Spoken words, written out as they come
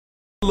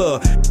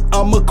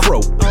I'm a crow.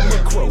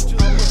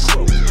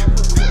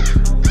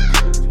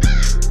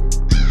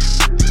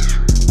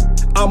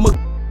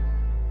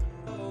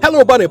 Hello,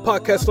 everybody in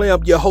Podcast Land.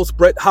 I'm your host,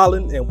 Brett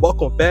Holland, and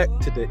welcome back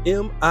to the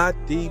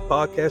M.I.D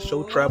Podcast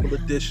Show Travel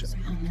Edition.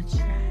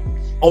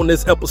 On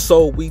this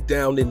episode, we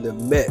down in the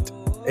M.I.D,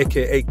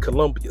 aka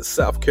Columbia,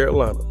 South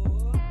Carolina.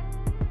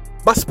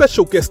 My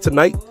special guest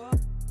tonight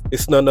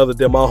is none other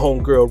than my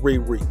homegirl,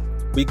 RiRi.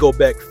 We go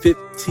back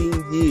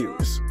 15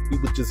 years. We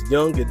were just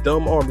young and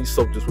dumb Army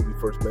soldiers when we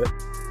first met.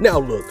 Now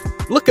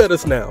look at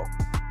us now.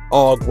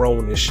 All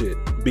grown and shit,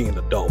 being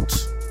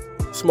adults.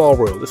 Small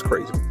world, it's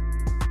crazy.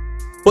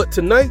 But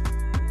tonight,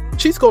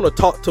 she's going to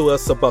talk to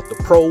us about the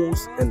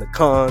pros and the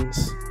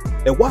cons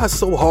and why it's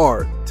so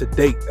hard to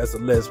date as a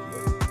lesbian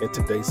in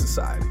today's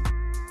society.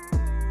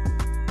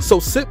 So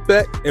sit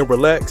back and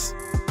relax,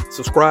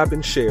 subscribe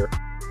and share,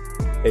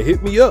 and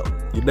hit me up.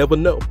 You never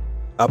know.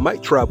 I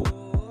might travel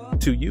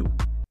to you.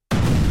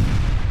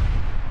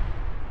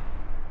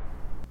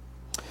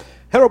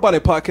 Hello, everybody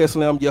in Podcast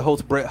Land. I'm your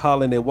host, Brett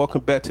Holland, and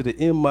welcome back to the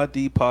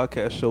M.I.D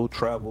Podcast Show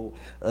Travel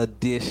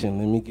Edition.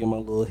 Let me get my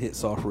little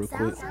hits off real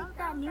quick. Sounds like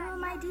that new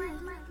M.I.D. It's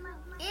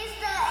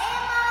the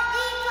M.I.D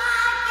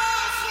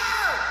Podcast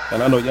Show.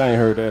 And I know y'all ain't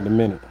heard that in a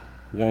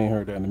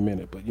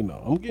minute. But you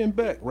know, I'm getting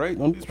back, right?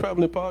 On these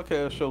traveling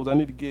podcast shows, I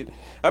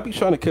be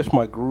trying to catch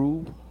my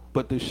groove,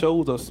 but the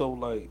shows are so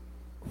like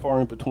far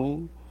in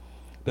between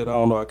that I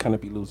don't know, I kind of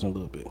be losing a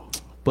little bit.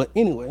 But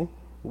anyway,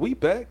 we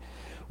back.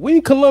 We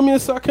in Columbia,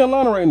 South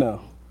Carolina right now.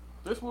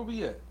 That's where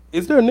we at.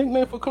 Is there a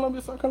nickname for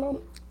Columbia, South Carolina?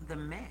 The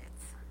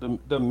Mets.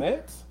 The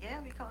Mets? Yeah,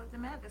 we call it the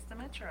Mets. It's the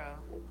Metro.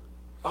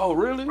 Oh,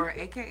 really? Or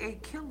AKA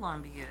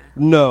Columbia.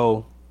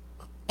 No.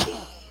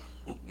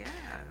 Yeah.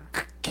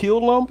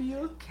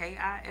 Columbia? Kill,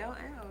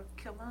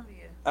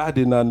 Columbia. I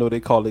did not know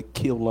they call it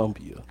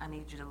Columbia. I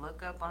need you to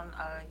look up on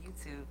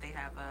YouTube. They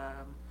have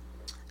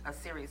a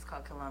series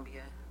called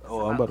Columbia. It's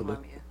I'm about to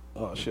look. Columbia.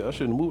 Oh, shit. I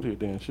shouldn't have moved here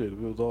then. Shit, if it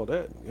was all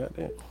that.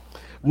 Goddamn.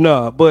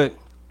 Nah, but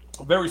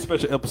very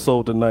special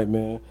episode tonight,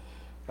 man.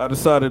 I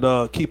decided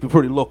to keep it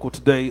pretty local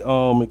today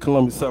in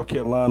Columbia, South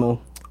Carolina.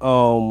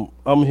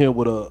 I'm here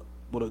with a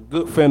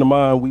good friend of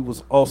mine. We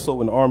was also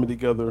in the Army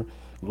together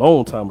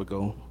long time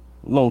ago.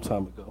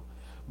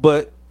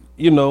 But,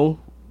 you know,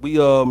 we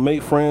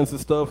made friends and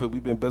stuff, and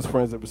we've been best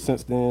friends ever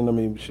since then. I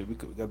mean, shit, we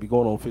got to be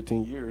going on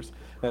 15 years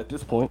at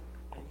this point.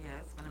 Yeah,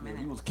 it's been a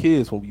minute. We was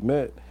kids when we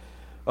met.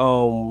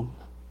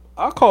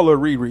 I call her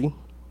RiRi.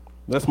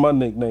 That's my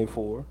nickname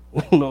for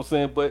her. You know what I'm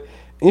saying? But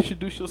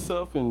introduce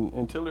yourself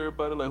and tell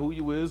everybody like who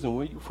you is and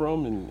where you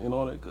from and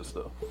all that good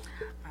stuff.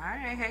 All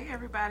right. Hey,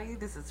 everybody.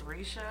 This is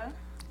Risha.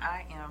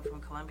 I am from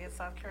Columbia,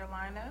 South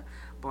Carolina.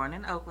 Born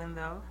in Oakland,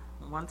 though.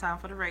 One time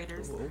for the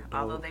Raiders.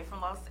 Although they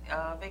from Las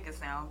Vegas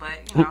now.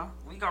 But, you know,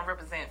 we going to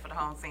represent for the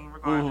home team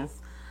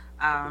regardless.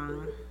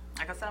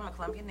 Like I said, I'm a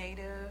Columbia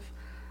native.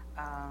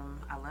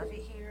 I love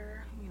it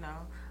here. You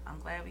know, I'm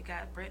glad we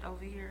got Brett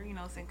over here, you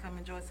know, saying come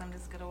enjoy some of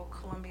this good old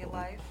Columbia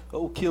life.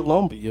 Oh,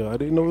 Columbia. I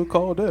didn't know it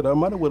called that. I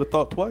might have would have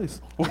thought twice.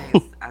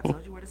 Yes, I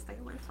told you where to stay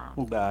away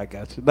from. Nah, I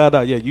got you.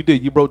 Nah, yeah, you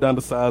did. You broke down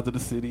the size of the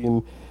city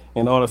and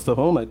all that stuff.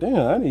 I'm like, damn,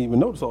 I didn't even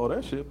notice all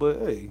that shit. But,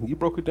 hey, you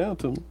broke it down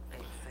to me.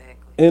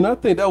 Exactly. And I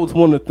think that was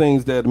one of the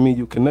things that me and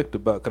you connected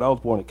about, because I was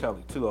born in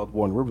Cali, too. I was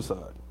born in Riverside.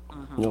 You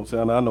know what I'm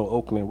saying? I know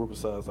Oakland and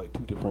Riverside is like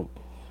two different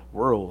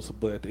worlds,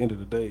 but at the end of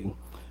the day,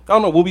 I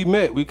don't know, when we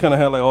met, we kind of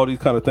had like all these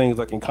kind of things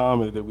like in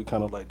common that we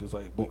kind of like just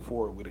like went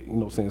forward with it, you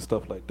know, saying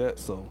stuff like that.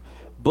 So,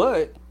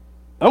 but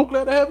I'm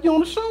glad to have you on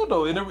the show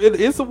though, and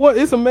it's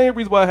a main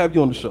reason why I have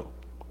you on the show,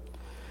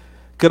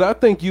 because I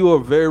think you are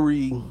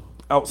very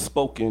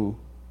outspoken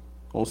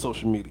on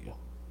social media,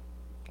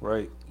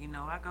 right? You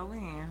know, I go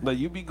in. Like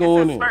you be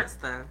going in. First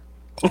stuff.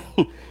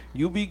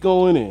 You be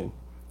going in,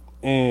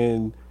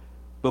 and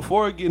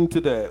before I get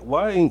into that,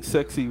 why ain't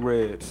Sexy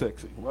Red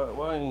sexy?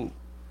 Why ain't?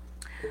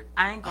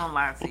 I ain't gonna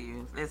lie to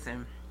you.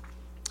 Listen,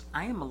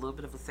 I am a little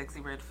bit of a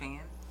Sexy Red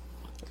fan.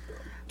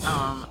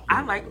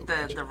 I like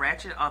the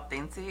ratchet,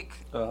 authentic.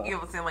 You know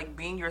what I'm saying? Like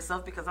being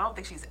yourself, because I don't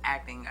think she's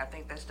acting. I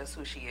think that's just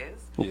who she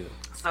is. Yeah.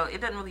 So it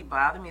doesn't really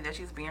bother me that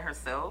she's being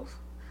herself.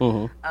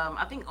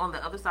 I think on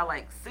the other side,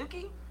 like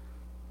Suki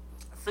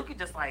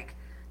just like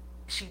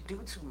she do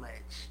too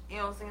much. You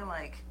know what I'm saying?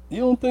 Like you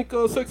don't think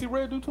Sexy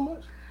Red do too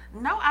much?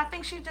 No, I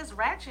think she's just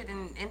ratchet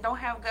and don't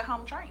have good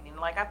home training.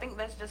 Like, I think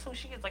that's just who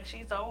she is. Like,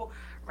 she's the old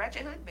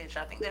ratchet hood bitch.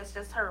 I think that's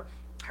just her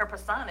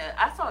persona.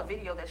 I saw a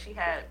video that she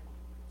had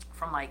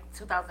from, like,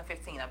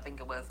 2015, I think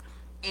it was.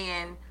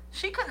 And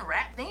she couldn't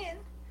rap then.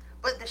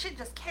 But the shit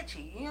just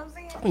catchy. You know what I'm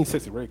saying? I think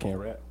Sexy Red can't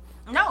rap.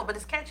 No, but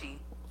it's catchy.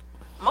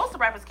 Most of the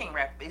rappers can't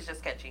rap. It's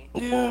just catchy.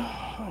 Yeah,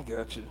 I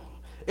got you.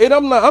 And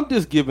I'm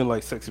just giving,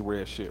 like, Sexy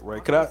Red shit,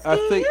 right? Because I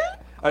think...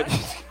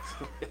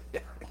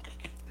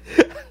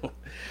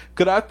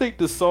 Cause I think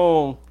the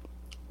song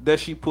that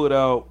she put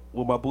out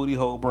with My Booty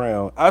Hole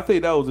Brown, I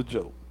think that was a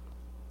joke.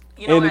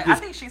 You know what? I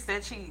think she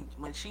said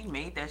when she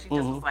made that, she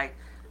just was like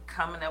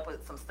coming up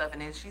with some stuff,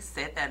 and then she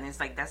said that, and it's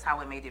like that's how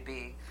it made it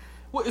big.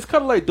 Well, it's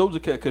kind of like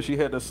Doja Cat because she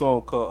had that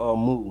song called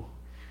Moo.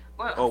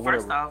 Well, or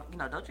first whatever. off,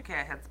 Doja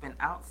Cat has been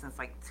out since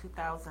like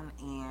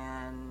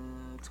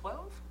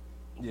 2012,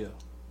 Yeah.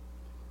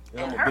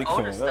 Yeah, and I'm a her big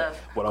older fan.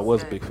 stuff. Well, I Was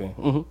was a good. big fan.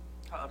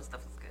 Her older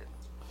stuff was good.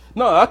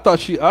 No, I thought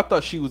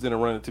she was in a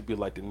running to be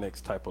like the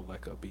next type of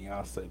like a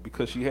Beyonce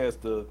because she has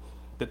the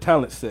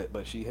talent set.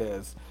 Like she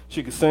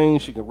could sing,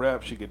 she could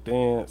rap, she could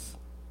dance,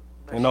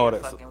 But and she all a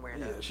that. fucking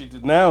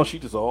weirdo. Yeah, she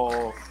just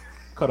all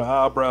cut her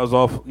eyebrows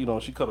off.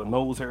 She cut her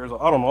nose hairs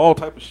off. I don't know, all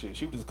type of shit.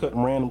 She was just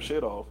cutting random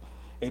shit off.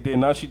 And then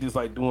now she just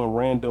like doing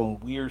random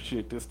weird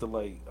shit just to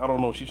like I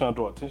don't know. She's trying to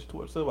draw attention to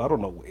herself. I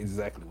don't know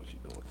exactly what she's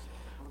doing.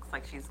 Looks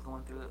like she's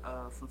going through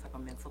some type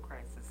of mental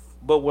crisis.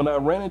 But when I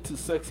ran into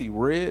Sexy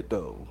Red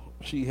though,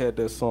 she had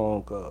that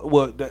song.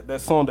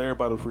 That song that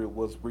everybody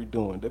was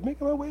redoing. They're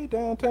making my way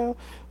downtown.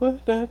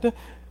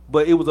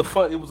 But it was a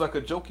fun. It was like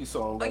a jokey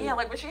song. But yeah,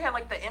 like when she had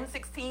like the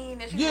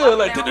M16 and she yeah,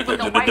 like down with the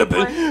white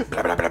boy.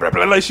 blah, blah, blah, blah,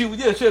 blah. Like she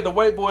had the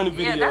white boy in the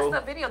video. Yeah, that's the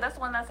video. That's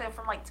the one I said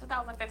from like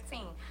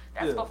 2015.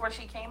 That's Yeah. before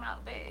she came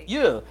out big.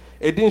 Yeah,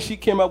 and then she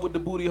came out with the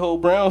Booty Hole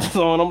Brown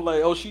song. I'm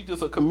like, oh, she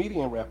just a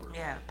comedian rapper.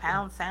 Yeah,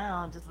 Pound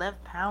Sound just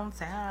left Pound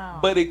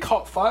Sound. But it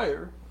caught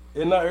fire,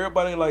 and now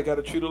everybody like got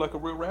to treat her like a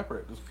real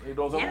rapper. You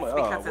know what I'm yes, like,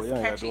 because well, it's you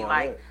ain't gotta do catchy. all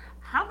Like, that.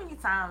 how many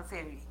times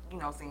have you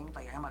seen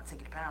like I'm about to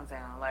take you to Pound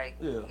Sound? Like,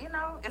 Yeah.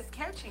 it's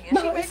catchy, and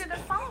she made it a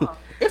song.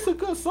 It's a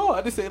good song.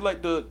 I just say like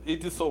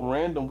it's just so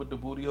random with the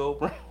Booty Hole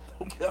Brown.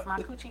 It's my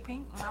coochie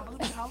pink, my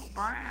booty hole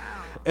brown.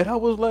 And I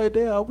was like,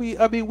 damn, we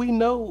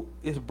know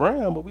it's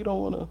brown, but we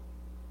don't wanna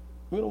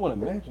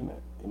imagine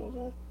that. You know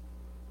what I'm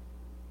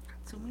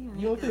Too many saying?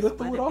 You don't think that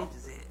threw it off?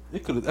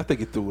 I think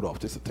it threw it off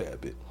just a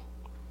tad bit.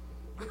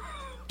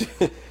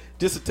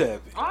 Just a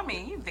tad bit. Well, I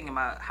mean, you think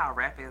about how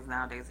rap is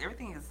nowadays.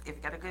 Everything is, if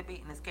you got a good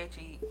beat and it's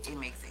catchy, it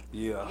makes it.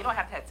 Yeah. You don't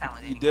have to have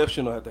talent You anymore.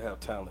 definitely don't have to have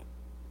talent.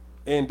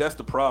 And that's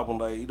the problem.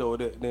 Like,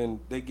 then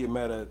they get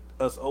mad at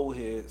us old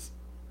heads.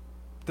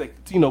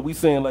 We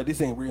saying like this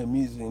ain't real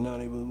music and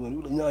none of it. We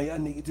like, no, y'all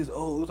niggas just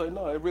old. It's like,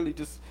 no, y'all really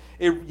just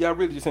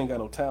ain't got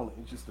no talent.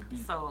 It's just a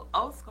beat. So,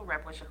 old school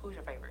rap, who's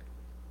your favorite?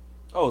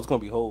 Oh, it's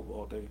gonna be Hov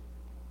all day.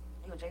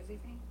 You a Jay-Z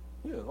fan?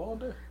 Yeah, all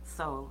day.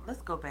 So,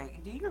 let's go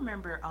back. Do you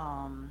remember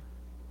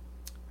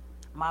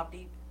Mobb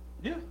Deep?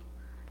 Yeah.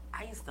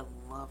 I used to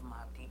love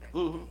Mobb Deep back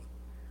Mhm. then.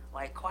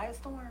 Like Quiet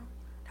Storm,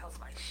 that was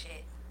my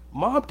shit.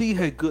 Mobb Deep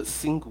had good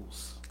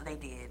singles. They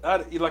did.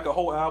 Like a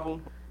whole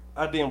album.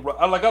 I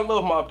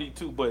love Mobb Deep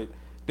too, but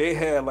they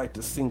had like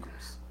the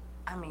singles.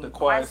 I mean, The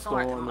Quiet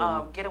Quiet Storm,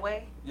 Storm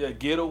Getaway. Yeah,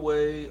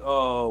 Getaway,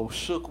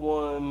 Shook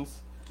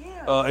Ones,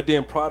 Yeah. and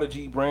then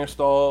Prodigy branched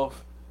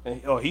off,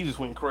 and he just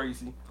went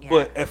crazy. Yeah.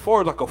 But as far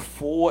as like a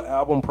full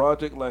album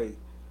project, like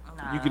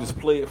Nah. you could just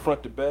play it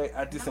front to back,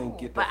 I just ain't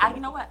get that. But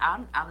you know what?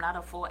 I'm not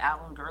a full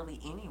album girly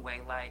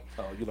anyway. Like,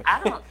 Oh, you like?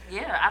 I don't.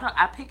 Yeah, I don't.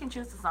 I pick and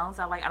choose the songs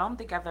I like. I don't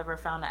think I've ever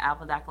found an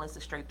album that I can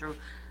listen straight through.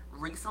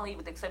 Recently,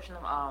 with the exception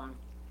of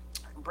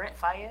Brent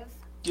Faiyaz,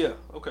 Yeah,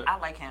 okay. I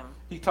like him.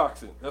 He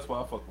toxic. That's why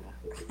I fuck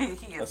with him.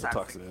 He is That's a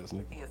toxic. toxic ass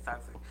nigga. He is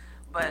toxic.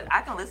 But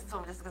I can listen to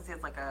him just because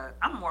he's like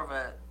I'm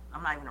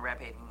not even a rap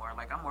head anymore.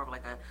 Like, I'm more of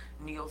like a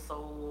neo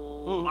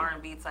soul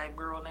R&B type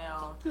girl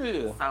now.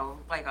 Yeah. So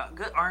like a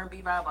good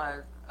R&B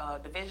vibe.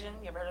 Division,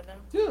 you ever heard of them?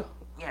 Yeah.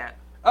 Yeah.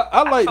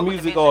 I like fuck with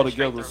music Division all straight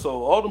together. through.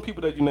 So all the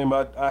people that you name,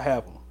 I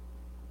have them.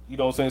 You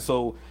know what I'm saying?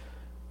 So,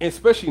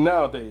 especially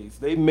nowadays,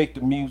 they make the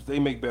music. They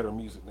make better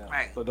music now.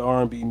 Right. So the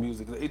R&B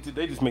music,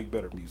 they just make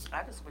better music.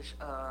 I just wish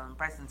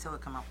Bryson Tiller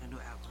come out with a new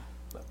album.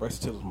 Bryce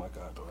Tiller's my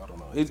guy, though. I don't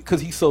know,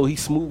 because he's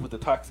smooth with the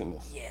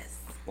toxicness. Yes.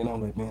 And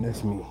I'm like, man,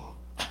 that's me.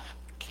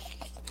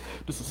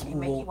 This is He smooth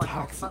make you old want to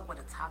toxic. fuck with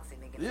a toxic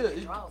nigga. Yeah,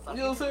 You you know know what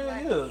I'm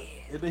saying?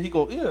 Yeah. And then then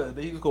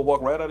he just gonna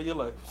walk right out of your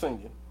life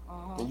singing,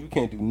 and you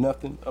can't do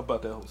nothing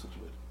about that whole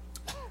situation.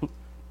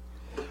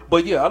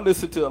 But yeah, I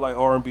listen to like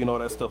R&B and all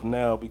that stuff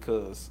now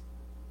because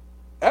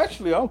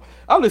actually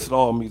I listen to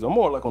all music. I'm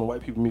more like on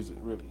white people music,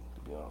 really,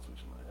 to be honest with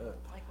you.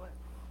 Like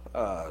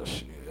what?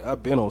 Shit,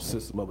 I've been on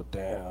System of a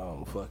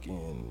Down,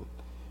 fucking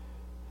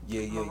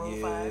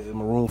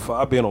Maroon 5.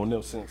 I've been on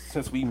them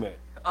since we met.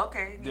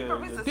 Okay. You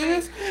know Yeah. Mr.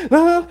 This Six.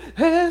 love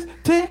has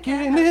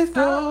taken its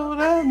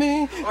toll on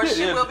me. Or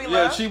She Will Be Yeah,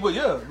 Loved? she will.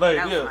 Yeah, like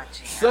That was yeah. my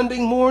jam. Sunday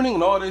morning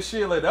and all that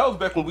shit. Like that was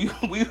back when we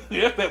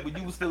had that when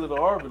you was still in the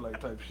Harvey like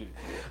type shit.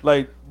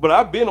 Like, but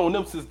I've been on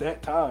them since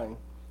that time.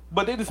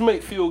 But they just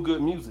make feel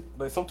good music.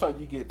 Like sometimes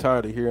you get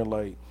tired of hearing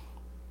like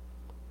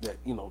that,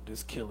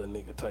 this killer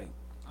nigga type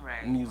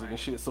Right. music right. and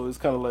shit. So it's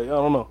kind of like I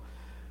don't know.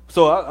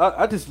 So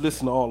I just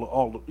listen to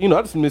all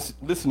I just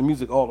listen to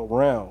music all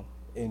around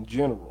in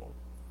general.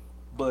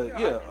 But You're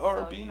yeah, an artist,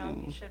 R&B.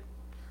 so, you should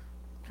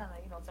kind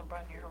of, to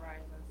broaden your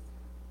horizons.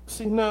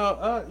 See now,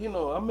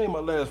 I made my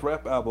last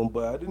rap album,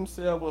 but I didn't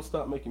say I wouldn't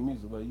stop making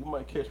music. Like you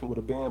might catch me with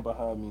a band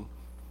behind me.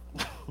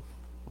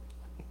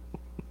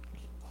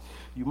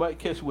 You might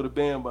catch me with a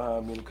band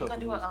behind me in a You couple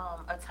gonna do years.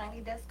 a Tiny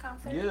Desk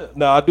concert? Yeah,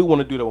 now I do want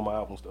to do that with my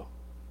albums though.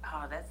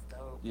 Oh, that's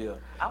dope. Yeah,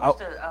 I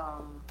watched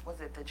was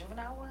it the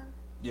Juvenile one?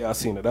 yeah, I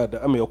seen it.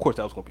 I mean, of course,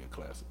 that was gonna be a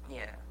classic.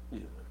 Yeah.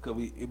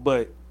 Yeah,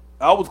 but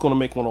I was gonna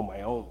make one on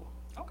my own.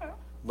 Okay.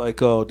 Like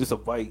just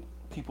invite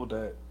people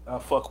that I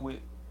fuck with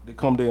They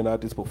come there and I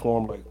just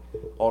perform like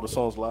all the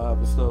songs live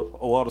and stuff,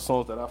 or all the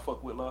songs that I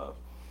fuck with live.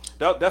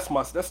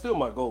 That's still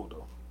my goal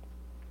though.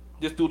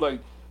 Just do like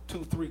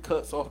 2-3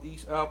 cuts off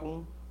each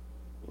album,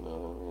 you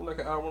know, like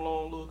an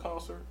hour-long little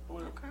concert. Or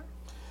whatever. Okay.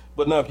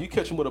 But now, if you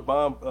catch them with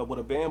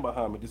a band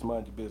behind me, just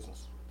mind your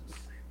business.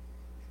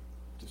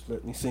 Just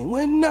let me sing.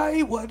 When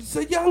I was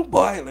a young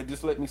boy, like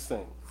just let me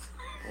sing.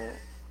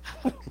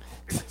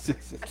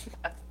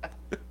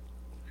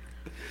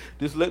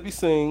 Just let me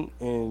sing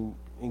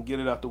and get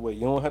it out the way.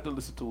 You don't have to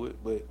listen to it,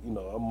 but you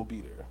know I'm gonna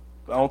be there.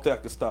 I don't think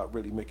I can stop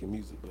really making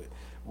music, but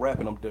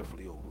rapping I'm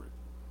definitely over it.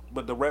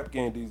 But the rap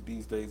game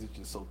these days is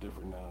just so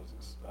different now. It's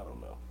just, I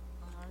don't know.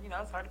 You know,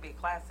 it's hard to be a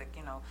classic.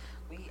 You know,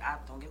 I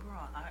don't get me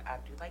wrong. I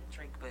do like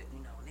Drake, but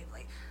you know, when they be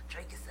like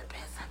Drake is the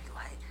best, I be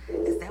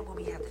like, is that what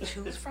we have to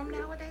choose from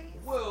nowadays?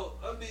 Well,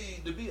 I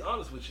mean, to be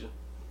honest with you,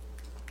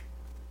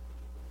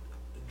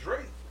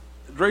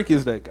 Drake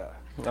is that guy.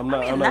 I'm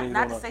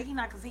not to say he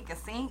not, because he can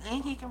sing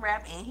and he can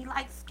rap and he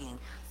likes skin.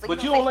 So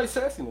but you don't like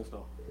sassiness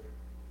though.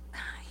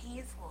 He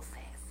is a little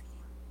sassy.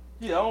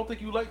 Yeah, I don't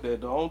think you like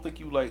that though. I don't think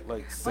you like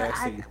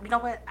sassy. You know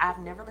what? I've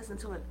never listened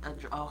to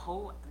a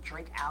whole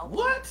Drake album.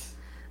 What?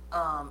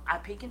 I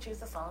pick and choose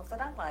the songs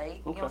that I like. Okay.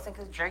 You know what I'm saying?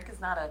 Because Drake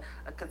is not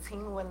a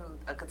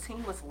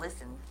continuous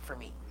listen for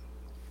me.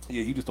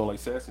 Yeah, you just don't like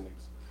sassy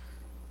niggas.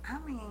 I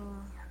mean,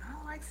 I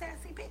don't like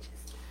sassy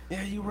bitches.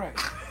 Yeah, you're right.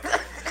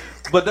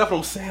 But that's what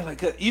I'm saying.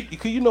 Like,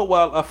 you know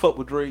why I fuck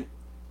with Drake?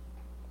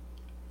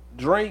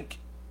 Drake,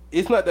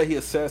 it's not that he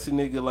a sassy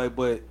nigga, like,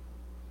 but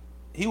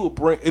he will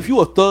bring. If you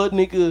a thug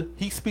nigga,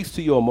 he speaks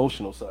to your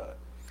emotional side.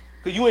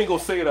 Cause you ain't gonna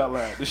say it out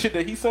loud. The shit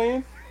that he's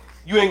saying,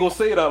 you ain't gonna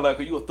say it out loud.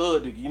 Cause you a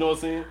thug nigga. You know what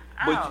I'm saying?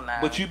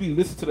 But you be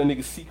listening to that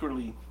nigga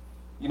secretly.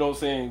 You know what I'm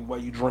saying? While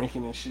you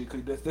drinking and shit.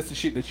 Cause that's the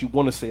shit that you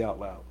want to say out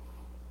loud.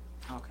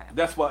 Okay.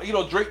 That's why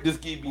Drake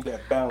just gave me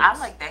that balance. I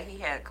like that he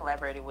had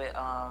collaborated with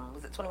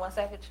was it 21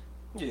 Savage?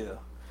 Yeah,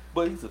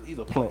 but he's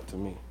a plant to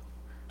me.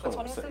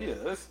 21 Savage?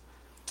 Yeah,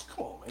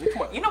 come on, man.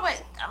 Come on. You know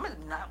what? I'm gonna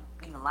not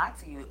even lie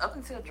to you. Up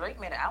until Drake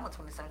made an album with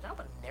 21 Savage, I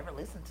would never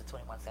listen to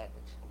 21 Savage.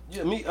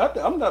 Yeah,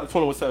 I'm not a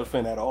 21 Savage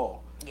fan at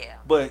all. Yeah.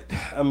 But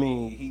I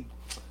mean,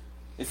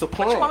 it's a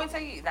plant. But you want me to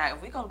tell you now?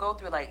 If we gonna go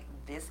through like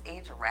this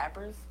age of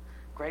rappers,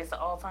 greatest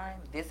of all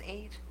time, this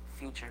age,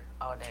 Future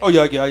all day. Oh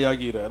yeah, I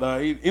get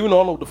that. Even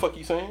though I don't know what the fuck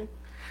he's saying,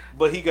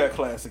 but he got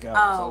classic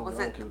albums.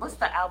 What's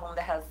the album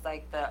that has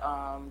like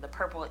the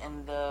purple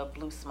and the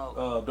blue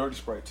smoke? Dirty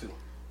Sprite 2.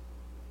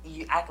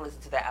 I can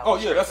listen to that album. Oh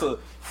yeah, that's a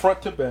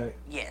front to back.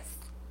 Yes.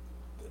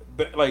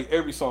 Like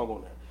every song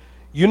on there.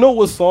 You know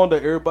what song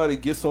that everybody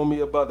gets on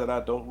me about that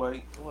I don't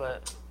like?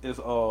 What? Is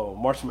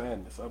March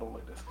Madness. I don't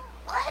like that.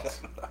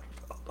 What?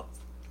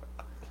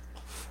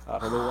 I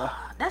don't know why.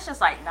 That's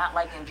just like not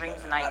liking Dreams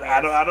and Nightmares.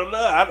 I don't know.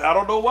 I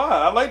don't know why.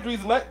 I like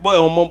Dreams and Nightmares,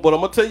 but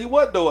I'm gonna tell you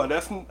what though.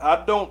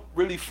 I don't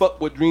really fuck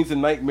with Dreams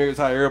and Nightmares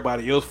how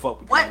everybody else fuck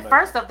with. What?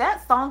 First off,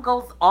 that song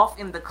goes off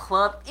in the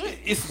club.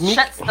 It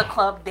shuts the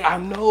club down. I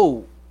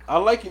know. I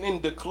like it in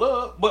the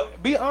club,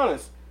 but be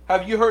honest.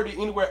 Have you heard it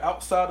anywhere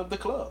outside of the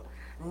club?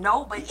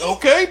 No, but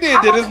okay then.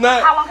 It's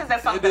not. How long has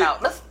that song been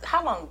out?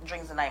 How long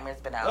Dreams and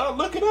Nightmares been out?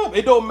 Look it up.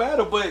 It don't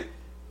matter, but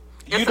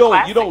you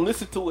don't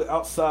listen to it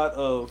outside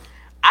of.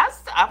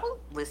 I will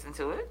listen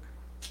to it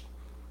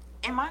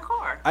in my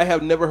car. I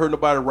have never heard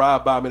nobody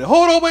ride by me.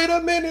 Hold on, wait a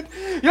minute.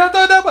 Y'all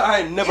thought that? I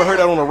ain't never heard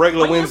that on a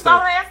regular Wednesday. When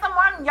you saw Aston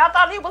Martin, y'all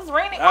thought it was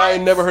raining. I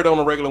ain't never heard that on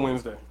a regular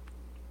Wednesday.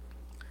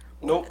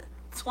 Nope.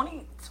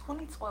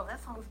 2012.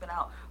 That song's been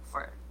out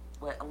for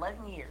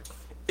 11 years.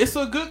 It's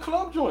a good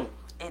club joint.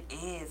 It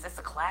is. It's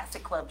a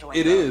classic club joint.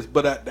 It is,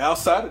 but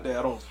outside of that,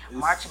 I don't.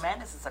 March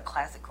Madness is a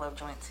classic club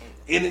joint too.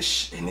 And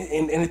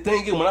the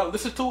thing is, when I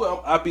listen to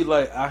it, I be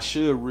like, I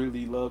should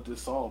really love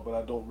this song, but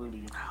I don't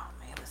really. Oh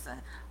man,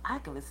 listen, I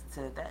can listen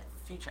to that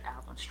Future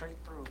album straight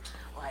through.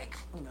 Like,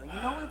 you know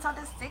we talk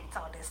this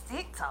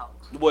TikTok.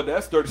 Well,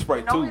 that's Dirty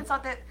Sprite too. We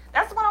talk that.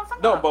 That's the one I'm talking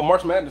about. No, but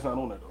March Madness not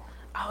on there though.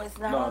 Oh, it's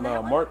not on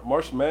there. No,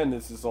 March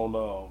Madness is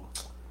on.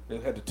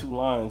 It had the 2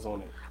 lines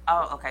on it.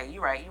 Oh, okay.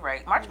 You're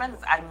right. March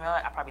Madness. I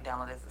probably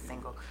downloaded it as a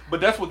single.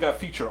 But that's what got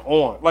Future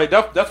on. Like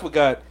that's what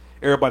got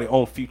everybody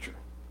on Future,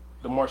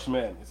 the March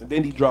Madness, and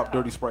then he dropped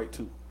Dirty Sprite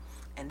 2.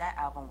 And that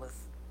album was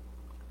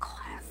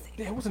classic.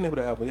 Yeah, what's the name of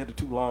the album? It had the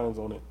 2 lines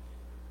on it.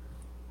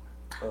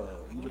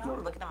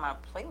 I'm looking at my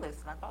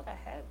playlist, and I thought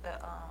I had the.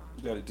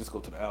 You gotta just go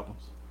to the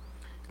albums.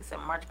 You said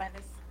March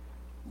Madness.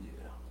 Yeah.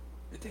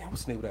 Damn,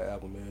 what's the name of that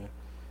album, man?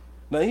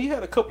 Now he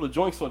had a couple of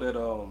joints on that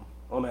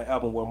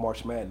album where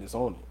March Madness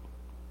on it.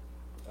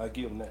 I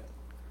give him that.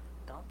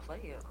 Don't play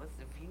it. What's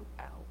the View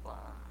album?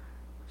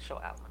 Show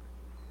album.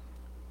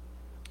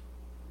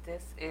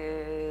 This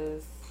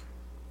is.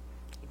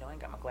 I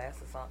ain't got my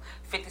glasses on.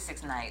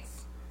 56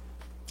 Nights.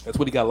 That's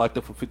what he got locked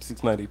up for.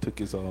 56 Nights. They took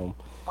his While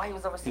he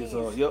was overseas.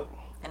 Yep.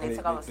 And they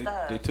took all the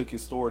stuff. They took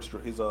his storage,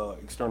 his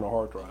external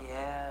hard drive.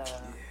 Yeah.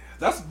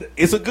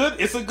 It's a good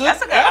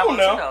album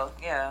now. Too,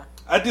 yeah.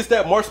 I just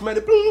that March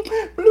Madness, bloom,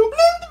 bloom, bloom, bloom,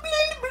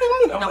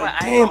 bloom. I'm know like,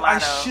 what? damn, I I ain't gonna lie,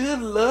 though. should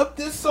love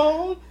this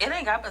song. It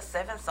ain't got but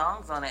 7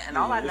 songs on it, and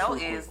Yeah, all I it's know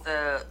real is quick.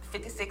 the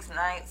 56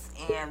 Nights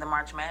and the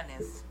March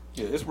Madness.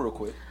 Yeah, it's real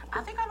quick.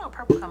 I think I know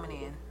Purple coming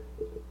in.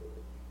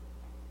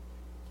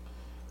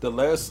 The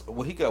last,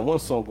 well, he got one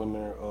song in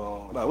there.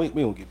 No, we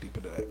don't get deep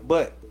into that.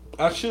 But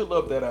I should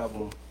love that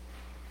album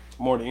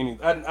more than anything.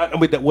 I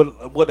mean,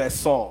 that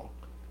song.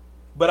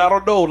 But I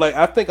don't know. Like,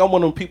 I think I'm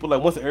one of them people.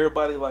 Like, once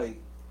everybody like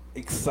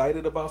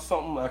excited about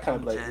something, I kind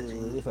of like,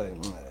 it's like,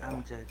 nah.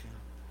 I'm judging.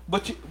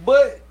 But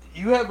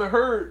you haven't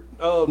heard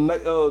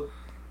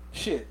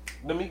shit,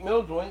 the Meek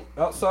Mill joint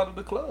outside of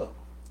the club.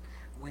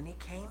 When it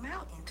came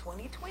out in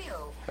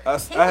 2012,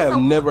 I have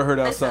never heard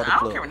outside the I don't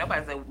club. care what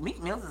nobody says.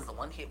 Meek Mills is a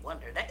one-hit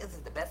wonder. That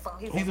isn't the best song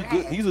he's He's ever a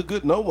good. had. He's a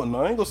good. No one.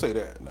 No, I ain't gonna say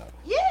that. No.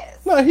 Yes.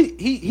 No,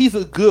 he's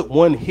a good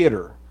one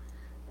hitter.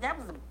 That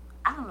was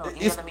I don't know.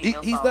 Any other Meek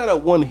Mill He's songs. not a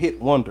one hit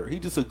wonder.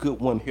 He's just a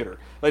good one hitter.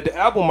 Like the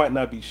album might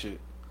not be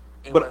shit,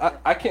 but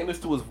I can't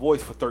listen to his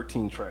voice for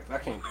 13 tracks. I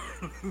can't.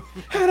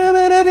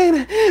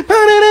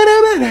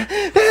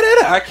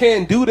 I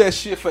can't do that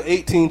shit for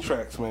 18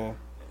 tracks, man.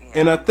 Yeah,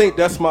 And I think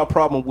that's my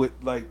problem with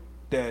like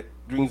that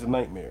Dreams of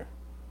Nightmare.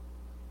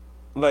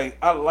 Like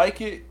I like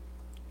it,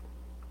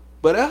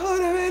 but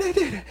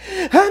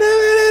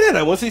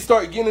once he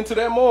start getting into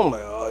that mode, I'm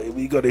like, oh, here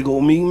we go. They go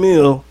Meek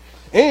Mill.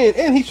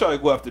 And he tried to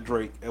go after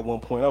Drake at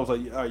one point. I was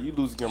like, all right, you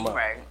losing your mind.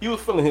 Right. He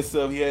was feeling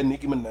himself. He had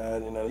Nicki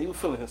Minaj, and he was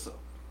feeling himself.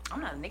 I'm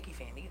not a Nicki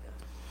fan either.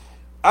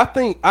 I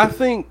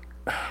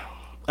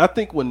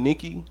think with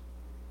Nicki,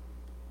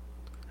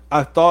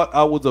 I thought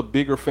I was a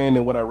bigger fan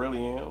than what I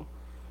really am,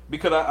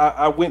 because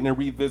I went and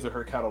revisited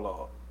her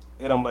catalog,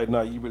 and I'm like,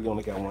 nah, you really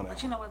only got one But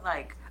album. you know what?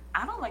 Like,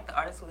 I don't like the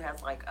artist who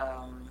has like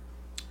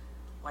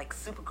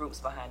super groups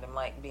behind them,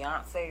 like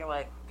Beyonce.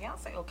 Like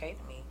Beyonce, okay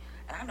to me.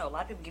 And I know a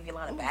lot of people give you a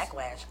lot of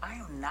backlash. I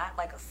am not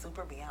like a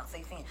super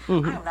Beyonce fan.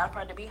 Mm-hmm. I am not a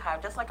part of the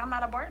Beehive, just like I'm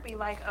not a Barbie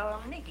like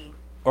Nicki.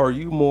 Are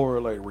you more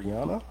like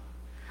Rihanna?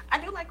 I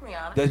do like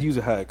Rihanna. That's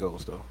usually how it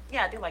goes, though.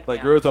 Yeah, I do like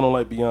Like Rihanna. girls that don't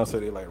like Beyonce,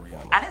 they like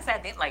Rihanna. I didn't say I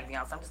didn't like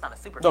Beyonce. I'm just not a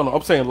super No, fan.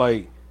 I'm saying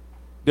like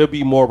they'll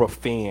be more of a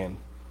fan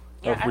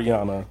Yeah, of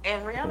Rihanna.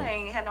 And Rihanna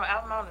ain't had no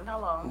album out in how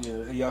long?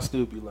 Yeah, y'all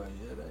still be like,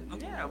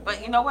 Yeah,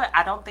 but you know what?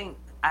 I think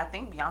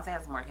Beyonce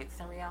has more hits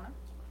than Rihanna.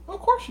 Of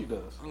course she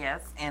does.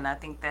 Yes, and I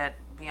think that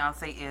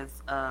Beyonce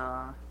is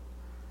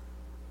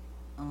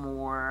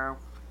more.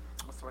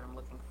 What's the word I'm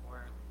looking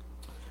for?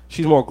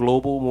 She's more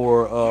global,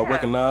 more Yeah.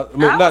 recognized. I No,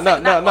 mean, I would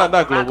say not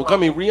not global. global. I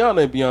mean,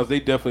 Rihanna and Beyonce, they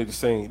definitely the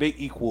same. They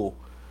equal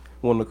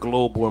on the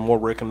global and more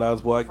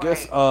recognizable. I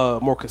guess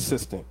more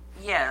consistent.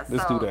 Yeah.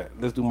 Let's do that.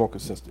 Let's do more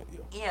consistent. Yeah.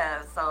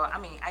 Yeah. So I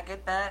mean, I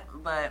get that,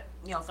 but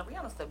you know, so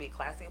Rihanna still be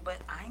classic. But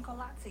I ain't gonna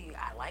lie to you,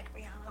 I like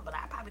Rihanna, but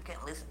I probably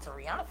couldn't listen to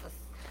Rihanna for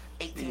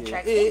 18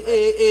 tracks.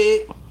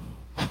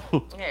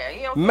 Yeah,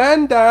 you know.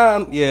 Man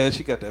down. Yeah,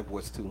 she got that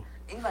voice too.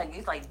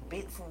 It's like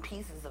bits and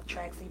pieces of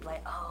tracks. You be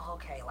like, oh,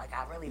 okay, like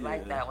I really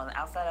like that one.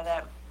 Outside of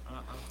that,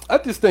 I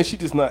just think she's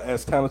just not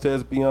as talented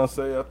as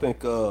Beyonce. I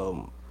think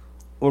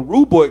when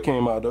Rude Boy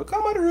came out, though,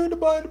 come out and read the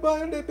body,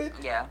 that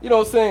bitch. Yeah. You know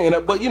what I'm saying?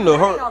 And, but you know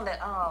her. On the,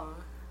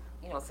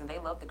 you know, since they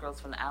love the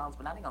girls from the islands,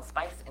 but now they gonna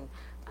Spice and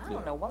I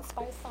don't know one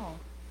Spice song.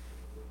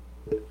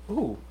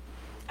 Who?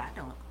 I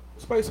don't.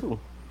 Spice who? You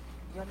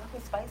don't know who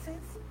Spice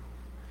is?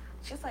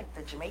 She's like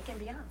the Jamaican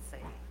Beyonce.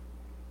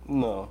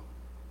 No.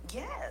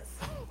 Yes.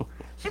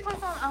 She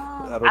plays on.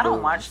 I I don't don't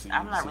know. watch. See,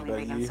 I'm not see, really like,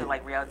 big you into hear-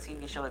 like reality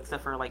TV show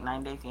except for like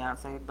 9 Day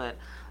Fiance. But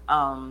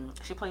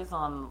she plays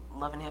on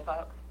Love and Hip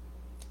Hop.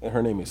 And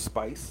her name is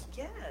Spice.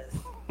 Yes.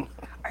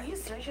 Are you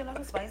serious? You know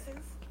who Spice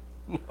is?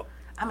 No.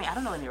 I mean, I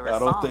don't know any of her I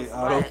don't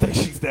songs. think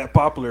she's that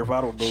popular. If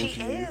I don't know who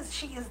She is. is.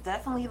 She is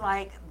definitely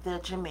like the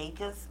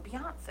Jamaica's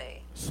Beyonce.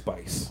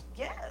 Spice.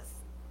 Yes.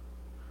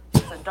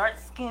 She's a dark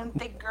skinned,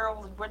 thick girl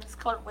with reddish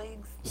colored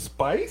wigs.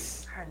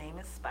 Spice? Her name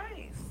is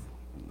Spice.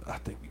 I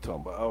think we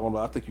talking about. I don't know.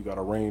 I think you got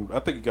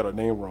her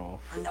name wrong.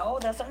 No,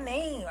 that's her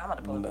name. I'm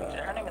gonna pull a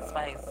picture. Her name is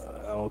Spice.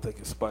 I don't think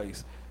it's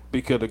Spice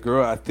because the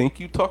girl I think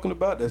you talking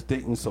about that's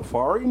dating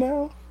Safari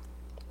now.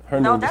 Her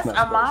No, name that's is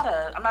not Spice.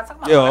 Amada. I'm not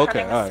talking about Yeah, her.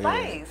 okay. Her name All is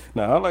right, yeah, yeah. Spice.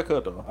 Nah, I like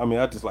her though. I mean,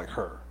 I just like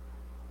her.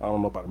 I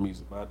don't know about the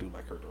music, but I do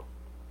like her though.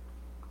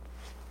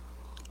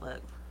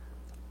 Look,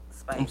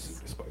 Let me see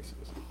Spice. what Spice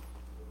is.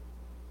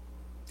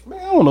 Man,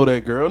 I don't know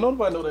that girl.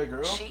 Nobody know that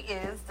girl. She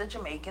is the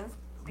Jamaican's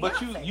But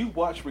Beyonce. you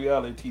watch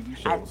reality TV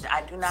shows.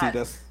 I do not. See,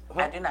 that's.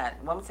 I do not.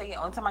 Let me tell you,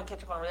 only time I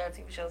catch up on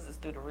reality TV shows is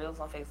through the reels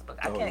on Facebook.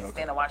 I can't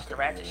stand to watch the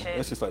ratchet shit.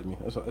 That's just like me.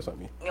 That's like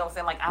me. You know what I'm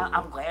saying? Like,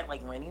 I'm glad,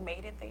 like, Rennie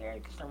made it there,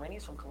 because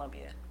Rennie's from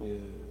Colombia. Yeah.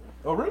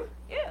 Oh really?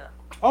 Yeah.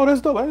 Oh,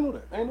 that's dope. I didn't know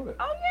that.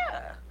 Oh,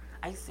 yeah.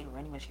 I used to see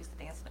Rennie when she used to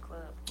dance in the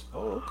club.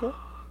 Oh,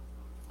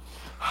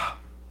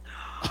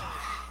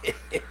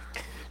 okay.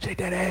 Shake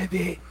that ass,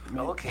 bitch.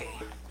 Okay.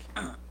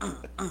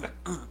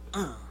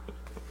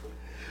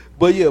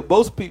 But yeah,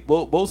 most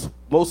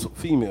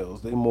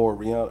females, they more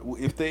Rihanna.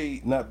 If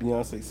they not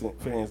Beyonce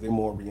fans, they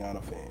more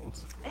Rihanna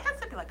fans. There has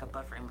to be, like, a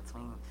buffer in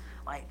between.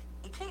 Like,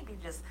 it can't be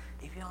just,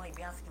 if you don't like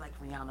Beyonce, you like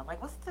Rihanna.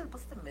 Like, what's the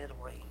middle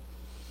range?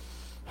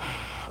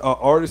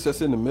 Artist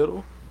that's in the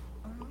middle.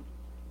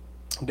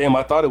 Damn,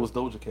 I thought it was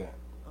Doja Cat.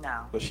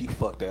 No. But she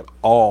fucked that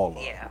all up.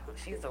 Yeah,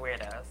 she's a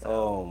weirdo.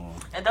 So.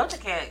 And Doja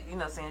Cat, you know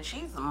what I'm saying,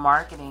 she's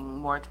marketing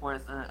more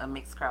towards a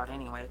mixed crowd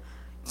anyway. You know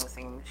what I'm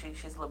saying?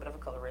 She's a little bit of a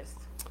colorist.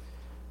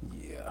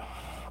 Yeah.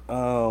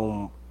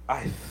 I'm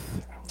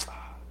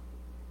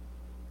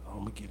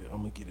gonna get it.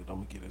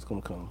 It's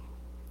gonna come.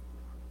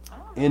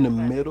 In the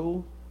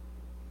middle.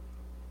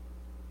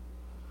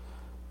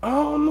 I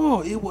don't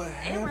know. It would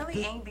have It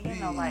really ain't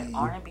being no like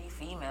R&B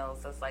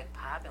females that's like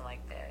popping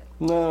like that.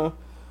 Nah.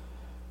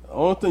 The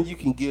only thing you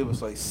can give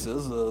is like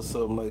SZA or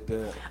something like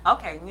that.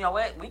 Okay, you know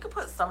what? We could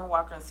put Summer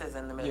Walker and SZA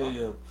in the middle.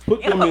 Yeah.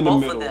 Put them in the middle.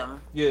 Both of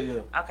them.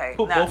 Yeah. Okay.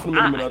 Put both of them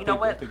in the middle. You know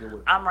what?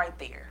 I'm right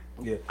there.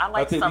 Yeah. I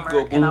like think Summer we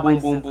go boom, and boom,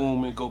 like boom, SZA.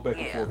 boom, and go back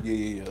and forth.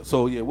 Yeah.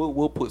 So yeah,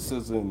 we'll put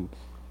SZA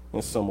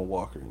and Summer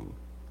Walker. And,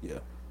 yeah.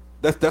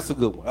 That's a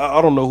good one.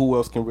 I don't know who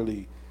else can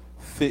really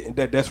fit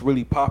that's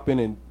really popping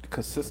and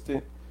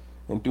consistent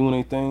and doing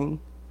anything.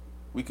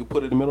 We could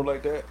put it in the middle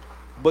like that.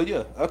 But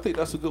yeah, I think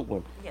that's a good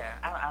one. Yeah,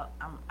 I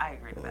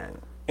agree with that.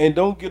 And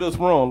don't get us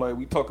wrong, like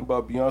we talking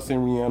about Beyonce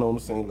and Rihanna on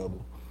the same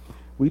level.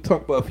 We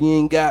talk about if you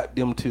ain't got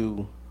them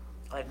two,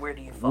 like where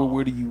do you fall?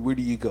 Where do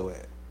you go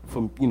at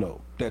from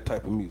that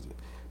type of music?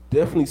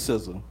 Definitely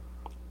SZA,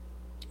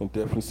 and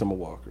definitely Summer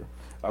Walker.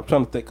 I'm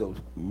trying to think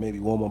of maybe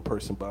one more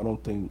person, but I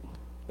don't think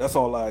that's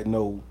all I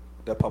know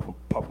that pop in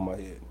my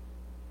head.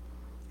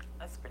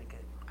 That's pretty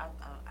good. I'm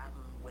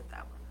with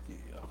that one.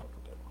 Yeah, I'm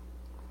with that.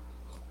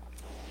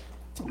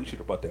 We should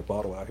have brought that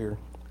bottle out here,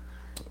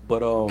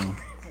 but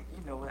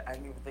You know what? I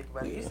didn't even think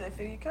about it. You said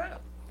fill your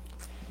cup.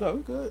 No,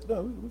 we good.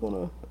 No, we're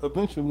gonna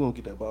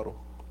get that bottle.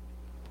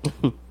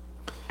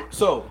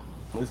 So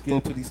let's get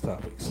into these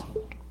topics.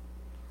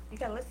 You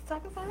got a list of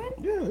topics already?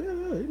 Yeah.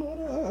 You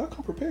know, I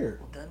come prepared.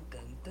 Dun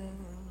dun dun.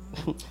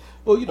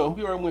 Well, we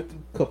already went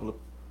through a couple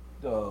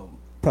of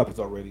topics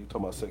already. We're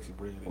talking about Sexy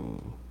Red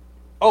and.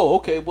 Oh,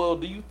 okay. Well,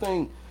 do you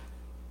think?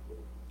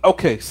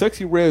 Okay,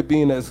 Sexy Red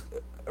being as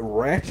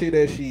ratchet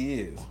as she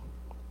is,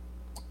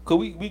 cause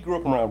we grew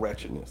up around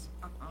ratchetness,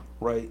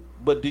 right?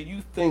 But do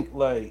you think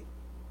like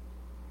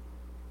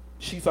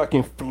she's like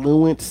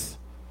influencing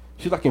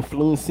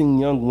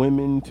young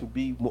women to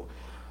be more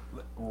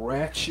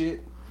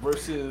ratchet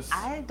versus?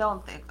 I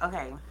don't think.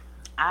 Okay,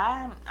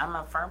 I'm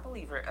a firm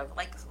believer of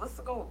like let's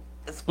go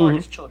as far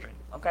as children.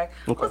 Okay,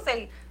 let's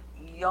say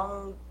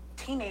young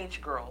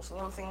teenage girls. You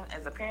know what I'm saying?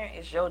 As a parent,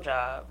 it's your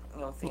job.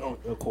 You know what I'm saying?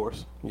 Of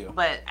course, yeah.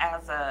 But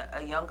as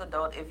a young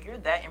adult, if you're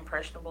that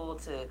impressionable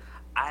to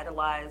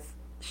idolize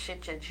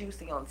shit that you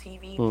see on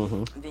TV,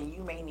 then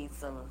you may need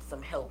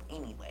some help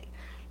anyway.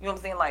 You know what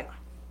I'm saying? Like,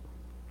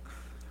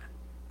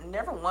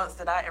 never once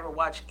did I ever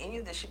watch any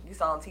of the shit you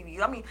saw on TV.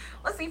 I mean,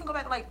 let's even go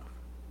back like,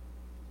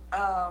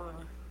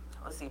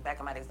 let's see, back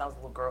in my days, I was a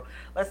little girl.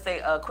 Let's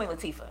say Queen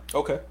Latifah.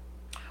 Okay.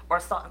 Or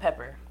Salt and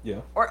Pepper.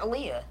 Yeah. Or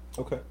Aaliyah.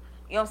 Okay.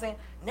 You know what I'm saying?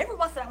 Never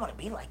once did I want to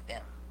be like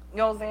them. You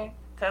know what I'm saying?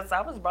 Because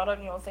I was brought up,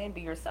 you know what I'm saying,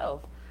 be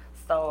yourself.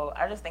 So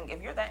I just think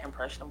if you're that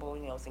impressionable,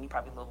 you know what I'm saying, you're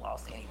probably a little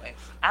lost anyway.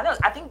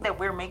 I think that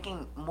we're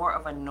making more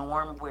of a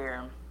norm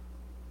where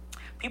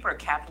people are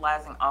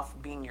capitalizing off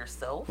being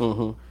yourself. You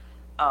know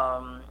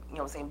what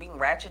I'm saying? Being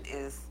ratchet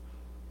is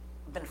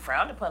been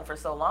frowned upon for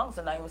so long.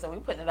 So now you know what I'm saying,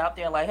 we're putting it out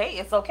there like, hey,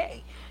 it's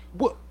okay.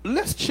 Well,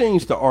 let's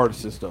change the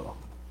artists though.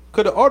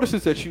 Because the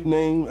artists that you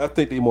name, I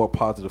think they're more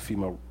positive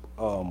female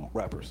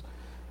rappers.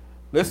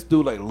 Let's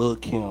do like Lil'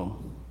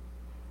 Kim,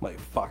 like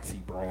Foxy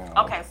Brown.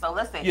 Okay, so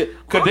let's say Lil'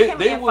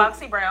 Kim and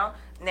Foxy Brown.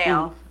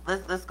 Now,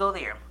 let's go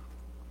there.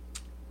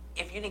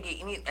 If you didn't get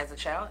any as a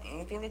child,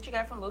 anything that you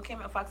got from Lil' Kim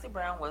and Foxy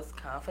Brown was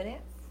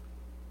confidence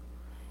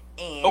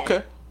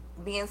and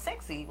being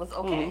sexy was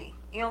okay.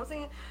 You know what I'm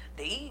saying?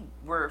 They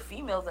were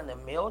females in the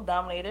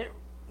male-dominated,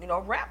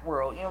 rap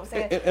world. You know what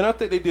I'm saying? And I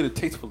think they did it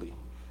tastefully.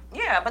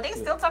 Yeah, but they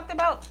still talked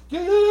about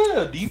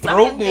deep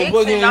throat and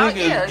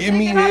niggas, give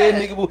me head,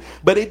 nigga.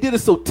 But they did it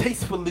so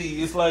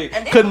tastefully. It's like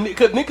cause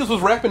niggas was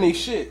rapping their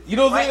shit. You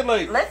know what I'm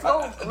saying? Like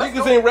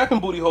niggas ain't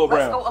rapping booty hole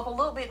round. Let's go up a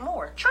little bit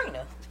more.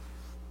 Trina.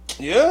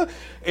 Yeah,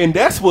 and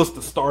that's what's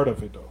the start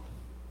of it though.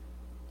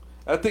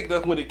 I think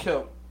that's when it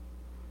kept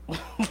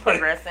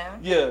progressing.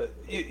 Yeah,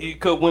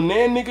 cause when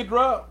that nigga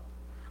dropped.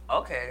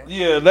 Okay.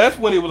 Yeah, that's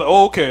when it was like,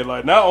 okay,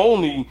 like not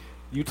only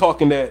you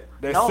talking that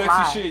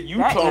sexy shit, you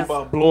talking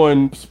about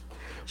blowing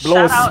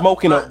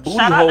smoke in a booty hole.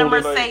 Shout out to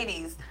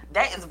Mercedes.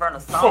 That is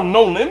Verna's song. From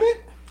No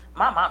Limit?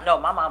 My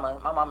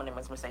mama name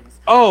is Mercedes.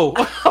 Oh,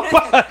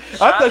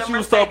 I thought you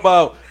was talking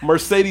about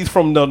Mercedes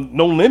from the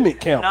No Limit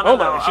camp.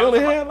 No. She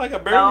only had like a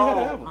barely had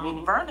an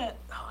album. Verna.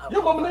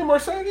 Your mama named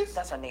Mercedes?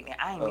 That's her nickname.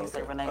 I ain't mean to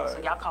say her name, so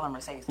y'all call her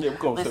Mercedes. Yeah, we're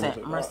going to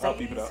listen,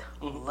 Mercedes,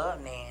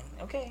 love Nan.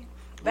 Okay.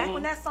 Back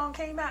when that song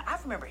came out, I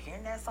remember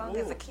hearing that song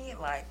as a kid,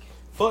 like.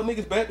 Fuck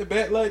niggas back to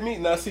back like me.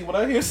 Now see when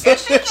I hear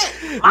something,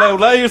 like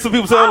when I hear some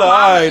people say, like,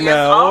 all right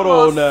now, hold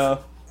on now.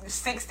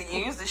 60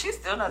 years and she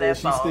still know that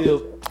song. She's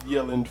still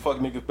yelling "fuck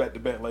niggas back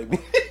to back" like me.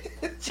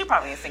 She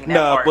probably ain't singing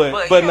that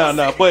part. But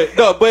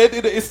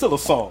it's still a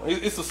song.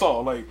 It's a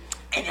song. Like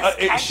And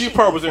it's she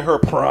probably was in her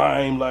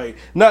prime, like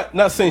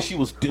not saying she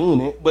was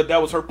doing it, but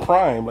that was her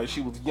prime. Like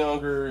she was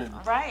younger, and,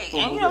 right.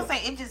 And you know what I'm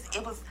saying?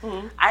 It was.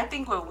 I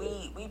think when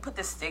we put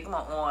the stigma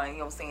on, you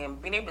know what I'm saying,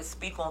 being able to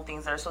speak on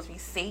things that are supposed to be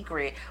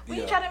sacred,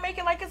 we try to make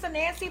it like it's a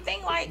nasty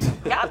thing. Like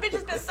y'all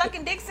bitches been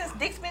sucking dick since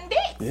dick's been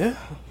dick. Yeah.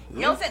 You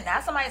know what I'm saying?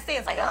 Now somebody says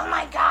it's like, oh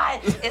my God,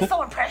 it's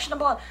so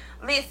impressionable.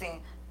 Listen.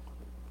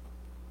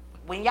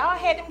 When y'all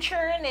had them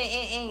churn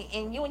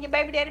and you and your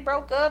baby daddy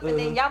broke up and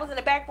then y'all was in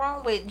the back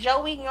room with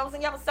Joey, you know what I'm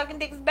saying? Y'all was sucking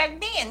dicks back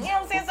then, you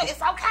know what I'm saying? So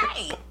it's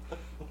okay.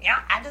 Yeah,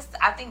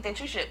 I think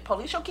that you should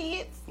police your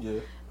kids.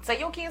 Yeah. Tell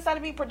your kids how to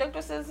be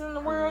productive citizens in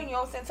the world, you know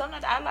what I'm saying? Tell them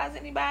not to idolize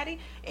anybody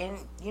and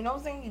you know what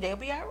I'm saying? They'll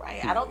be all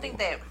right. I don't think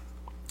that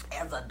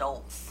as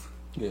adults,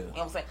 you know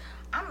what I'm saying?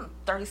 I'm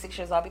 36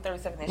 years old, I'll be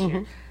 37 this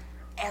year.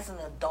 As an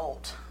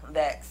adult,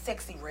 that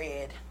Sexy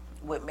Red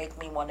would make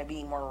me want to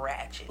be more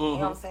ratchet, you know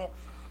what I'm saying?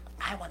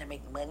 I want to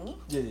make money,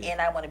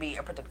 and I want to be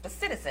a productive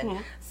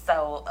citizen.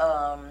 So,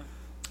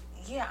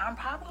 I'm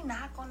probably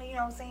not going to, you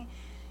know what I'm saying,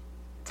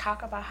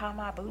 talk about how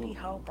my booty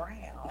hole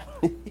brown.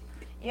 You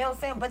know what I'm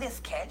saying? But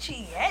it's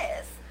catchy,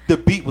 yes. The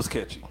beat was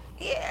catchy.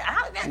 Yeah,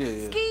 I like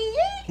that ski.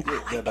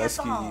 I like that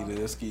song.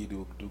 That ski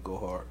do go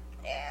hard.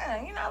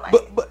 Yeah, you know, like.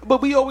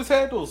 But we always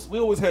had those. We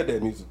always had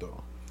that music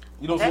though.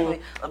 You know what I'm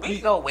saying? We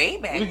can go way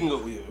back. We can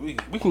go. Yeah,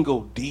 we can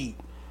go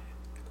deep.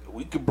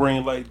 We could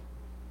bring like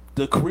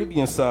the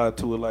Caribbean side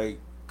to it, like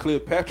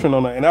Cleopatra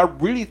on that, and I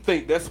really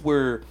think that's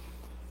where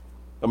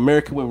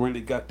American women really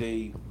got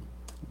they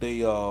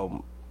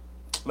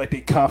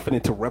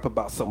confident to rap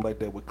about something like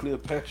that. With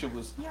Cleopatra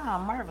was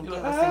Marvin Gaye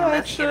was singing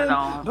 "Let's Get It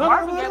On."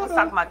 Marvin Gaye was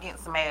talking about getting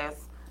some ass.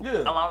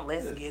 Along,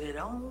 let's get it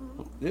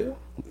on. Yeah,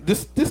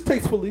 this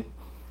tastefully.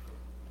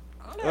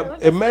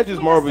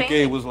 Imagine Marvin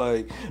Gaye was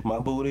like, "My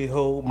booty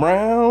hole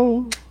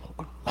brown."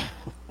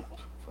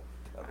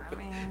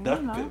 I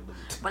mean,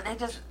 but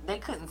they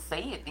couldn't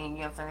say it then,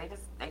 you know what I'm saying?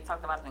 They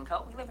talked about it in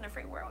code. We live in a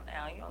free world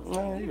now, you know what I'm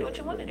saying? You do what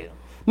you want to do.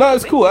 No,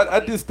 it's cool. I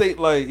just think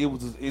like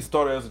it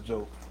started as a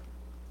joke.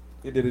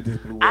 It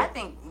just blew up. I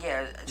think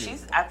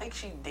I think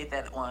she did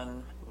that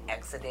on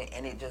accident,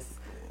 and it just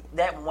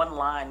that one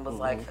line was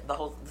like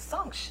the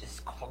song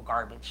is called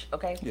garbage.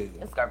 Okay,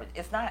 it's garbage.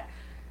 It's not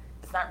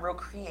real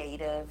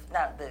creative.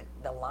 Now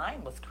the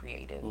line was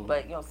creative,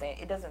 but you know what I'm saying.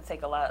 It doesn't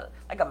take a lot,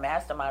 like a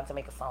mastermind to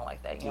make a song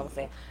like that. You know what I'm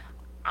saying.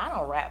 I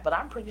don't rap, but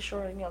I'm pretty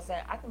sure, you know what I'm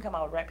saying, I can come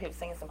out with rap hip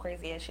singing some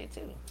crazy ass shit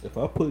too. If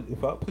I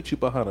put you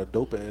behind a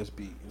dope ass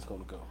beat, it's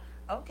gonna go.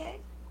 Okay.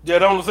 Yeah,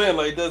 that's what I'm saying.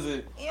 Like, does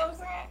it? You know what I'm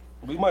saying?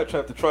 We might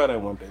have to try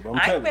that one day. But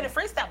I ain't been a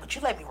freestyle, but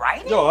you let me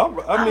write it.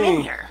 Yo, I mean,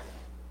 in here.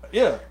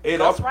 Yeah, and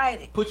Ghost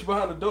write it. Put you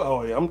behind a dope.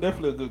 Oh yeah, I'm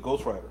definitely a good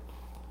ghostwriter.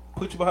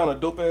 Put you behind a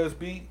dope ass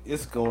beat,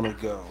 it's gonna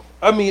go.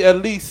 I mean, at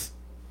least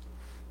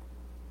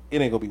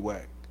it ain't gonna be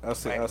whack. I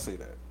say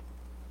that.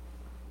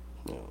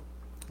 Yeah.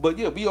 But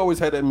yeah, we always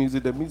had that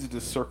music. That music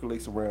just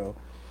circulates around.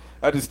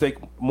 I just think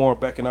more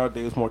back in our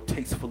day, it was more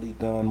tastefully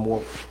done,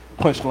 more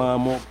punchline,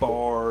 more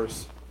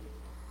bars.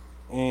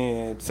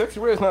 And Sexy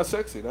Red's not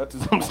sexy. I'm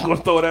just gonna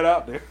throw that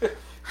out there.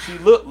 She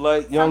looked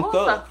like Young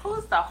Thug.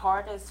 Who's the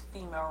hardest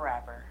female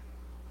rapper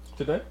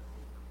today?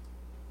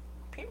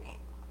 Period.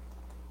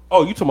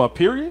 Oh, you talking about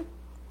period?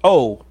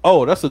 Oh,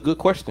 that's a good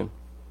question.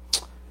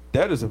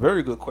 That is a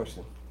very good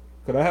question.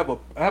 Cause I have a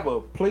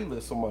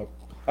playlist on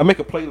I make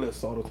a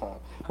playlist all the time.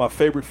 My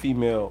favorite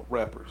female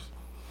rappers.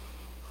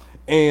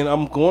 And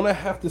I'm gonna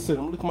have to say,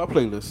 I'm looking at my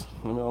playlist.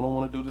 I don't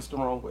want to do this the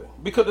wrong way.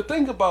 Because the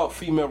thing about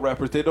female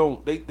rappers,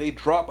 they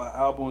drop an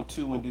album or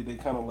two and they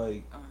kind of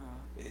like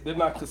they're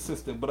not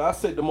consistent. But I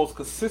said the most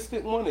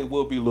consistent one, it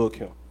will be Lil'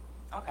 Kim.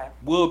 Okay.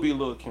 Will be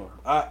Lil' Kim.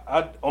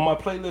 I on my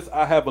playlist,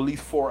 I have at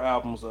least 4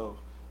 albums of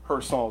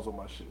her songs on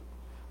my shit.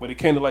 When it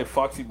came to like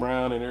Foxy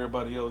Brown and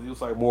everybody else, it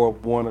was like more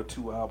of 1 or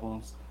 2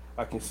 albums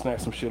I can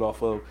snatch some shit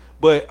off of.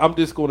 But I'm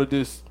just gonna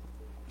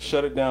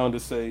shut it down to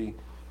say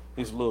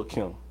it's Lil'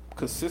 Kim.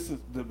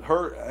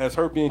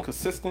 Her being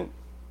consistent,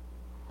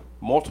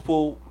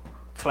 multiple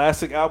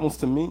classic albums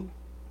to me,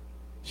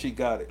 she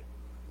got it.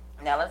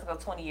 Now let's go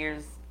 20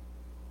 years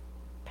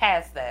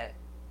past that.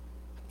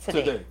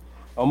 Today.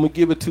 I'm gonna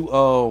give it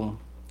to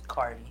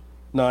Cardi.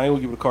 No, I ain't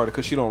gonna give it to Cardi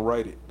because she don't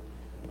write it.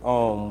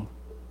 Now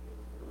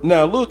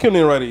Lil' Kim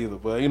didn't write it either,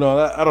 but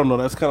I don't know.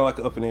 That's kind of like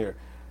up in the air.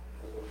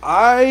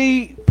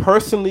 I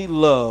personally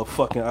love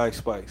fucking Ice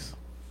Spice.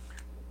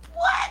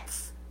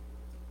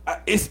 What?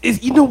 It's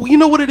you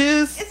know what it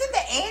is? Is it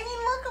the Annie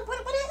look?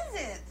 What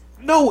is it?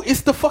 No,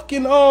 it's the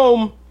fucking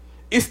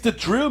it's the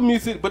drill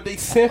music, but they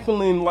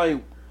sampling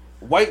like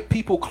white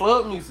people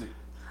club music.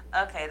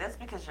 Okay, that's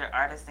because you're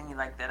artist and you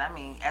like that. I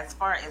mean, as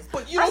far as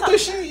but you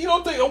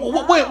don't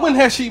think when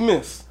has she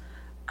missed?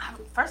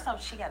 First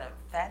off, she got a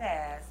fat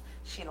ass.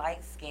 She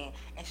light skin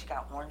and she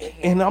got orange hair.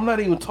 And I'm not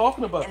even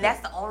talking about and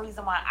that's the only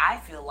reason why I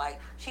feel like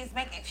she's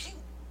making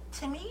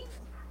to me.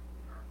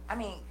 I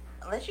mean,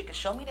 unless you can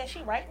show me that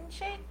she writing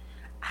shit,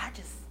 I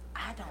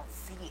don't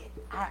see it.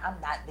 I'm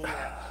not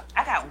there.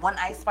 I got one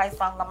Ice Spice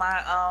song on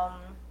my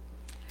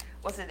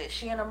what's it?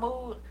 She in a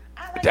mood.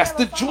 I like that's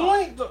the song.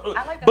 joint.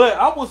 I like that but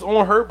song. I was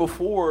on her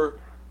before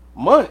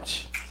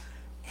Munch.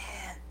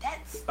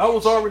 That's I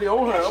was already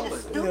on her. I was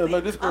like, stupid. yeah,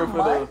 like this girl A for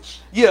Munch?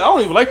 yeah, I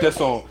don't even like that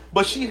song.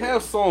 But she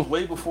has songs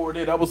way before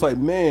that. I was like,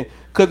 man,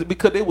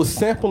 because they was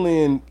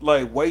sampling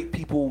like white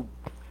people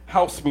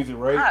house music,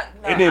 right?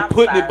 No, and then I'm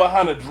putting it sorry.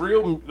 behind a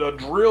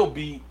drill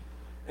beat,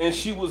 and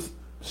she was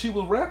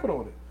rapping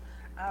on it.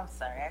 I'm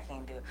sorry, I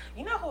can't do it.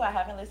 You know who I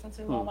haven't listened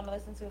to? Who I want to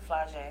listen to?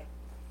 Flau'jae.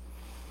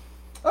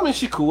 I mean,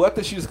 she cool. I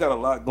think she just got a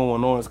lot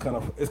going on. It's kind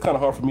of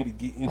hard for me to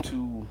get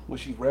into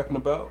what she's rapping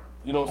about.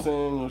 You know what I'm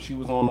saying? When she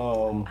was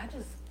on I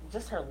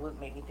just her look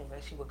made me think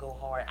that she would go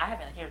hard. I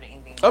haven't heard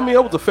anything. I mean, I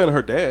was a fan of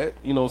her dad.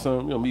 You know what I'm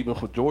saying? You know, me being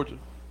from Georgia.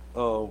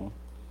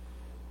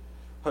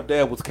 Her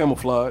dad was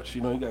camouflage.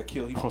 You know, he got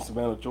killed. He from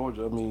Savannah,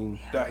 Georgia. I mean,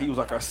 he was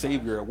like our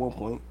savior at one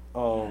point.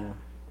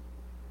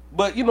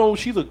 But you know,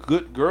 she's a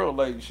good girl.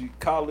 Like she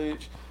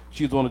college.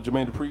 She was on the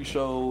Jermaine Dupri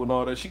show and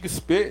all that. She could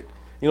spit.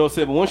 You know what I'm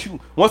saying? But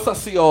once I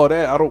see all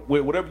that, I don't.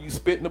 Whatever you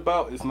spitting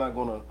about, it's not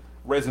gonna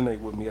resonate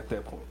with me at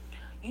that point.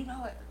 You know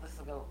what? Let's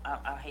go.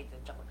 I hate to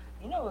jump.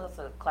 You know what's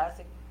a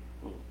classic?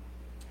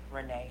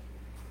 Renee.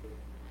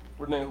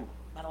 Renee who?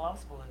 My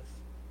Lost Boys.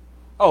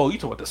 Oh, you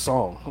talking about the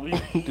song?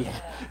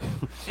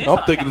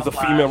 I'm thinking it's a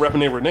female rapping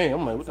named Renee.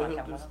 I'm like, what the hell?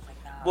 Is this?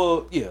 Nah.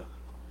 Well, yeah,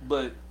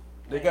 but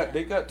they got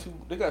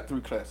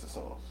 3 classic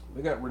songs.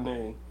 They got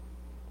Renee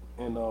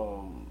and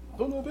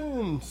Donna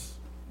Benz.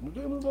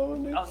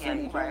 Oh yeah,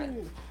 you right.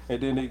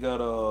 And then they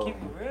got Keep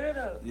it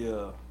real.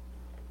 yeah.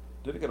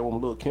 Then they got one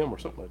with Lil Kim or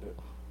something like that.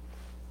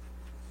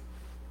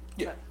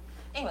 Yeah.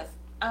 But anyways,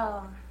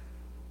 I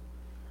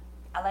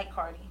like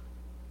Cardi.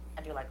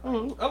 I do like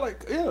Cardi. I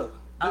like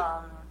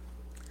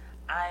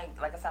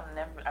Like I said,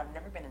 I've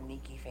never been a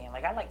Nicki fan.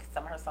 Like I like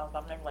some of her songs,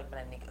 but I've never like been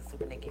a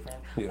super Nicki fan.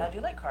 Yeah. But I do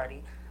like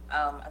Cardi.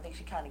 I think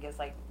she kind of gives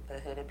like the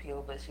hood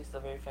appeal, but she's still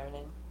very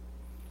feminine.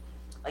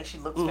 Like she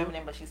looks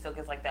feminine, but she still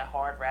gets like that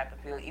hard rap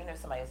appeal, even if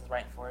somebody else is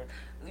writing for it.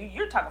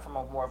 You're talking from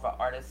more of an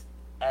artist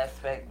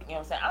aspect. You know what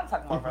I'm saying? I'm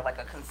talking more of like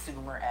a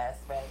consumer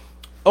aspect.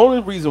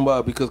 Only reason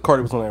why because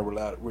Cardi was on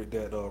that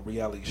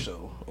reality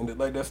show, and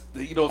that's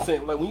you know what I'm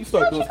saying. Like when you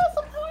start doing She got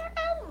some hard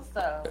albums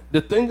though.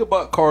 the thing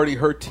about Cardi,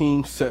 her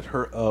team set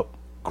her up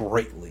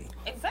greatly.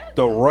 Exactly.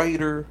 The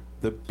writer,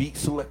 the beat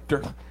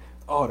selector,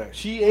 all that.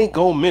 She ain't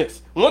gonna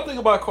miss. One thing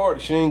about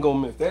Cardi, she ain't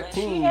gonna miss. That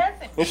team,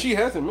 and she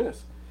hasn't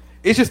missed.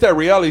 It's just that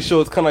reality show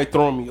is kind of like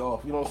throwing me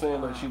off. You know what I'm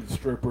saying? Like she was a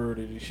stripper,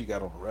 then she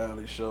got on a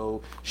reality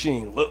show. She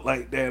ain't look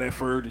like that at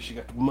first. Then she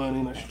got the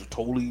money. Now she's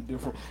totally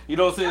different. You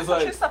know what I'm saying? That's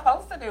what you're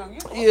supposed to do.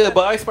 Yeah,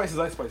 but Ice Spice is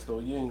Ice Spice though.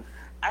 You ain't.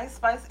 Ice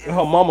Spice is.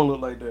 Her mama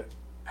look like that.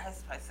 Ice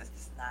Spice is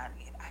just not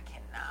it. I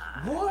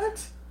cannot.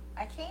 What?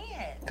 I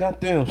can't.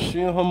 Goddamn,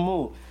 she in her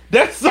mood.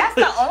 That's the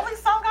only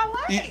song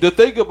I like. The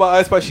thing about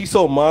Ice Spice, she's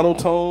so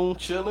monotone,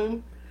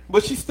 chilling,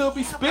 but she still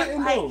be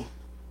spitting though.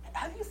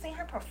 Have you seen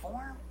her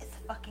perform? It's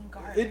fucking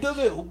garbage. It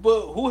doesn't.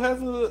 But who has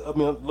a? I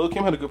mean, Lil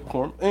Kim had a good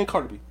performance, and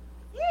Cardi B.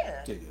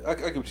 Yeah. Yeah. I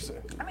get what you're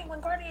saying. I mean,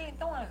 when Cardi ain't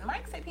throwing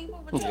mics at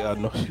people, but yeah, I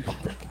know.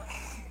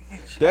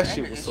 That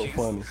shit was so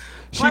funny.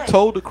 She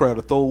told the crowd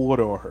to throw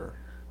water on her.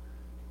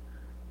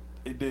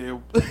 It did.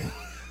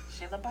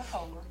 She's a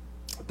bipolar.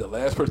 The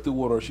last person threw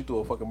water on her, she threw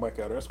a fucking mic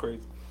at her. That's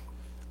crazy.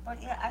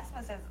 But yeah, Ice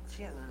Spice says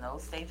she has no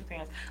stage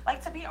appearance.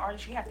 Like to be an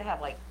artist, you have to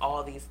have like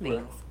all these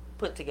things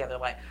put together.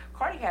 Like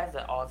Cardi has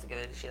it all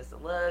together. She has the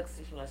looks,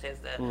 you know, she has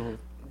the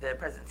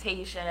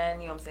presentation.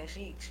 You know what I'm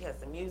saying? She has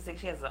the music.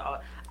 She has the all.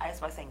 Ice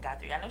Spice ain't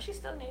got through. I know she's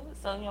still new,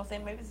 so you know what I'm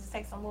saying. Maybe just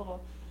take some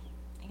little,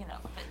 you know.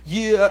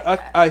 Yeah,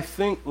 I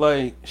think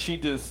like she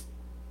just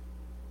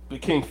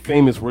became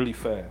famous really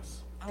fast.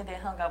 And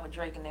then hung out with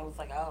Drake, and then was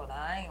like, oh,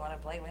 I ain't want to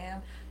play with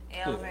him. You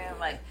know what I'm saying?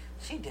 Like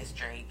she dissed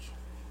Drake.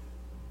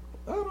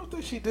 I don't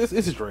think she dissed.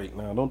 It's Drake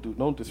now.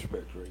 Don't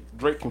disrespect Drake.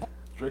 Drake can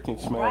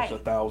smash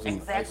 1,000.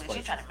 Exactly.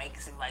 She's trying to make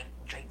it seem like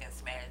Drake didn't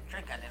smash.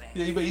 Drake got that ass.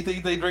 Yeah, you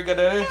think Drake got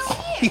that ass?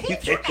 Yeah,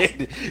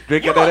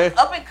 Drake got that ass.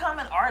 Up and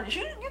coming artist.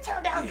 You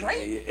turned down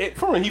Drake.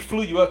 He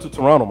flew you out to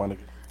Toronto, my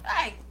nigga.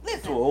 Hey,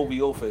 listen. To an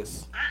OVO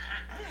fest. I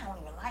don't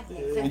even like that.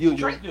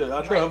 I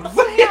I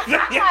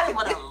probably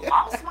would have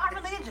lost my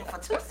religion for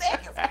 2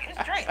 seconds.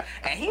 It's Drake,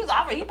 and he was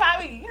offered. He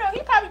probably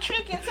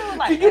tricked into it.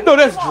 Like you know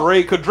that's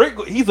Drake, cause Drake,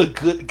 he's a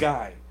good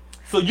guy.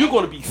 So you're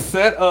gonna be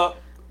set up.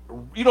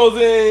 You know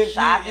what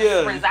I'm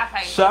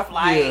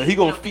saying? He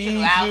gonna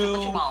feed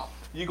you.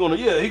 He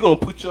gonna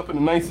put you up in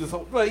the nicest.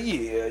 Like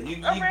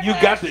you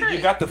got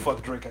to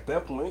fuck Drake at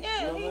that point.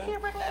 Yeah, he a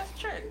regular ass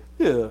trick.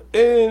 Yeah,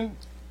 and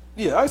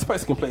Ice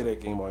Spice can play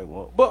that game all he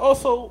want, but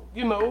also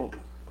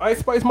Ice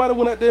Spice might have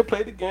went out there,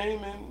 played the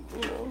game, and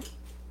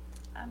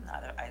I'm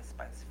not an Ice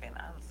Spice fan.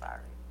 I'm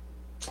sorry.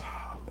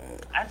 Oh man.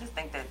 I just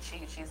think that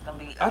she's gonna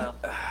be I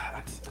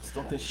just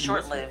don't think she's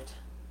short-lived.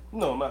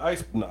 No, not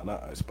Ice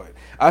Spice.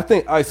 I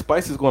think Ice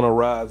Spice is going to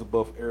rise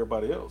above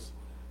everybody else.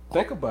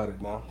 Think about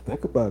it now.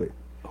 Think about it.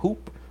 Who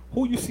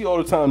you see all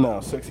the time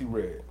now? Sexy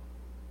Red.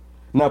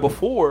 Now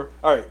before,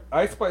 all right,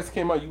 Ice Spice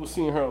came out, you were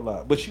seeing her a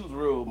lot, but she was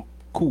real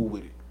cool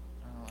with it.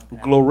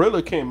 Okay.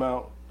 Glorilla came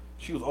out,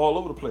 she was all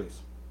over the place.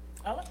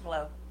 I like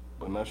Glow.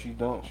 But now she's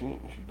done. She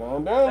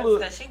dying down a little.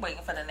 Because she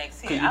waiting for the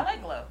next hit. I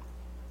like Glow.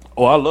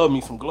 Oh, I love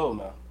me some Glow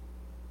now.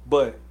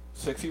 But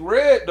Sexy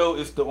Red though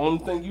is the only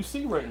thing you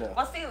see right now.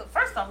 Well, see,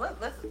 first off, let's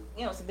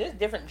so there's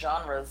different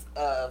genres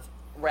of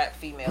rap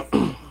females.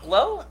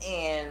 Glow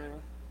and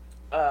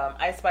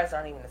Ice Spice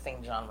aren't even the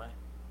same genre.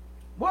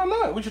 Why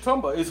not? What you talking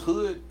about? It's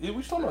hood. What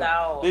you talking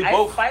about? No, They Ice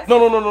both. Spice.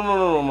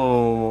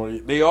 No.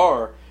 They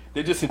are.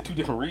 They're just in two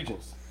different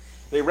regions.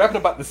 They rapping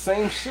about the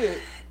same shit.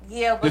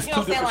 Yeah, but Just you know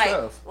what I'm two saying?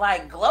 different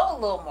Like Glow a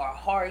little more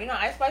hard. You know,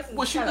 Ice Spice is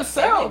Well, she kind the of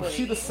feminine. South.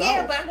 She the Yeah,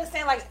 South. but I'm just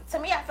saying, like, to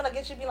me, I feel like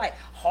it should be like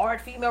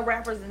hard female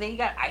rappers, and then you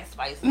got Ice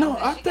Spice. No,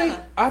 And she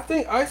I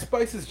think Ice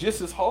Spice is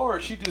just as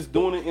hard. She just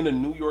doing it in a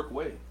New York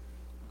way.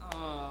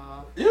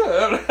 kinda,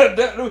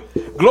 Yeah,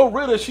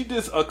 Glorilla, she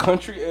just a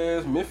country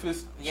ass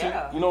Memphis chick.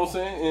 Yeah. You know what I'm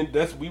saying?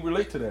 And we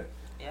relate to that.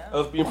 yeah.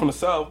 Us being from the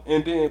South,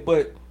 and then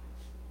but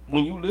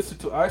when you listen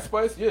to Ice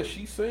Spice, yeah,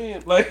 she's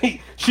saying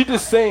like she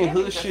just saying Maybe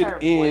hood just shit her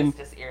in. voice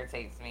just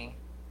irritates me.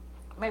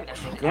 Maybe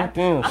that's it.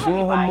 Goddamn, I'm she gonna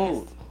in be her biased.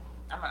 mood.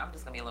 I'm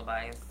just gonna be a little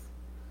biased.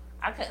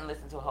 I couldn't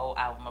listen to a whole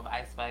album of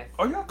Ice Spice.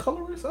 Are y'all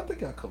colorists? I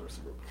think y'all colorists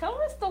a little bit.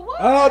 Colorist the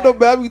what? I don't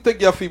know, man. I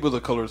think y'all females are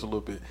colorists a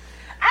little bit.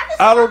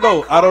 I don't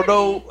know. I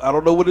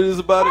don't know what it is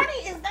about Cardi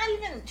it. is not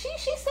even.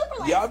 She's super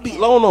light. Y'all be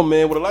low on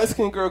man. When a light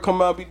skinned girl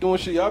come out be doing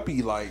shit, y'all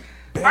be like,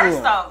 bam.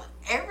 First off,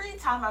 every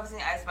time I've seen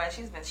Ice Spice,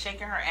 she's been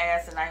shaking her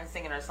ass and not even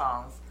singing her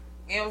songs.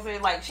 You know what I'm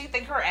saying? Like, she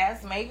think her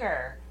ass make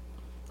her.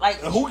 Like,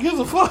 Who gives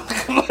a fuck?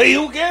 Like,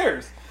 who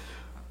cares?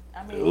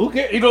 I mean, Who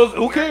cares? You know,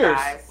 who you're a cares?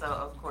 guy, so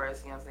of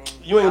course, you know what I'm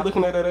saying. You ain't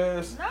looking at that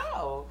ass.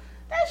 No,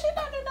 that shit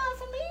don't do nothing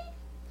for me.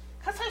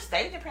 Cause her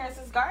stage appearance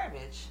is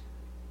garbage.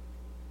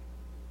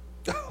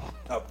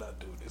 I'm not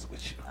doing this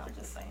with you. I'm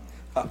just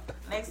saying.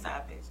 Next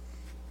topic.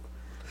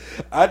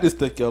 I just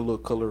think y'all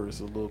look colorists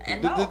a little bit.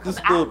 And no, Just because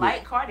a I little like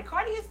bit. Cardi.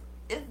 Cardi is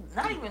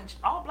not even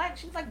all black.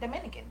 She's like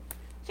Dominican.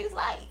 She's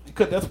light.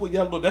 Because that's what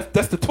y'all look.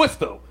 That's the twist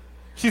though.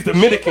 She's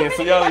Dominican,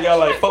 so y'all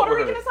like fuck Puerto with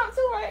Rican her. or something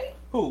too, right?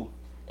 Who?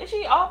 Is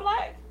she all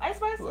black? Ice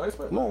Spice? Who, Ice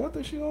Spice? No, I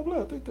think she all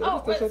black. I think that. Oh,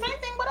 that's- but that's- same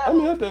thing with I us.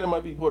 mean, I think it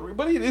might be Puerto Rican,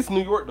 but it's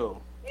New York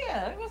though.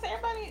 Yeah, I'm gonna say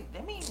everybody.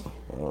 I mean,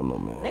 I don't know,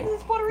 man. niggas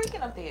is Puerto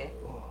Rican up there.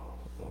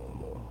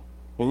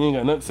 And you ain't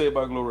got nothing to say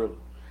about Glorilla.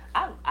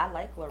 I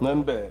like Glorilla.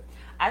 Nothing bad.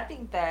 I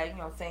think that, you know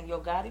what I'm saying, Yo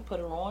Gotti put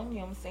her on, you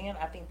know what I'm saying?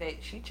 I think that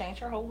she changed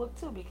her whole look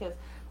too because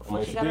before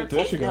Man, she she got her did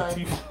that. She teeth got done,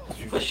 teeth.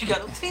 before she got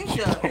her teeth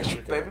done, Damn sure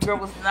got her baby girl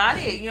was not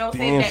it, you know what I'm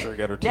saying? Damn sure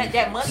got her teeth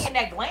That done. money and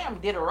that glam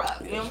did her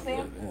up, you know what I'm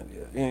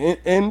saying? Yeah.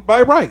 And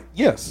by right,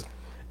 yes.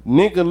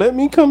 Nigga, let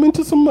me come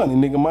into some money.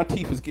 Nigga, my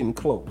teeth is getting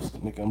closed.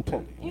 Nigga, I'm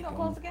telling you. You gonna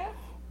close the gap?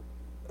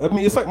 I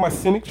mean, it's like my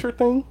signature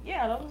thing.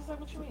 Yeah, that was like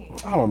what you mean.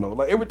 I don't know.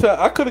 Like every time,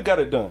 I could have got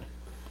it done.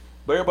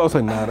 But everybody was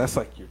like, nah, that's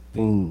like your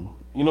thing.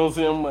 You know what I'm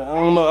saying? I'm like, I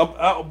don't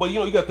know. But you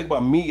know, you got to think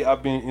about me.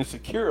 I've been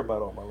insecure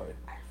about all my life.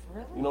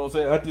 Really? You know what I'm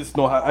saying? I just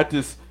know how, I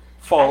just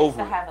I fall used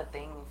over to it. have a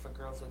thing for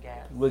girls with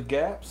gaps. With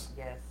gaps?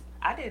 Yes.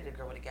 I dated a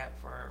girl with a gap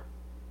for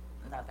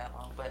not that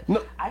long, but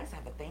No. I used to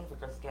have a thing for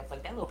girls with gaps,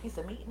 like that little piece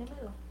of meat in the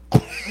middle.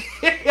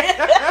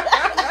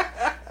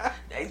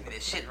 That used to be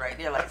the shit right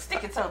there. Like,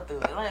 stick your tongue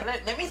through it.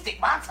 Let me stick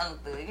my tongue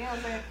through it. You know what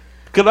I'm saying?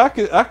 Cause I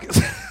could,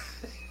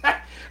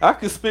 I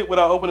could spit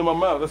without opening my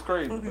mouth. That's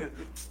crazy.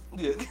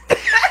 Yeah.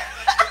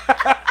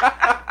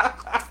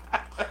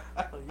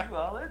 Oh, you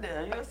all in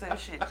there. You know what I'm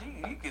saying?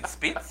 Shit, you can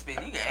spit.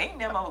 You can aim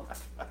them over.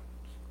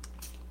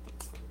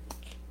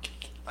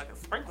 Like a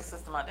sprinkler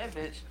system out that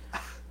bitch.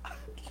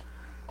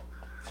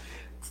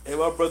 And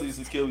my brother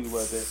used to kill me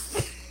about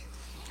that.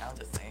 I'm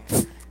just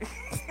saying.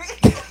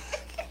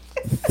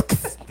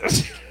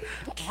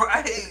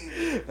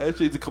 Right. That shit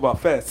used to come out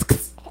fast.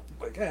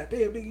 Like, God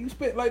damn, nigga, you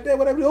spit like that.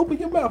 Whatever, you open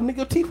your mouth, nigga,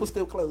 your teeth was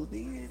still closed.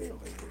 Nigga.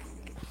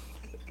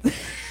 I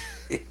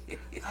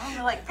don't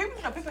know, like people,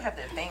 you know, people have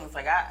their things.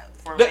 Like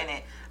for a That-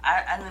 minute,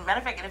 matter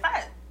of fact, if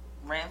I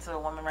ran to a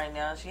woman right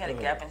now, she had a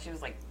gap and she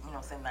was like, you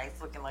know, saying nice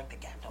looking, like the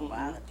gap don't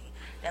bother me.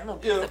 That little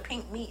piece of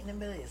pink meat in the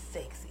middle is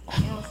sexy.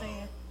 You know what I'm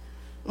saying?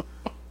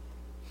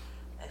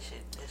 That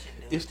shit do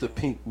It's it the to me.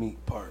 pink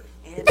meat part.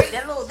 Yeah,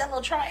 that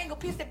little triangle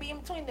piece that be in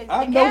between the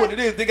I the know gap. what it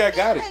is. Think I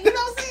got Yeah, it. you know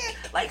what I'm saying?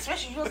 Like,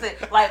 especially you say,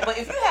 like, but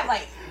if you have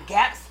like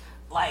gaps,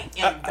 like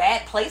in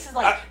bad places,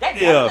 like that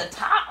gap yeah. at the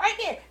top right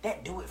there,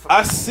 that do it for me.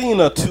 I seen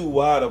a too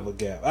wide of a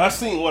gap. I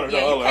seen one of the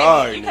Yeah, other. you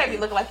All can't, right, be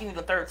looking like you need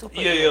a third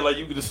toothpick. yeah, like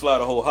you could just slide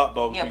a whole hot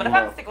dog. Yeah, through but your if I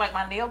can mouth. stick like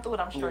my nail through it,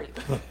 I'm straight.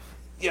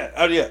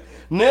 Yeah.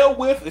 Nail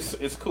width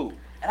is cool.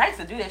 And I used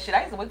to do that shit.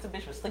 I used to wait till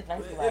bitch was sleep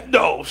nicely, like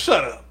No,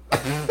 shut up.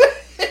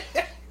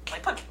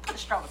 put a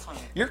straw between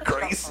it. You're Put a straw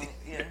crazy.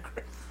 between it.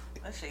 Yeah.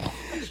 That shit.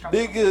 Put a straw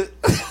between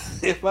it.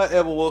 Nigga, if I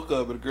ever woke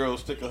up and a girl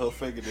sticking her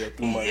finger there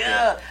through my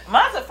Yeah, gap.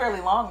 mine's are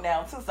fairly long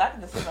now too, so I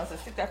can just sit down and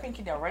stick that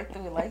pinky down right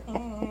through it, like,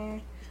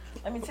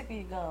 let me tickle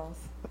your gums.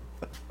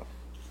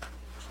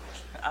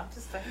 I'm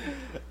just saying.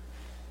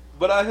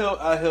 But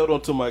I held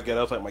on to my gap.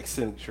 That was like my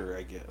signature,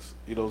 I guess.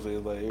 You know what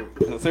I'm saying? Like,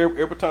 because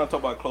every time I talk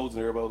about clothes,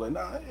 and everybody was like,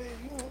 nah, hey,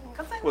 you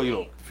know. Well, you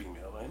know,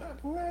 female, like,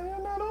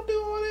 nah, don't do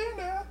all that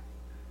now.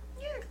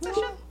 Yeah,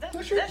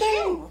 That's your thing.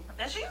 you.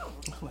 That's you.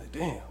 I'm like,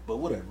 damn, but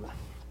whatever.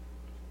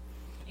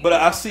 But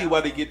I see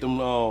why they get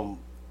them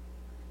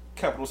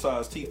capital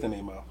size teeth in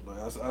their mouth.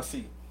 Like I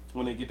see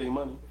when they get their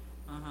money.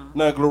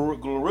 Now,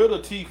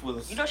 Glorilla teeth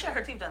was. You know, she had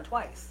her teeth done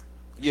twice.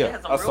 Yeah, she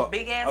had some real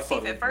big ass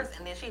teeth at first,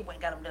 and then she went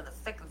and got them done the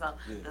second time.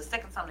 Yeah. The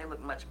second time they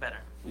looked much better.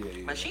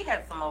 Yeah. But she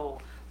had some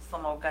old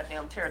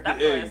goddamn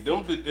pterodactyl.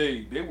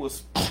 Hey, they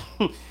was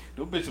them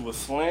bitches was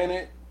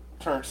slanted,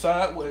 turned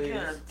sideways.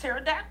 Yeah,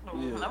 pterodactyl.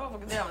 Yeah. That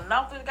motherfucker damn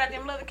knocked this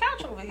goddamn leather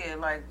couch over here.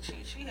 Like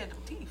she had them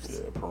teeth.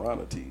 Yeah,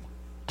 piranha teeth.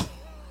 Them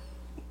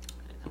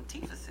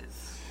teethuses.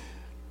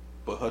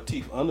 But her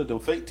teeth under them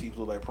fake teeth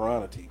look like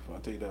piranha teeth. I'll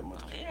tell you that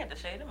much. They had to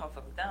shave them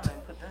motherfuckers down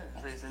and put them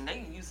in place. And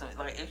they use some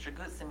like extra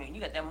good cement.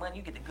 You got that money,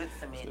 you get the good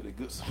cement. So the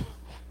good cement.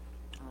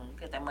 You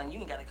get that money, you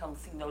ain't got to come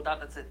see no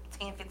doctor till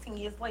 10, 15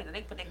 years later.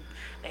 They put that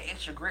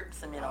extra grip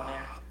cement on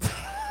there.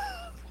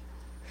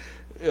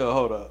 Yeah,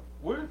 hold up.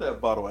 Where's that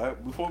bottle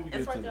at? Before we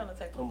get it's right to there on the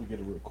table. Let me get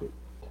it real quick.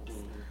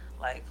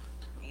 Like,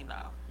 you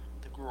know,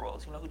 the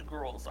girls. You know who the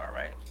girls are,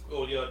 right?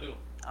 Oh, yeah, I do.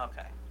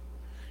 Okay.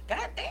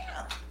 God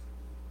damn.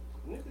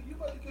 Nigga, you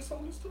about to get some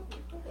of this too?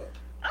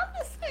 I'm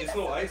just saying. It's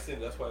no ice in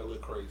it, that's why it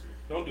look crazy.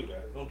 Don't do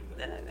that. Don't do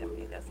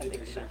that. That's a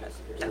big shot.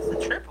 That's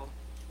a triple.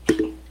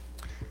 Mr.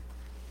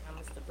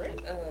 Brett,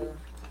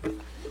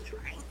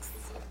 drinks.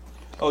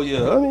 Oh,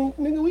 yeah. I mean,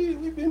 nigga,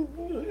 we been,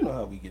 you know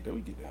how we get there.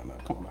 We get down now.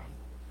 Come on now.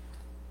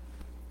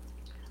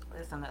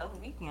 Listen, the other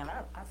weekend,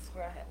 I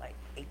swear I had like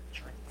 8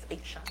 drinks,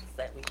 8 shots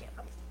that weekend.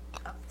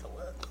 I'm so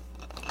up.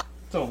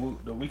 So,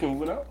 the weekend we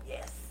went out?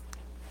 Yes.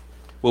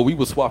 Well, we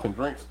was swapping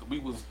drinks. We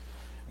was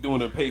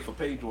doing a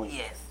pay-for-pay joint.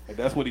 Yes. And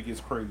that's when it gets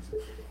crazy.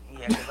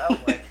 Yeah, because I was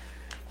like,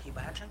 he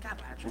buy a drink, I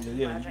buy a drink,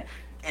 he buy a drink.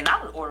 And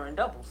I was ordering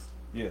doubles.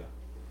 Yeah.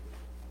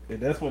 And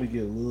that's when it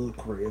get a little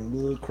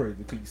crazy.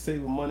 Because you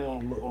saving money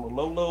on the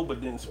low,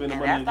 but then spending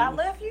money. And after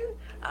I left you,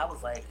 I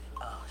was like,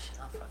 oh, shit,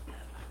 I'm fucked up.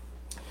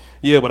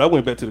 Yeah, but I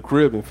went back to the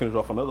crib and finished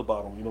off another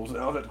bottle. You know what I'm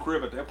saying? I was at the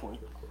crib at that point.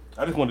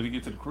 I just wanted to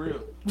get to the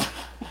crib.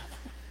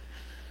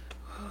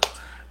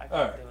 I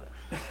can't do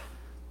it.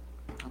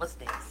 What's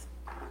this?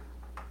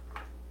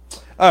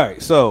 All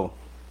right, so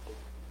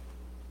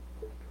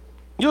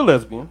you're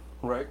lesbian,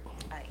 right?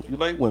 You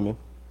like women.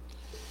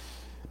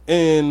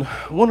 And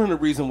one of the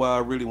reasons why I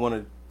really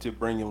wanted to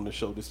bring you on the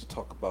show is to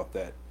talk about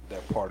that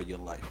part of your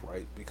life,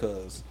 right?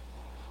 Because,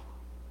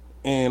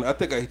 and I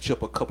think I hit you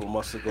up a couple of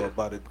months ago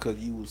about it because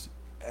you was,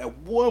 at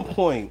one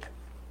point,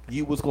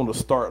 you was going to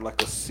start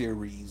like a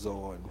series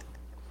on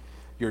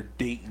your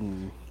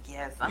dating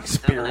experiences.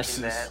 Still gonna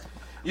do that.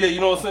 Yeah, you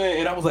know what I'm saying?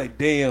 And I was like,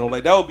 damn,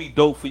 like that would be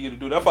dope for you to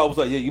do. That's why I was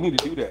like, yeah, you need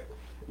to do that.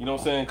 You know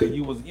what I'm saying? Because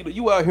you was,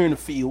 you out here in the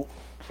field,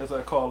 as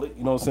I call it.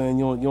 You know what I'm saying?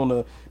 You're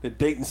on the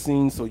dating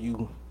scene, so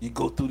you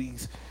go through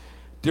these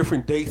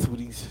different dates with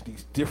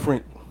these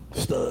different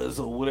studs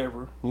or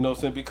whatever. You know what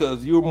I'm saying?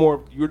 Because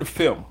you're the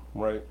film,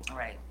 right?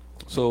 Right.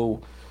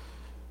 So,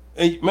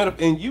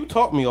 and you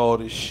taught me all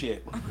this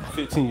shit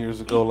 15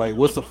 years ago. Like,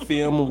 what's a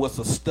film? What's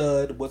a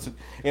stud?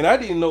 And I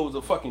didn't know it was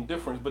a fucking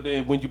difference. But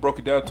then when you broke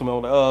it down to me, I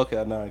was like, oh,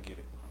 okay, now I get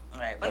it.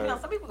 Right. But you know,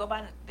 some people go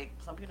by.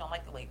 Some people don't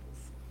like the labels.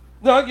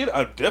 No, I get it.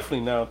 I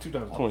definitely now,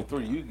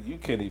 2023, you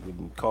can't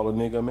even call a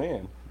nigga a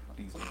man.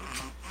 These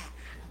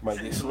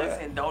might get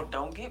slapped. Listen,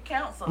 don't get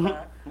counsel,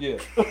 huh? Yeah.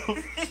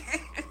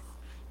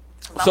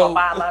 I'm a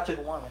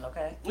biological woman,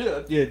 okay?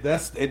 Yeah.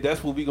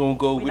 That's what we gonna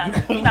go with.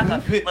 You're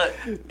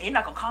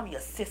not gonna call me a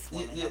cis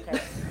woman,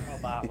 okay? I'm a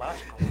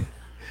biological.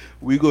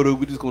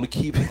 We're just gonna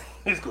keep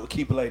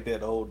it like that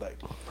the whole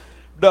night.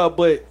 No,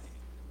 but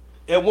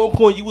at one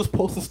point you was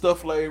posting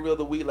stuff like every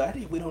other week, like I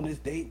didn't went on this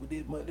date with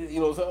this, you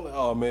know what I'm saying? Like,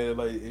 oh man,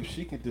 like if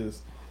she could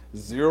just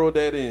zero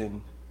that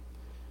in.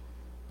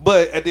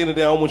 But at the end of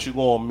the day, I want you to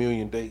go on a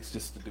million dates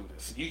just to do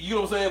this. You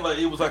know what I'm saying? Like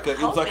it was like a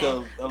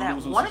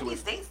losing one situation. of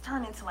these dates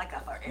turned into like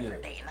a forever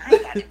date, and I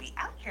ain't got to be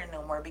out here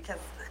no more because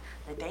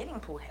the dating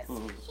pool has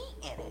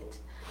pee in it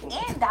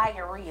and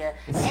diarrhea,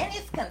 and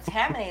it's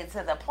contaminated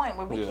to the point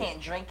where we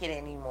can't drink it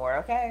anymore.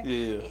 Okay?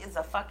 Yeah. It's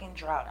a fucking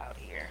drought out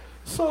here.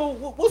 So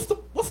what's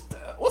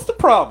the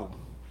problem?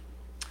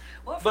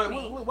 Well, for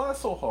me, why it's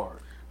so hard?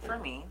 For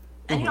me,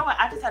 and you know what?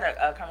 I just had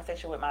a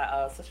conversation with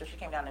my sister. She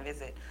came down to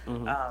visit.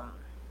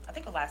 I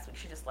think it was last week.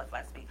 She just left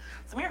last week.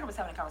 So me and her was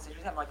having a conversation. We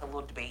was having like a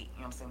little debate.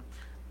 You know what I'm saying?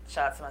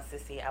 Shout out to my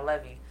sissy. I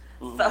love you.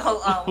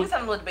 So we was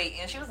having a little debate,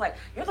 and she was like,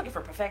 "You're looking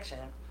for perfection,"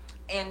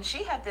 and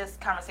she had this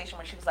conversation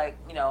where she was like,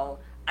 "You know,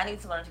 I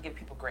need to learn to give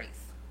people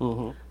grace." But you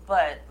know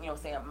what I'm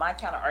saying? My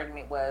counter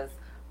argument was,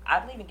 I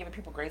believe in giving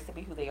people grace to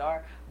be who they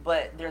are,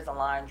 but there's a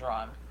line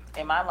drawn,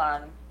 and my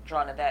line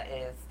drawn to that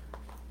is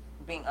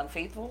being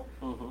unfaithful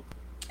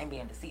and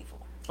being deceitful.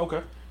 Okay.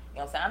 You know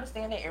what I'm saying? I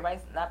understand that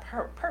everybody's not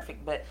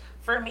perfect, but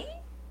for me,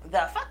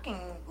 the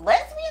fucking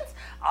lesbians,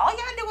 all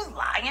y'all do is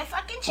lie and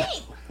fucking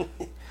cheat.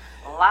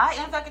 Lie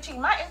and fucking cheat.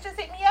 My ex just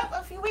hit me up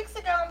a few weeks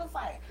ago and was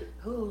like,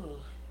 ooh,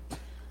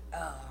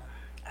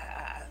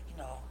 you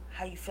know,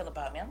 how you feel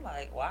about me? I'm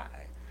like, why?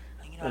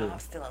 You know, I'm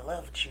still in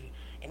love with you.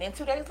 And then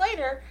 2 days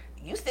later,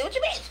 you still with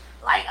your bitch.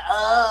 Like,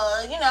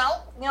 you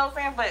know what I'm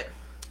saying? But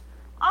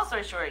long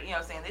story short, you know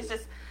what I'm saying? It's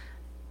just,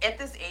 at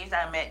this age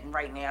that I'm at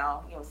right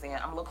now, you know what I'm saying?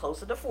 I'm a little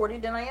closer to 40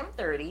 than I am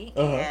 30.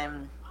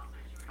 And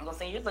I'm gonna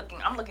say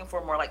I'm looking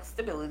for more like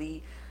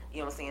stability You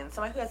know what I'm saying?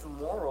 Somebody who has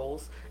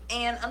morals.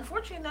 And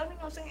unfortunately, you know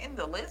what I'm saying, in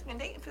the lesbian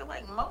dating feel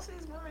like most of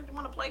these women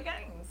want to play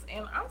games.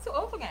 And I'm too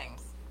old for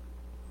games.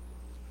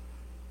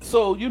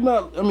 So you're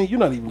not. I mean, you're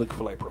not even looking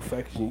for like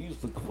perfection. You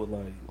just looking for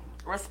like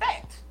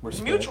Respect.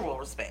 Respect. Mutual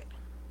respect.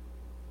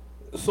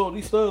 So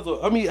these studs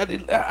are. I mean,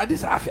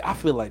 I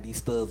feel like these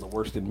studs are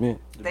worse than men.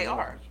 They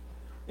are.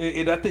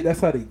 And I think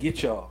that's how they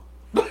get y'all.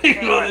 They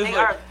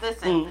are.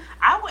 Listen,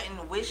 I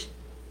wouldn't wish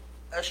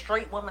a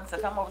straight woman to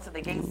come over to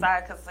the gay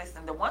side because,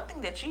 listen, the one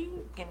thing that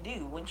you can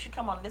do once you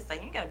come on this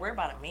thing, you got to worry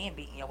about a man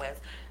beating your ass.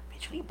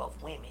 Bitch, we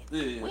both women.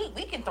 Yeah.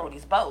 We can throw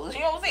these bows.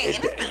 You know what I'm saying?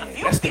 And it's been a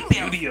few That's the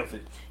females. beauty of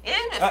it. Yeah,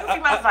 it's been a few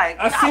females like,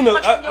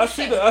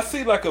 I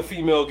see like a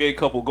female gay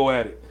couple go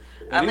at it.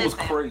 And it was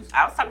crazy.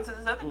 I was talking to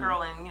this other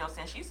girl, and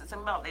saying she used to tell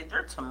me about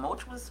their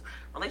tumultuous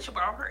relationship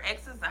with all her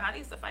exes and how they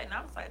used to fight. And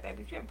I was like,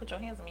 baby, if you ever put your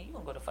hands on me, you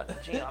gonna go to fucking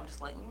jail. I'm just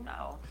letting you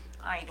know,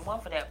 I ain't the one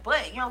for that.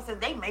 But you know what I'm saying?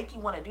 They make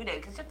you want to do that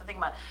because you have to think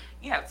about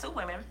you have two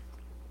women,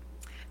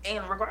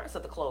 and regardless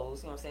of the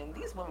clothes, you know what I'm saying?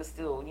 These women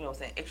still, you know what I'm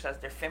saying, exercise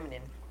their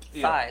feminine size.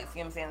 You know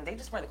what I'm saying? They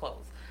just wear the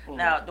clothes. Mm-hmm.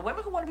 Now, the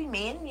women who want to be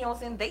men, you know what I'm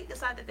saying, they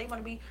decide that they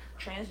want to be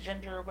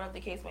transgender or whatever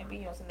the case may be,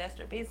 you know what I'm saying, that's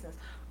their business.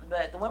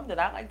 But the women that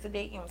I like to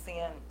date, you know what I'm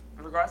saying,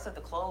 regardless of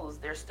the clothes,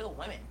 they're still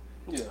women.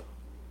 Yeah.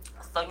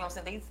 So, you know what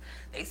I'm saying,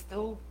 they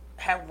still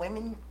have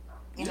women,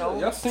 you know,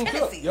 y'all sync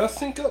up. Y'all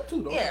sync up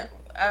too, don't you?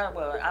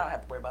 Well, I don't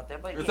have to worry about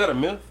that. But is that a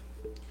myth?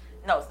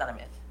 No, it's not a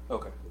myth.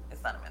 Okay.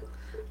 It's not a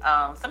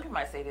myth. Some people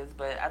might say this,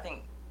 but I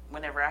think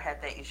whenever I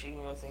had that issue, you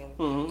know what I'm saying?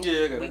 Mm-hmm.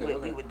 Yeah,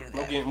 we would do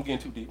that. I'm getting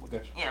too deep. I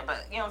got you. Yeah,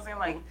 but you know what I'm saying?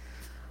 Like,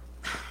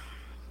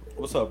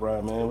 what's up,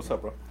 Brian, man? What's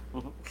up, bro?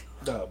 Mm-hmm.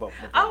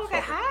 Oh,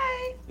 okay.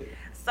 Hi. Yeah.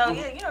 So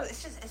yeah, you know,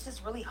 it's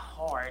just really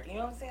hard. You know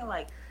what I'm saying?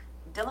 Like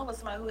dealing with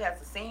somebody who has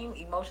the same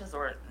emotions,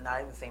 or not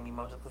even the same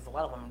emotions, because a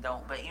lot of women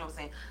don't. But you know what I'm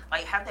saying?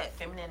 Like have that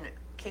feminine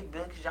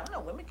capability, because y'all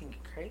know women can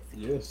get crazy.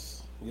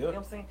 Yes. Yeah. You know what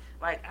I'm saying?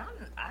 Like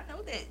I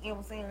know that. You know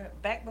what I'm saying?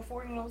 Back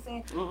before, you know what I'm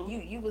saying?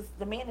 Mm-hmm. You was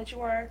the man that you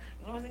are.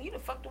 You know what I'm saying? You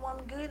done fucked the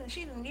woman good, and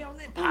she done, you know what I'm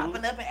saying,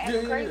 popping up and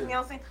acting crazy. You know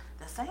what I'm saying?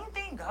 The same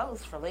thing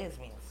goes for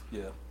lesbians.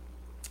 Yeah.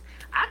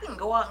 I can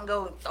go out and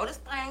go throw this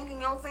thing, you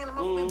know what I'm saying? I'm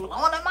blowing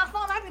up my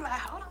phone. I'd be like,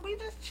 hold on, we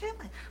just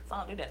chilling. So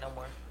I don't do that no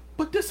more.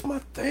 But this my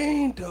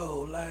thing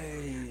though,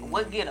 like.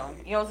 What get them?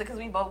 You know what I'm saying? Because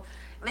we both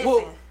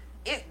listen.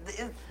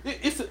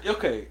 It's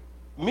okay.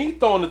 Me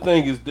throwing the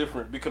thing is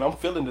different because I'm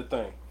feeling the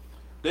thing.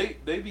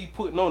 They be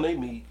putting on their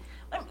meat.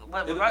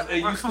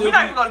 And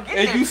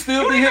you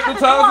still be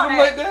hypnotizing them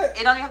like that?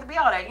 It don't even have to be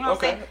all that. You know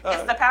what I'm saying?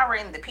 It's the power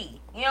in the P.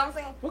 You know what I'm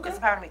saying? Okay. It's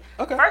the power in the P.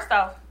 Okay. First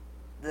off,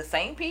 the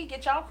same P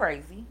get y'all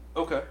crazy.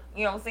 Okay.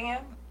 You know what I'm saying?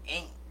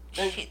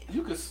 And shit.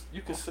 You can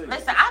say.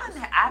 Listen,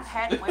 I've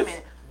had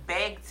women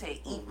beg to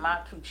eat my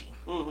coochie.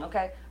 Mm-hmm.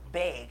 Okay,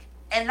 beg,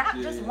 and not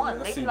just one.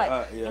 They be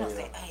like, you know what I'm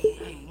saying?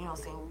 Hey, you know what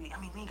I'm saying?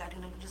 We ain't gotta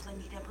do nothing. Just let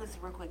me eat that pussy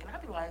real quick. And I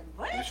be like,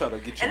 what? You try to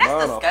get your and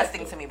that's mind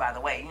disgusting to me, by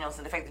the way. You know,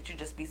 so the fact that you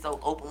just be so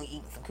openly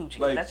eating some coochie,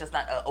 like, that's just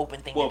not an open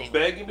thing to do.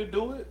 Begging to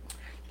do it?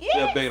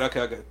 Yeah, begging.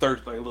 Okay, I got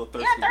thirsty, like a little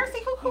thirsty. Yeah, thirsty.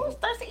 Who's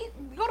thirsty?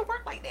 You go to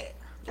work like that.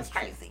 That's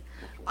crazy.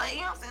 But you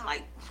know what I'm saying?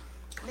 Like,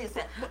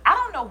 listen, I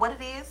don't know what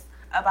it is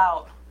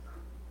about,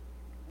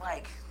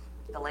 like,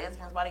 the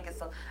lesbian's body gets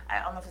so,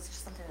 I don't know if it's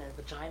just something in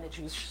the vagina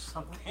juice or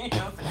something, you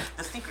know what I'm saying?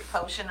 The secret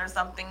potion or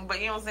something, but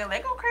you know what I'm saying? They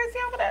go crazy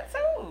over that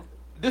too.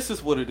 This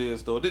is what it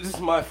is though. This is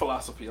my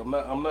philosophy. I'm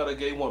not a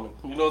gay woman.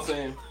 You know what I'm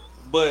saying?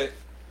 But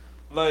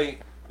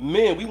like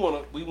men, we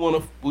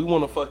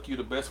wanna fuck you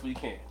the best we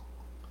can.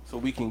 So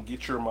we can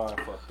get your mind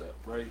fucked up,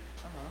 right?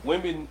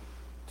 Women,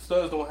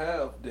 studs don't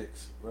have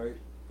dicks, right?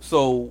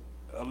 So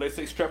let's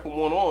say strapping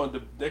one on,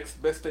 the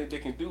next best thing they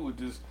can do is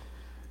just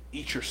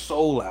eat your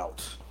soul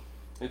out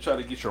and try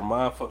to get your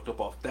mind fucked up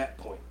off that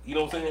point. You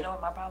know what I'm saying? You know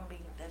what my problem be?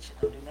 That shit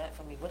don't do that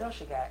for me. What else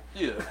you got?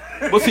 Yeah.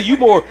 But see,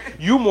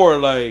 you more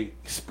like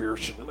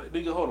spiritual. Like,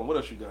 nigga, hold on, what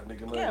else you got,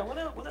 nigga? Like, yeah, what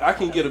else I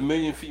can get a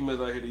million females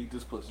out here to eat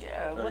this pussy.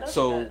 Yeah, what else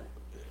so, you got?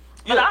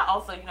 But I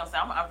also, you know,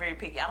 I'm very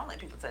picky. I don't let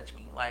people touch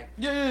me. Like,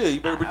 yeah, you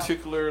very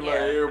particular. Like,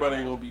 everybody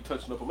ain't gonna be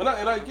touching up them, and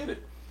I get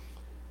it.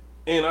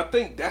 And I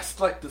think that's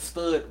like the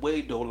stud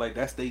way though. Like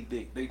that's they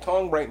dick. They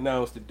tongue right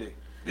now is the dick.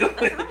 Let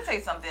me tell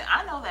you something.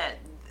 I know that,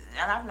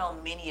 and I've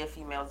known many of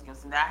females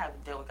that I have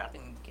dealt with. I've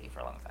been gay for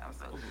a long time,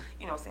 so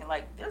you know what I'm saying.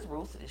 Like, there's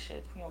rules to this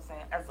shit. You know what I'm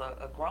saying. As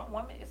a grown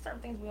woman, it's certain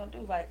things we don't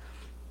do. Like,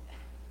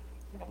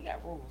 you know, we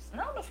got rules.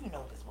 And I don't know if you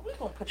know this, but we're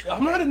gonna put you.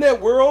 I'm not in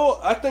that world.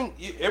 I think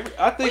we're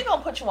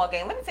gonna put you on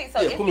game. Let me tell you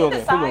something. If you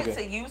decide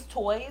to use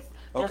toys,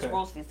 there's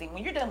rules to these things.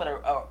 When you're dealing with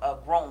a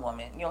grown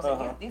woman, you know what I'm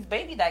saying? These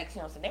baby dykes,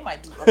 you know what I'm saying? They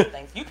might do other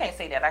things. You can't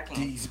say that. I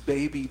can't. These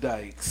baby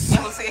dykes. You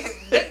know what I'm saying?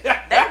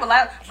 They will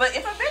lie. But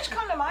if a bitch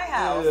come to my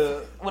house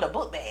with a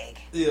book bag,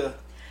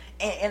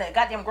 and a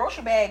goddamn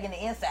grocery bag in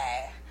the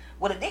inside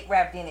with a dick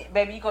wrapped in it,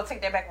 baby, you gonna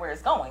take that back where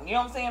it's going. You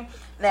know what I'm saying?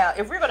 Now,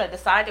 if we're gonna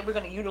decide that we're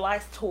gonna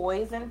utilize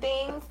toys and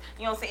things,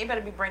 you know what I'm saying? It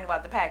better be brand new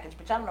out the package,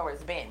 but y'all don't know where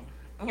it's been.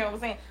 You know what I'm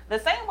saying? The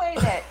same way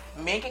that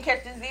men can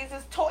catch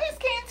diseases, toys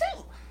can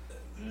too.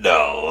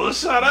 No,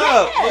 shut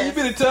up. Well, you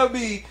better tell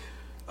me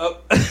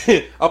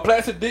a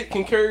plastic dick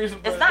can carry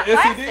it's not STDs?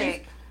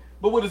 Plastic.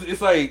 But what is it?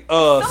 It's like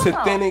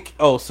synthetic.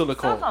 Oh,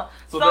 silicone.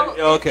 So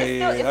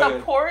okay, it's a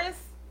porous.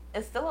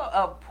 It's still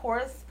a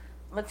porous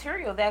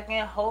material that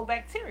can hold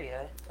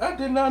bacteria. I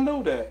did not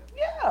know that.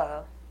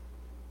 Yeah.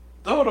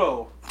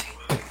 Dodo.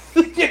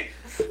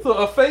 So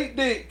a fake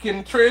dick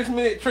can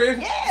transmit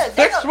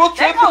sexual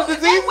transmitted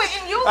disease?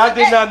 I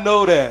did not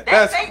know that.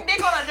 That fake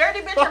dick on a dirty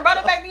bitch and brought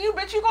it back to you,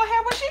 bitch, you gonna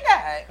have what she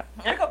got.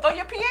 You're gonna throw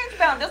your pH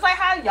down, just like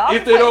how y'all.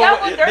 If they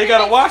don't, they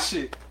gotta wash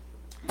it.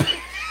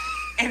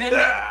 And then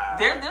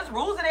there's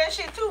rules of that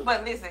shit too.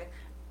 But listen,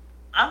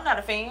 I'm not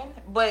a fan.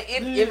 But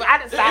if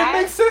I decide, it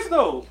makes sense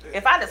though.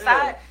 If I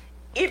decide,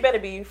 it better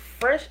be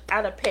fresh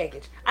out of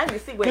package. I need to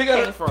see where it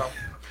came from.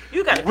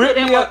 You gotta rip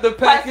me out the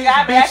package,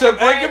 bitch. I'm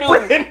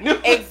brand new.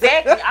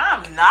 Exactly.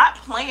 I'm not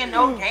playing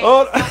no games. You know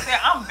what I'm saying?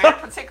 I'm very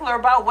particular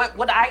about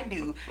what I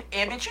do.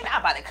 And bitch, you're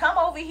not about to come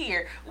over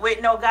here with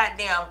no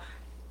goddamn.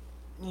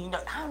 You know,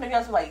 I don't know.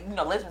 Y'all like,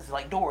 lesbians is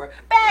like Dora.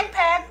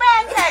 Backpack,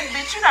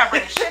 bitch. You're not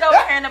bringing shit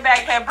over here in the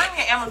backpack. Bring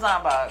your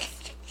Amazon box.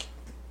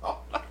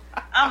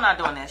 I'm not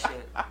doing that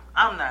shit.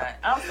 I'm not.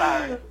 I'm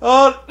sorry.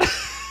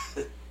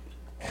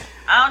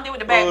 I don't do what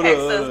the backpack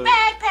says.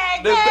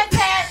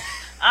 Backpack.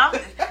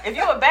 If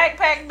you're a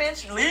backpack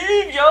bitch,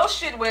 leave your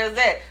shit where it's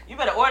at. You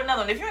better order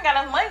another one. If you ain't got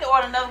enough money to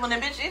order another one,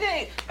 then bitch, it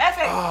ain't. Matter of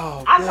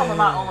fact, I come with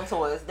my own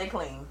toys. They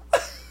clean.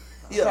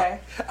 Yeah. Okay?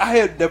 I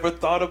had never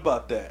thought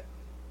about that.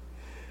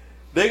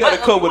 They gotta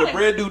come with a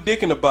brand new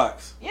dick in the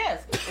box.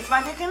 Yes, it's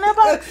my dick in the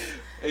box.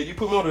 Hey, you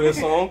put me onto that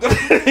song.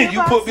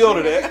 You put me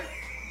onto that.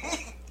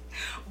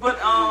 But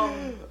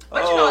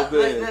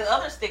the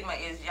other stigma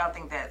is y'all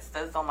think that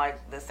studs don't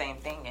like the same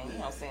thing, and you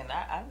know what I'm saying.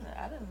 I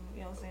didn't,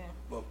 you know what I'm saying.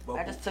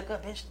 I just took a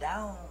bitch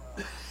down.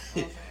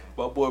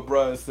 My boy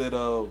Brian said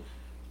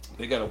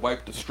they gotta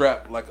wipe the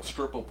strap like a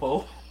stripper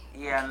pole.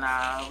 Yeah,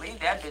 nah,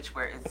 leave that bitch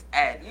where it's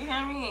at. You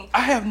hear me?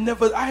 I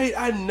never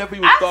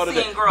even thought of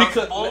that. I've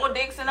seen girls boil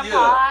dicks in a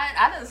pot.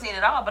 I didn't see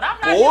it all, but I'm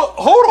not.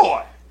 Hold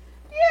on.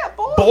 Yeah,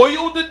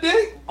 boil the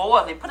dick.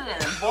 Boil it. Put it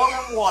in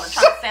boiling water.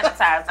 Try to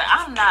sanitize it.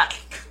 I'm not.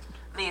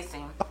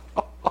 Listen.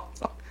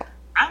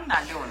 I'm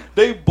not doing it.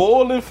 They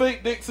boiling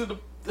fake dicks in the.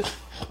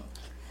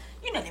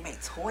 You know they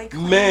make toy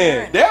cleaner.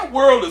 Man, that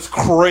world is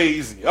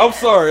crazy. I'm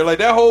sorry, like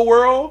that whole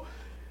world.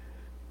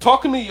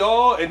 Talking to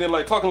y'all and then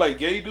like talking like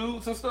gay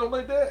dudes and stuff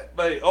like that.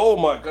 Like, oh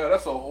my god,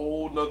 that's a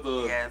whole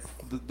nother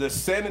the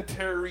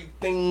sanitary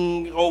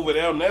thing over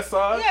there on that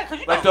side. Yeah, cause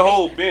like the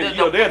whole bend.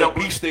 They had a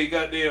beach they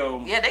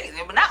goddamn. Yeah,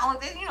 but not only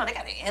that, they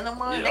got the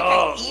enema. Yeah, they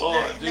can eat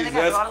Lord, geez,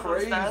 that's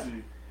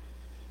crazy.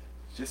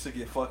 Just to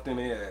get fucked in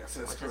the ass.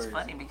 That's crazy. It's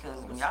funny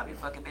because when y'all be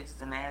fucking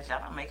bitches in the ass, y'all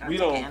don't make our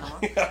enema.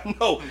 I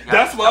know.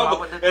 That's why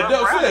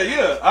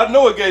I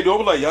know a gay dude.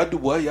 I'm like, y'all do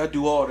what? Y'all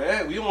do all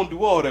that? We don't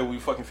do all that when we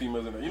fucking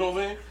females in there. You know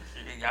what I'm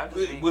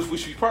saying?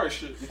 Which we probably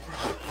should. You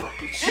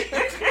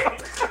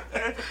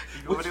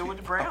go over there with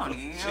the brownie.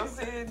 You know what I'm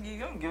saying? You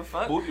don't give a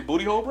fuck.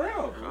 Booty hole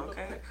brown.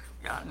 Okay.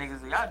 Y'all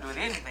niggas, y'all doing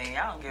anything.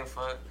 Y'all don't give a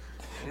fuck.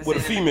 With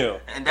a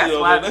female. And that's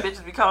why the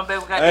bitches be coming back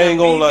with goddamn I ain't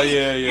gonna lie,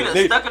 You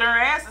done stuck it in her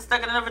ass and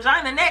stuck it in her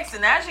vagina next.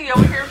 And now she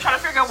over here trying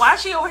to figure out why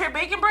she over here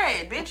baking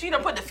bread. Bitch, you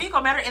done put the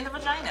fecal matter in the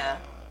vagina.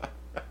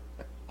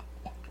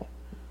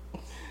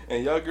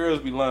 And y'all girls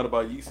be lying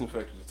about yeast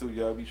infections too.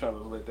 Y'all be trying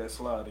to let that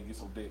slide and get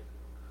some dick.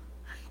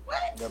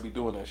 What? Y'all be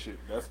doing that shit.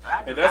 That's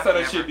how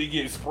that shit be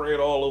getting spread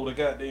all over the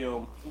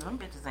goddamn. Them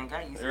bitches ain't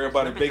got yeast.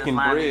 Everybody baking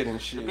bread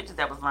and shit. The bitches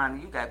that was lying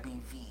to you got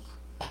BV.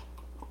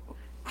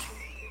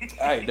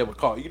 I ain't never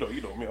caught. You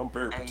know me. I'm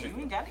very particular.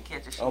 You ain't got to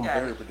catch it. I'm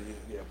very particular.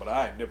 Yeah, but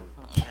I ain't never.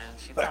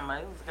 She talking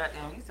about it was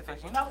goddamn yeast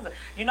infection.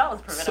 You know it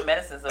was preventive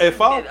medicine. So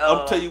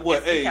I'm tell you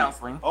what, hey,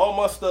 counseling. All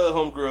my stud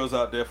homegirls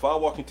out there, if I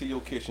walk into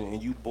your kitchen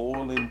and you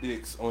boiling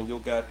dicks on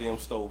your goddamn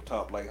stove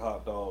top like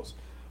hot dogs,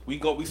 we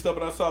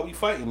stepping outside, we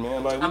fighting,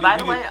 man. Like, by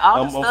the way,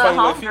 all the stud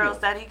homegirls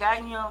that he got,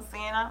 you know what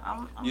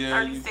I'm saying?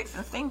 I'm 36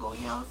 and single,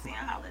 you know what I'm saying?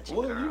 I'll let you,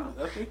 girl.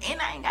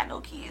 And I ain't got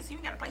no kids. You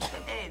ain't got to play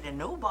stepdaddy to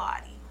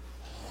nobody.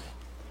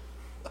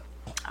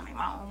 I make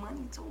my own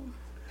money too.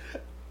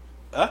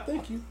 I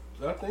think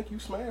you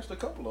smashed a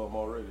couple of them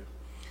already.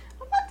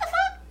 What the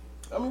fuck?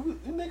 I mean,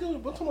 nigga,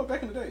 what talking about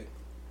back in the day?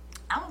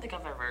 I don't think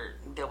I've ever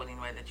dealt with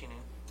anybody that you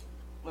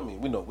knew. I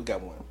mean, we know we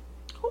got one.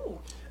 Who?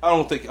 I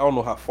don't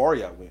know how far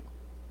y'all went.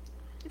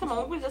 You talking about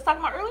what we were just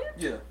talking about earlier?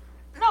 Yeah.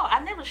 No,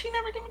 she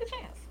never gave me the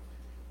chance.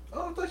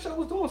 Oh, I thought y'all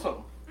was doing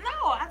something. No,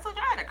 I told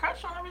you I had a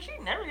crush on her, but she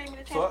never gave me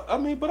the chance. So I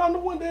mean, but I'm the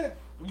one that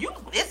you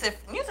talking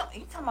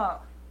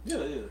about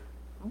yeah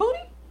booty.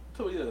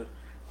 So yeah.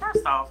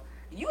 First off,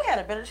 you had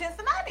a better chance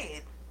than I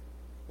did.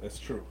 That's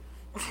true.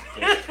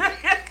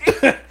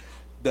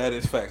 That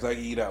is facts. I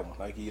can eat that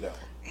one. Yeah,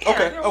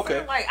 Okay, you know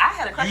okay. Like I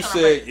had a crush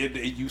on her.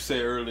 You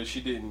said earlier she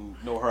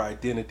didn't know her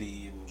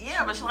identity and.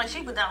 Yeah, but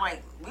she would not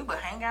like we would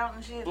hang out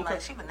and shit. Okay. And,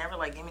 like she would never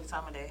like give me the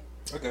time of day.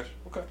 I got you.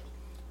 Okay.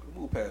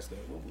 We'll move past that.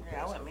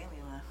 I wasn't manly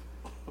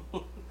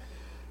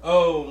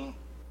enough.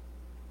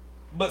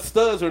 But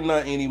studs are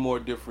not any more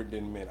different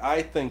than men.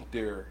 I think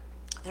they're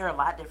a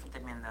lot different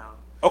than men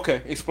though.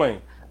 Okay,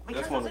 explain.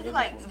 Because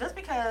just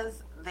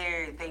because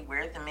they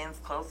wear the men's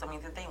clothes, I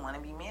mean that they want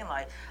to be men.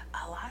 Like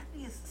a lot of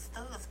these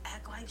studs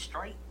act like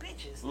straight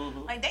bitches.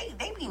 Like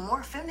they be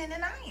more feminine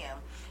than I am.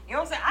 You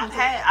know what I'm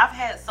saying? I've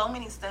had so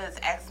many studs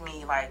ask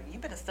me like, "You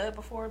been a stud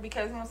before?"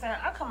 Because you know what I'm saying,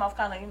 I come off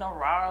kind of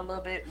raw a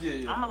little bit.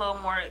 Yeah. I'm a little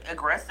more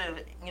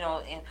aggressive,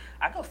 and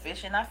I go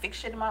fishing. I fix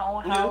shit in my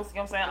own house. You know what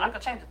I'm saying? I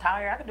could change the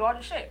tire. I could do all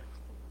this shit.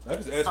 I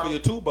just asked for your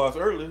toolbox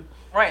earlier.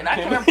 Right, and I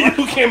can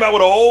remember you came out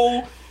with a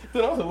whole.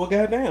 Then I was like, well,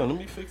 goddamn, let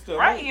me fix that.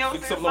 Right, you know what I'm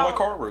fix saying? something on my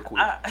car real quick.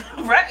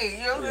 Right, you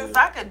know what I'm saying? So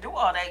I could do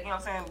all that, you know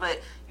what I'm saying?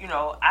 But,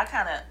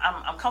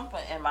 I'm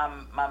comfortable in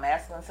my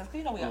masculine sense.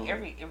 Because,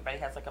 everybody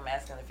has like a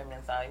masculine and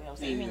feminine side, you know what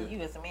I'm saying? Even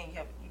you as a man,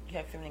 you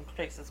have feminine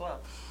traits as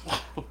well.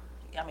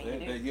 I mean,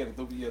 you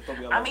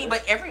do. I mean,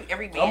 but every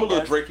man I'm a little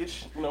does.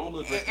 Drakish. I'm a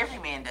little Drakish. Every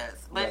man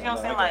does. But, you know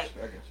what I'm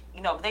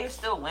saying? They're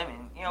still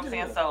women, you know what I'm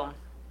saying? So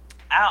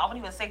I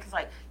wouldn't even say, because,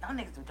 like, y'all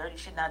niggas do dirty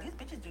shit. Now, these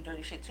bitches do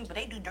dirty shit, too, but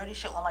they do dirty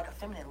shit on, like, a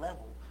feminine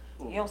level.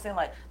 You know what I'm saying?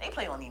 Like, they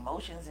play on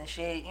emotions and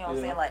shit. You know what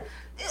I'm saying? Like,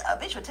 a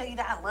bitch will tell you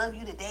that I love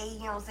you today. You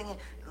know what I'm saying?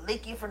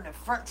 Lick you from the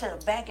front to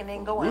the back and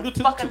then go and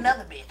fuck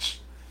another bitch.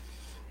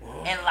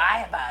 And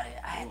lie about it.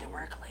 I had to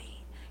work late.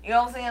 You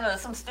know what I'm saying? Or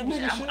some stupid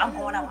shit. I'm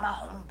going out with my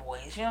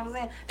homeboys. You know what I'm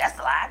saying? That's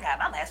the lie I got.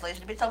 My last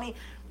relationship, the bitch told me,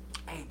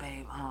 hey,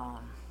 babe, I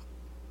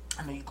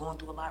know you're going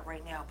through a lot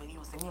right now, but you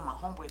know what I'm saying? Me and my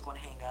homeboys going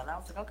to hang out. And I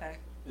was like, okay.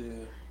 Yeah.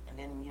 And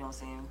then, you know what I'm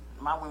saying?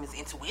 My woman's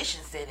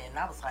intuition set in. And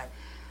I was like,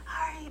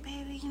 all right,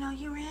 baby,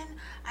 you're in.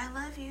 I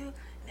love you. And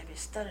that bitch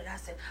stuttered. I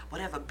said,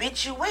 whatever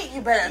bitch you with,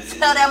 you better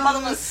tell that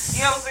motherfucker.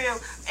 You know what I'm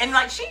saying? And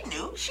like she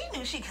knew she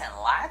couldn't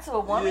lie to a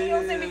woman. You know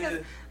what I'm saying?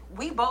 Because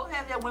we both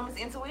have that women's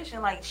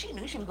intuition. Like she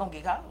knew she was gonna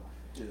get caught.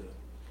 Yeah.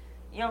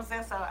 You know what I'm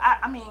saying? So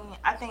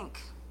I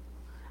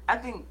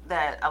think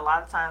that a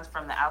lot of times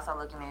from the outside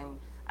looking in,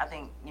 I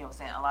think, you know what I'm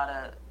saying, a lot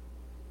of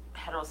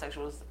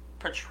heterosexuals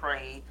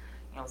portray,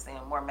 you know what I'm saying,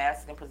 more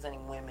masculine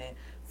presenting women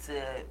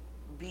to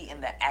be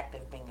in the act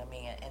of being a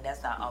man, and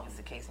that's not always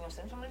the case. You know what I'm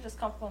saying? Some of them just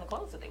comfortable in the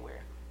clothes that they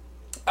wear.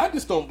 I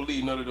just don't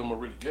believe none of them are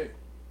really gay.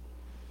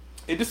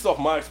 This is off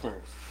my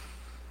experience.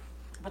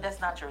 But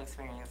that's not your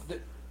experience.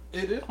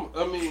 It is.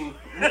 I mean,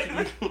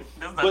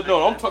 but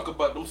no, I'm talking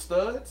about them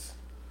studs.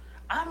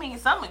 I mean,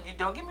 some of you,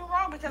 don't get me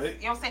wrong, because you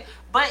know what I'm saying.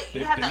 But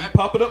you have to be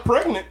popping up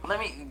pregnant.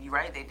 You're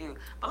right, they do.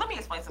 But let me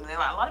explain something.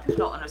 Like, a lot of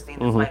people don't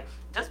understand this. Like,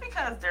 just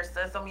because they're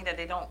studs don't mean that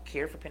they don't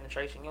care for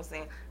penetration. You know what I'm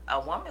saying? A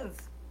woman's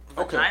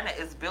vagina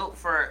is built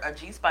for a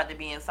G-spot to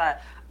be inside.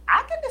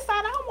 I can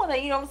decide I want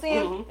to, you know what I'm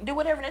saying, do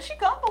whatever that she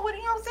comfortable with it,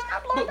 you know what I'm saying? I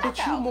blow it back out.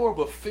 But you more of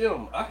a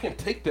film. I can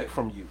take that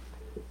from you.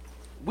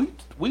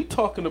 We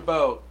talking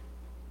about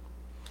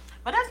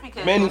but that's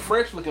because Manny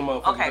Fresh looking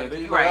motherfuckers.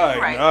 Okay, you're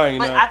right.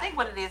 But I think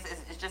what it is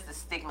just a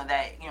stigma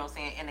that, you know what I'm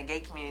saying, in the gay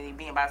community,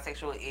 being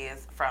bisexual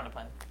is frowned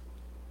upon.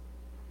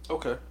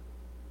 Okay.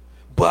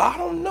 But I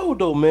don't know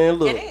though, man.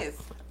 Look. It is.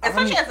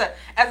 Especially as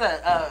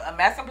a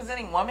masculine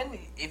presenting woman,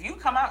 if you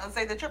come out and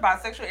say that you're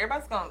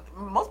bisexual,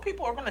 most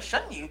people are gonna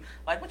shun you.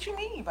 Like, what you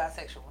mean you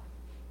bisexual?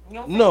 You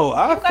know what I'm no,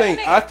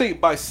 I think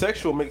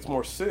bisexual makes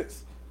more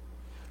sense.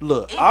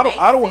 Look, I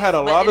don't have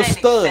a lot of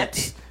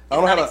studs. I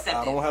don't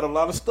have a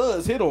lot of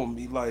studs hit on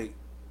me. Like,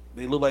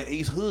 they look like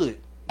Ace Hood.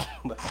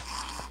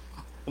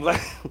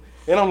 like,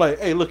 and I'm like,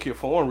 hey, look here,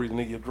 for one reason,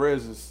 your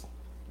dress is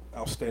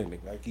outstanding.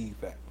 I give you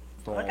that.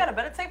 I got a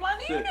better tape line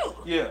than you do.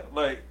 Yeah,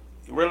 like,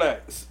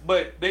 relax.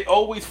 But they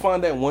always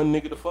find that one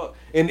nigga to fuck.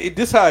 And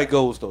this how it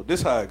goes, though.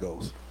 This how it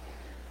goes.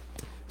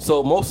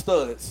 So most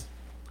studs,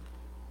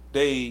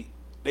 they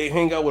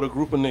hang out with a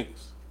group of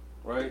niggas,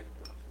 right?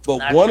 But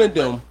Not one true, of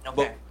them,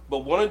 okay. but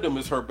one of them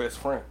is her best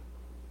friend.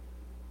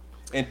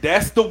 And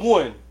that's the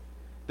one.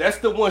 That's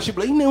the one. She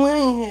be like, I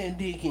ain't had a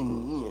dick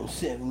in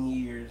 7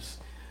 years.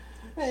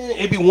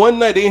 It'd be one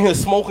night they in here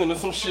smoking or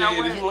some shit.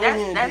 You know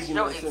that's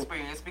your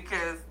experience,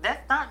 because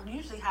that's not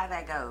usually how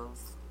that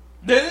goes.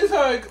 That is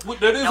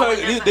how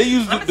they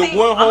use the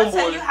one homeboy. I'm gonna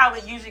tell you how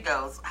it usually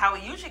goes. How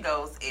it usually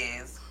goes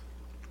is,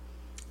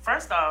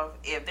 first off,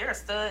 if they're a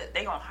stud,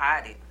 they gonna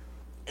hide it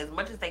as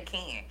much as they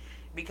can,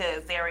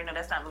 because they already know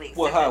that's not really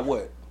accepted. Well, hide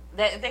what?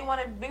 That if they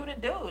want to be with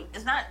a dude,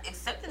 it's not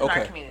accepted in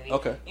our community.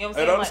 Okay. You know what I'm And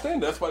saying? I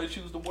understand. That's why they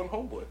choose the one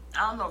homeboy.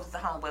 I don't know if it's the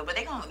homeboy, but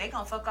they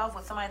gonna fuck off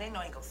with somebody they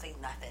know ain't gonna say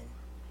nothing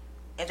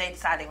if they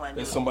decide they want to do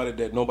it. It's somebody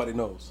that nobody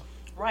knows.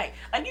 Right.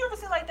 Like, you ever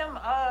seen like them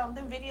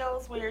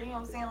videos where, you know what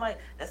I'm saying, like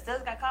the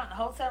studs got caught in the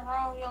hotel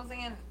room, you know what I'm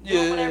saying?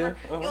 Yeah. Whatever.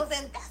 You know what I'm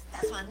saying?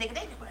 That's what a nigga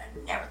they would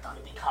have never thought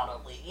they'd be caught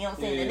up with. You know what I'm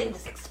saying? Yeah. That they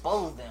just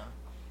exposed them.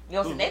 You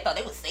know what I'm saying? They thought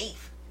they was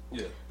safe.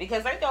 Yeah.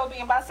 Because they thought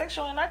being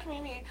bisexual in our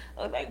community,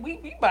 like,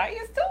 we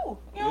biased too.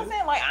 You know what I'm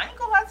saying? Like, I ain't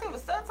gonna lie to you. If a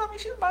stud told me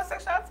she was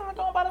bisexual, I told her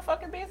go about a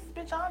fucking business,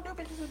 bitch. I don't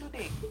do bitches who do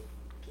dick.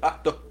 I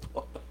don't.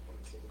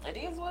 It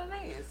is what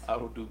it is. I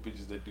don't do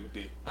bitches that do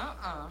dick.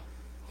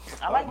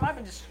 I like my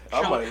bitches.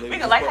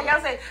 Because like how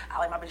y'all say, I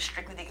like my bitches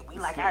strictly dick. We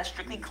like ours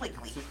strictly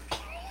clickly.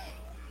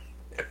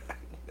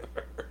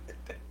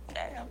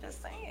 Hey, I'm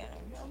just saying.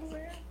 You know what I'm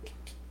saying?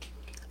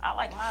 I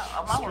like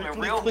my women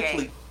real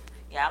gay.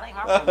 Yeah, I like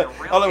my women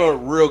real gay. I like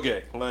my real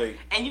gay. Like,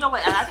 and you know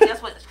what? And I think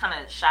that's what kind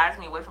of shies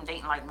me away from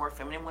dating like more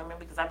feminine women,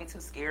 because I'd be too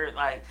scared.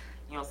 Like,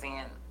 You know what I'm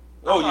saying?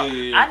 Oh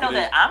yeah. I know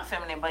that I'm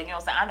feminine, but you know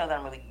what I'm saying. I know that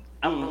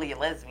I'm really a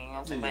lesbian. You know what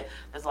I'm saying? But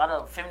there's a lot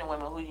of feminine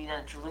women who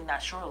you're really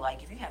not sure.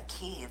 Like if you have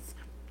kids.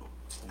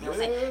 You know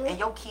what I'm saying? And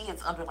your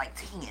kids under like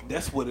 10.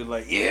 That's what it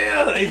like.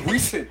 Yeah, it's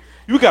recent.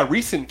 You got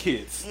recent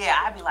kids. Yeah,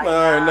 I'd be like,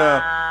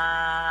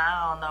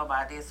 I don't know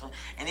about this one.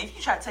 And if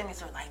you try to tell me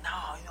something like, no,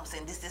 you know what I'm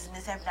saying, this and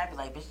this happened, I'd be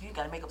like, bitch, you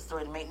got to make up a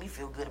story to make me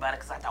feel good about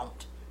it because I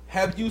don't.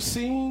 Have you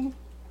seen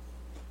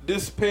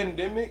this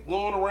pandemic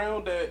going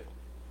around that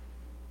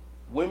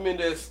women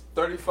that's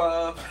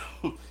 35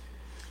 with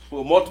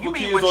multiple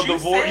kids or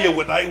divorce? Yeah,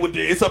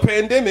 it's a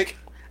pandemic.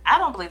 I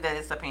don't believe that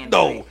it's a pandemic.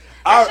 No.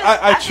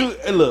 I choose.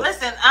 Look.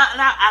 Listen,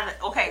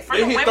 okay. For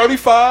they the hit women,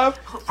 35,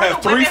 have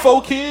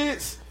 3-4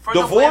 kids,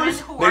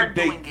 divorce.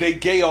 They they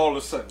gay all of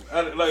a sudden.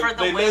 Like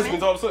they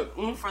lesbians all of a sudden.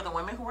 Mm-hmm. For the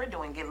women who are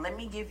doing it, let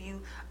me give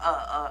you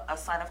a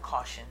sign of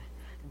caution.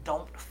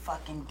 Don't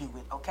fucking do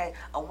it, okay?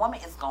 A woman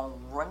is gonna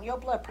run your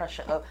blood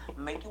pressure up,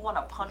 make you want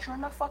to punch her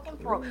in the fucking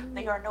throat.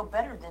 They are no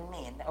better than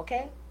men,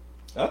 okay?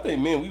 I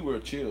think men, we were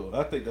chill.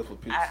 I think that's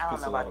what pisses I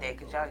don't know about that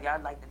because y'all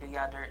like to do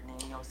y'all dirt, and then,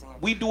 you know what I'm saying?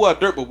 We do our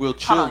dirt, but we'll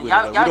chill with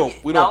it.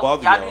 Like, we don't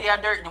bother y'all. Y'all do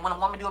y'all dirt, and when a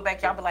woman do it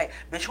back, y'all be like,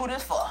 bitch, who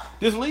this for?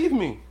 Just leave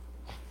me.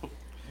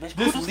 Bitch,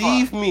 just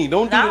leave me.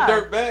 Don't do the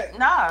dirt back.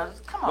 Nah,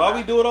 come on. Why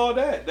we doing all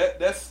that?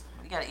 That's.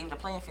 You gotta even the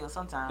playing field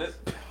sometimes.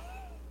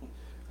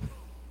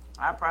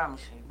 I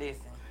promise you.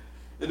 Listen.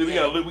 And then we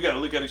gotta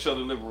look at each other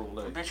in the living room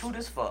like, bitch, who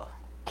this for?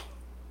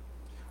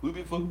 We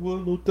be fucking one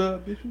little time,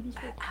 bitch. Who this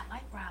for? I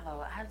like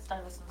Rilo. I had to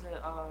start listening to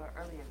it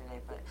earlier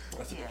today, but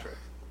that's a good track.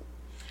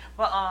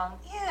 But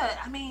yeah,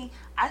 I mean,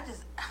 I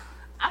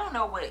don't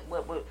know what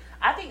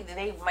I think that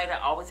they might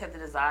have always had the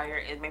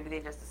desire, and maybe they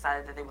just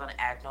decided that they were going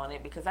to act on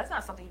it, because that's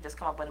not something you just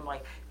come up with and be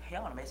like, hey,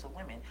 I want to mess with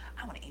women.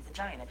 I want to eat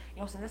vagina. You know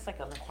what I'm saying? That's like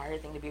an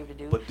acquired thing to be able to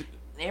do. But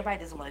everybody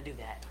doesn't want to do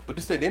that. But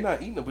they're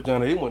not eating the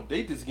vagina.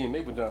 They just getting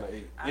their vagina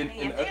ate. I mean,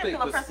 if they're a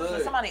pillow princess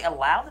and somebody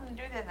allowed them to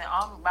do that, then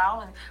I'm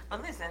bowing.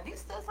 But listen, these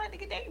studs like to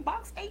get their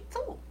box ate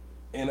too.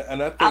 And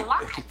I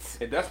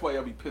think, and that's why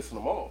y'all be pissing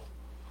them off,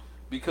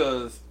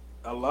 because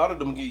a lot of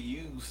them get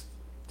used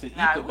to eat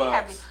the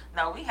box.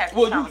 We have.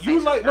 Well, you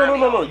like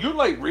no. You're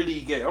like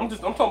really gay. I'm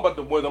talking about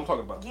the ones I'm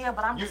talking about. Yeah,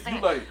 but I'm just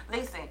saying.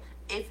 Listen,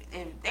 if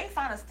they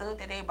find a stud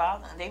that they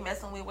bother and they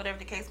messing with, whatever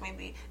the case may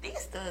be, these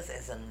studs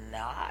is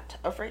not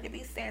afraid to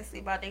be sassy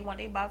about they want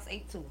their box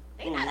ate too.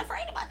 They not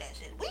afraid about that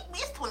shit.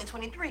 It's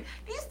 2023.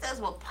 These studs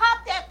will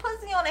pop that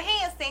pussy on a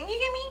handstand. You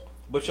hear me?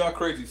 But y'all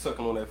crazy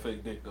sucking on that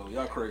fake dick though.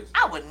 Y'all crazy.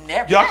 I would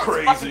never. Y'all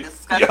crazy.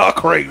 Y'all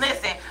crazy.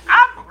 Listen,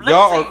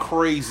 y'all are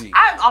crazy.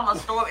 I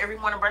almost throw up every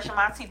morning brushing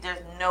my teeth. There's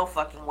no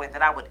fucking way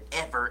that I would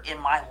ever in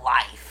my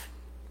life.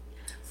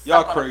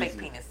 Y'all crazy. Fake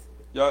penis.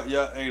 Y'all.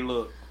 Hey,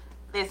 look.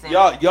 Listen,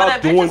 y'all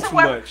doing too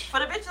much. For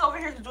the bitches over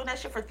here who's doing that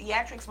shit for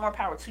theatrics, more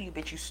power to you,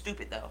 bitch. You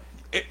stupid though.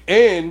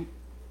 And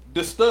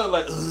the stud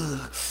like,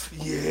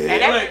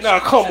 yeah. Like, nah,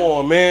 come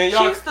on, man.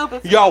 Y'all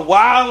stupid. Y'all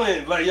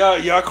wildin'. Like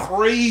y'all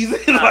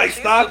crazy. Like,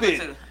 stop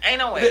it. Too. Ain't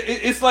no way.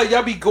 It's like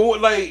y'all be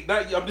going like.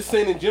 I'm just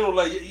saying in general.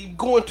 Like, you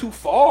going too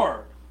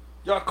far.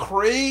 Y'all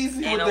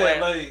crazy with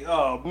that. Like,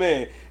 oh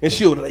man. And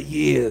she'll be like,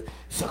 yeah,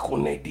 suck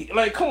on that dick.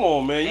 Like, come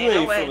on, man. You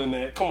ain't feeling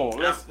that. Come on,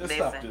 let's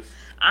stop this.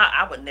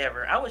 I would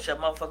never. I wish a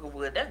motherfucker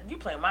would. You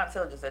playing my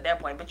intelligence at that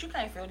point, but you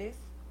can't feel this.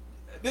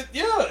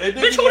 Yeah.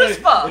 Bitch, who this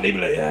for? And they be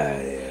like,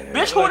 yeah.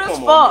 Bitch, who this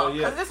for?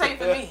 Because this ain't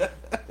for me.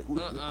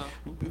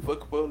 We be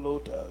fucking for a little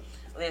time.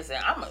 Listen,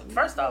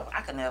 first off,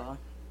 I could never.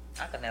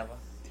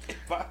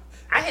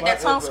 I hit that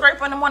tongue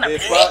scraper in the morning.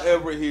 If I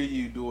ever hear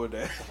you doing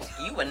that.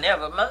 You would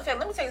never. Let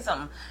me tell you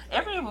something.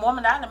 Every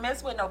woman that I done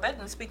mess with know better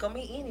than to speak on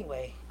me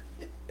anyway.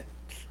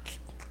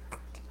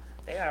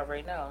 They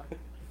already know.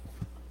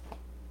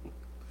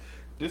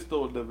 This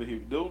don't never hear.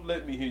 Don't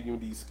let me hear you in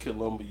these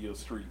Columbia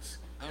streets.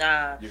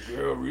 Nah. Your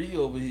girl Ree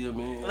over here,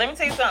 man. Let me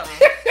tell you something.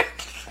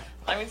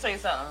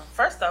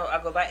 First off,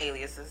 I go by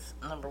aliases.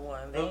 Number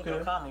one, they ain't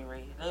gonna call me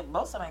Ree.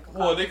 Most of them ain't gonna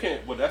call me. Well, they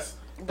can't. Well, that's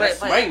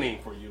my name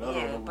for you.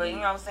 Yeah, but you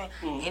know what I'm saying?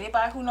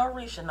 Anybody who know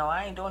Ree should know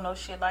I ain't doing no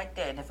shit like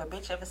that. And if a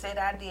bitch ever said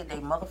I did, they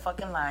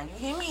motherfucking lying. You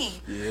hear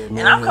me? Yeah, man.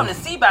 And I'm coming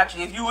to see about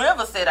you. If you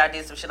ever said I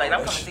did some shit like that,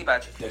 I'm coming to see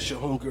about you. That's your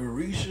homegirl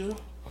Risha?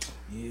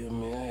 Yeah,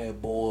 man. I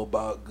had boiled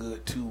about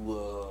good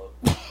too.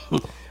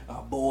 I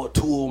boiled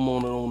two of them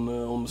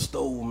on the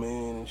stove,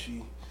 man, and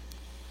she,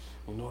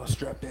 I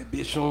strapped that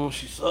bitch on.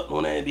 She sucked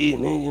on that dick,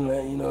 and then you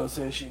know what I'm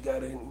saying, she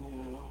got it.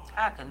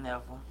 I could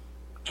never.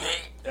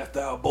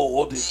 After I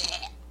boiled it.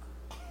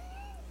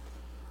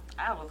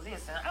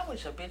 Listen, I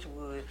wish a bitch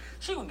would.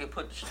 She would get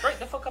put straight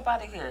the fuck up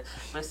out of here.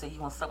 Bitch say,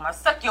 you want to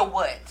suck your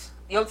what?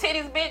 Your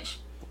titties, bitch?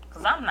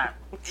 Because I'm not.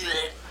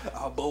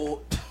 I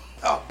boiled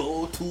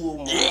two of them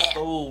on the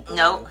stove.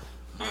 Nope.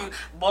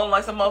 Boiling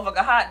like some motherfucking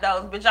hot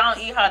dogs. Bitch, I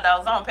don't eat hot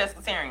dogs. I'm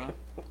pescatarian.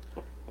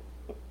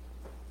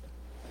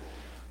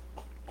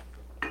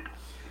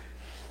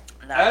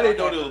 I didn't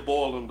know they was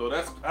boiling though.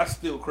 That's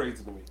still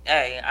crazy to me.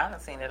 Hey, I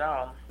done seen it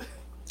all.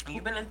 You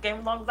been in this game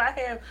as long as I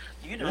have.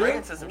 You done ran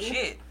into some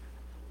shit.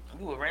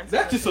 You were ran into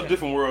That's just a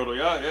different world though.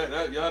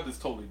 Y'all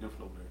just totally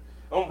different over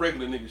there. I'm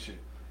regular nigga shit.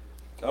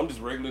 I'm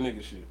just regular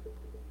nigga shit.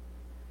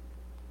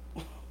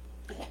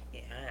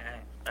 Yeah,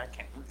 I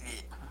can't.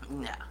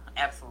 No,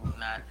 absolutely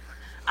not.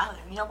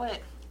 You know what?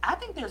 I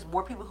think there's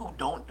more people who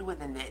don't do it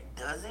than that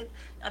does it.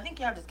 I think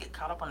y'all just get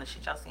caught up on the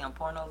shit y'all see on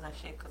pornos and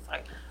shit. Cause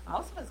like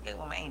most of us gay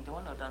women ain't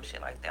doing no dumb shit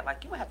like that.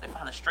 Like you would have to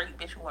find a straight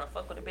bitch who wanna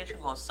fuck with a bitch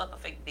who gonna suck a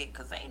fake dick.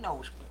 Cause ain't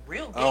no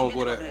real gay I don't bitch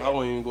go do that. I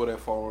don't even go that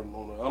far on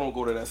the, I don't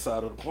go to that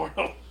side of the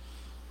porno.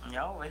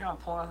 Y'all over here on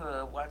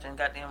Pornhub watching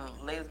goddamn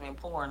lesbian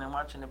porn and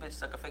watching the bitch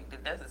suck a fake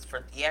dick. That's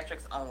for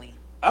theatrics only.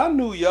 I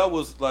knew y'all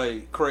was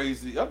like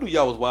crazy. I knew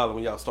y'all was wild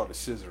when y'all started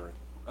scissoring.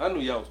 I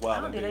knew y'all was wild.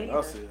 I don't do that I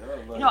either. said, I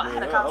was like, You know, I man,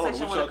 had a I don't know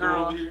conversation what with a y'all doing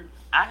girl. over here.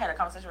 I had a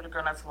conversation with a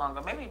girl not too long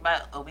ago, maybe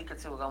about a week or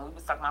two ago. And we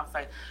was talking. I was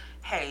like,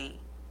 "Hey,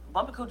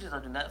 bumping coochies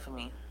don't do nothing for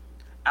me.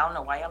 I don't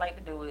know why y'all like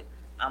to do it.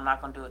 I'm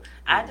not gonna do it.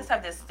 I just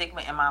have this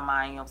stigma in my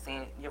mind. You know what I'm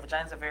saying? Your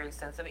vagina's a very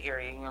sensitive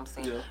area. You know what I'm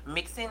saying? Yeah.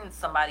 Mixing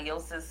somebody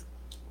else's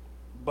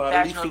Bodily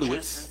vaginal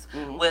fluids.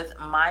 juices with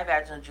my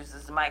vaginal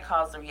juices might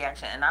cause a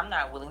reaction, and I'm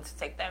not willing to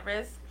take that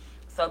risk.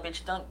 So,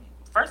 bitch, don't.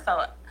 First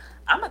off,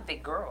 I'm a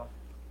thick girl.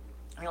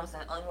 You know what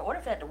I'm saying? In order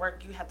for that to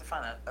work, you have to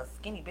find a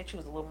skinny bitch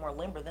who's a little more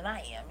limber than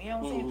I am. You know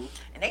what I'm saying?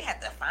 And they have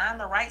to find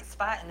the right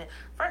spot. And then,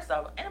 first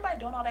off, anybody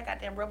doing all that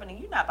goddamn rubbing, and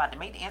you're not about to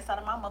make the inside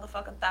of my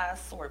motherfucking thighs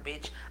sore,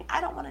 bitch.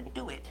 I don't want to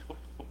do it.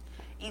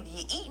 Either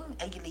you're eating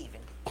or you're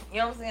leaving. You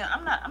know what I'm saying?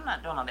 I'm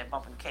not doing all that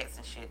bumping cats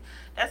and shit.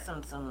 That's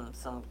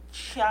some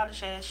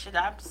childish ass shit.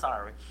 I'm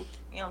sorry.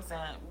 You know what I'm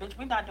saying? Bitch,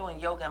 we're not doing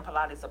yoga and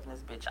Pilates up in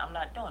this bitch. I'm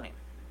not doing it.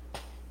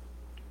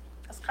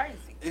 That's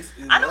crazy.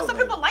 I know some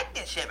people like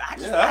that shit.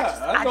 But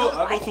I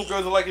know some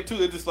girls that like it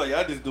too. It's just like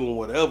I just doing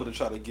whatever to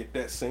try to get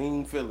that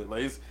same feeling.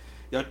 Like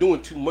y'all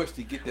doing too much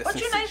to get that. But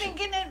sensation. You're not even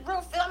getting that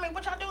real feel. I mean,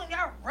 what y'all doing?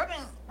 Y'all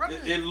rubbing.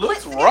 It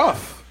looks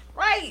rough.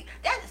 Right.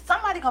 That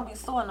somebody gonna be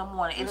sore in the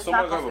morning. And it's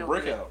not gonna feel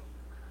breakout. good.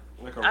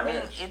 Like a I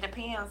rash. mean, it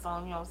depends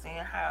on, you know what I'm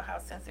saying, how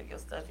sensitive your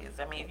stuff is.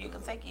 I mean, if you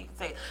can take it, you can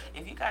take.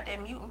 If you got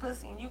that mutant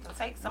pussy and you can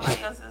take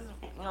somebody else's,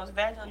 you know,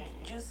 vaginal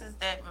juices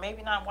that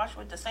maybe not washed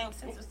with the same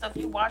sensitive stuff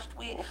you washed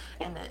with,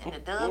 and the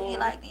Dove you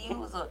like to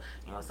use, or,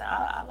 you know what I'm saying,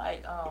 I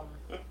like,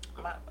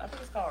 I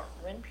think it's called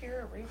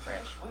Renpure,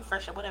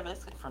 Refresh, or whatever.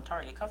 It's from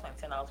Target. It costs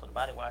like $10 for the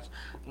body wash,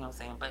 you know what I'm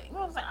saying, but, you know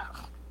what I'm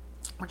saying,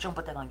 but you don't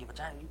put that on your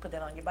vagina, you put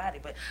that on your body.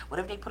 But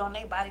whatever they put on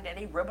their body that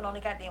they rubbing on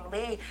their goddamn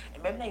leg,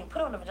 and maybe they even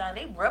put it on the vagina,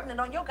 they rubbing it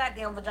on your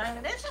goddamn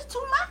vagina. That's just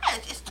too much.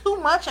 It's too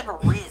much of a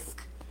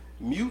risk.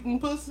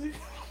 Mutant pussy?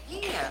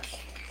 Yeah.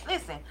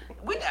 Listen,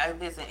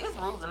 it's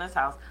rules in this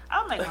house.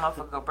 I'll make a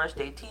motherfucker go brush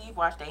their teeth,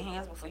 wash their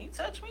hands before you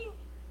touch me.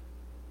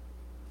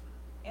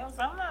 You know what I'm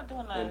saying? I'm not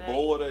doing none of that.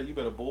 Boil that? You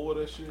better boil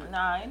that shit?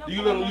 Nah, ain't no. Do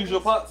you let them use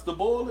your pots to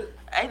boil it?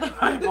 Ain't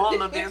nobody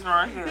boiling this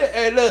right here. Yeah,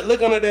 hey,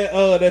 look under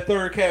that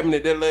third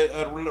cabinet. That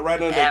right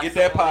under there. Get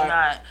that pot.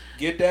 Not.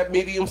 Get that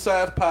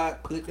medium-sized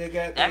pot. Put that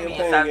goddamn that thing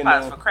medium-sized in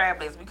pots there. for crab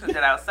legs. We cook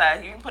that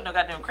outside. You ain't put no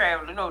goddamn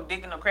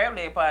dick in no crab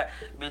leg pot.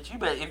 Bitch, you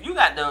better if you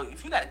got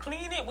to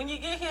clean it when you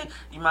get here,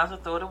 you might as well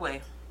throw it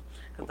away.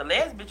 Cause the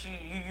last bitch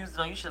you used it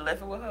on, you should have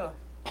left it with her.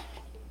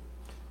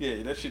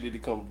 Yeah, that shit need to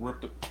come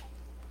ripped up.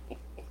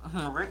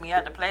 Rip me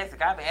out the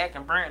plastic. I been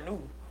acting brand new.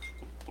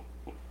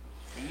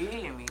 You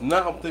hear me?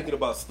 Now I'm thinking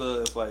about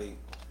studs like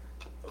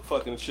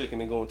fucking a chicken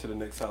and going to the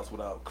next house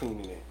without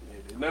cleaning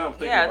it. Now I'm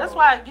thinking about, that's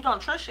why you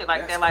don't trust shit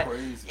like that. Like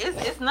crazy.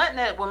 it's nothing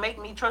that will make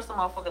me trust a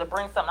motherfucker to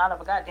bring something out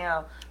of a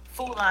goddamn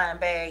Food Line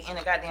bag in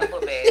a goddamn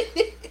book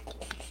bag.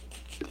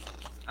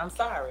 I'm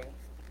sorry.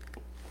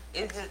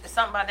 It's just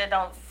something about that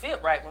don't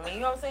fit right with me. You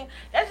know what I'm saying?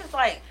 That's just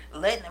like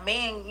letting a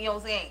man, you know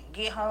what I'm saying,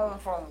 get home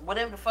from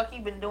whatever the fuck he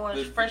been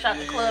doing, fresh out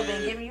the club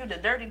and giving you the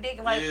dirty dick.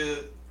 And like, yeah.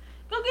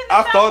 Go get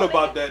I thought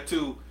about that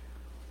too.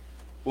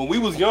 When we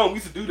was young, we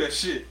used to do that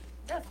shit.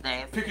 That's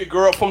nasty. Pick a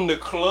girl up from the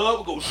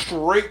club, go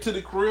straight to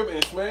the crib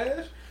and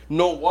smash.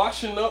 No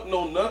washing up,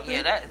 no nothing.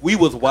 Yeah, we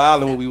was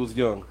wilding when we was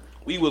young.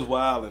 We was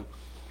wilding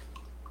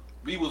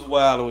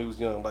when we was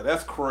young. Like,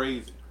 that's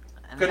crazy.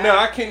 Cause now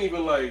I can't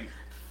even like.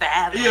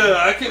 Yeah,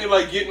 I can't even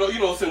like getting, you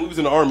know what I'm saying? We was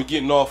in the army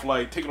getting off,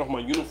 like taking off my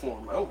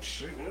uniform. Like, oh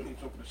shit, I need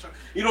something to shot.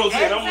 You know what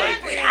I'm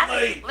saying? Exactly. I'm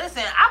like,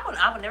 listen,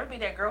 I would never be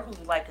that girl who's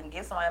like can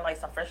get somebody like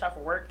some fresh off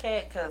of work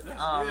cat. Cause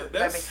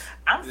baby,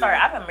 I'm sorry,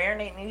 I've been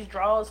marinating these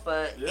drawers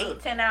for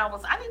 8-10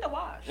 hours. I need to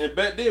wash. And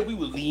back then we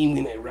was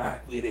leaning and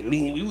rock with it,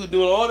 we was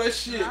doing all that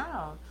shit.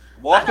 No.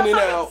 Walking it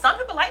out. Some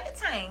people like the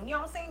tang, you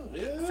know what I'm saying?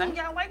 Yeah. Some of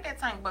y'all like that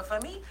tang, but for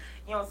me,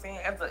 you know what I'm saying,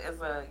 as a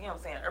you know what I'm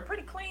saying, a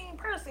pretty clean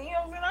person, you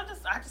know what I'm saying?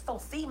 I just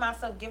don't see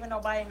myself giving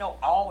nobody no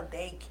all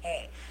day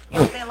cat. You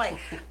know what I'm saying? Like,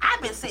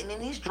 I've been sitting in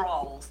these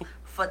drawers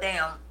for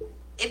damn.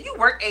 If you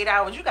work 8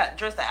 hours, you got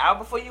dressed an hour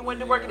before you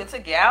went to work, and it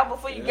took you out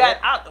before you got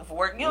out of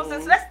work. You know what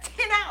I'm saying? So that's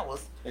 10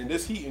 hours. And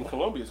this heat in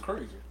Colombia is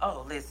crazy.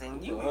 Oh,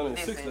 listen, you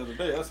 106 the other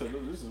day. I said,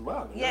 this is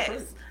wild. Yes.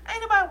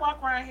 Ain't nobody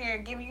walk around here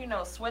giving you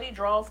no sweaty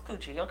draws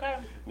coochie, okay?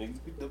 Niggas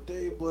be the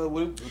day, boy.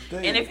 What the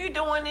day? And if you're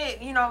doing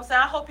it, you know what I'm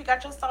saying, I hope you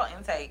got your salt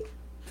intake.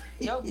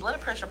 Your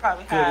blood pressure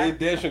probably high. It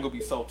damn sure gonna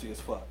be salty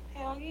as fuck.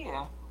 Hell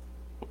yeah.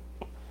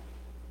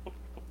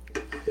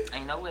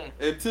 Ain't no way.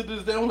 And to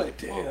this day, I'm like,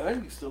 damn, I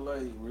used to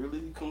like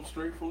really come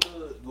straight from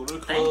go to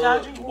the Thank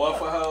club, God you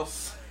Waffle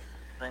House.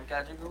 Thank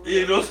God you grew up.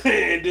 You know what I'm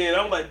saying? And then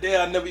I'm like,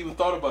 damn, I never even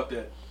thought about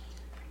that.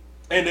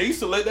 And they used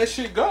to let that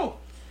shit go.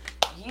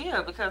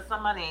 Yeah, because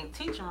somebody ain't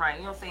teaching right.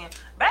 You know what I'm saying?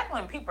 Back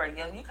when people are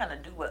young, you kind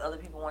of do what other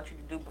people want you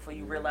to do before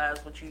you realize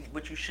what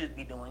you should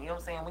be doing. You know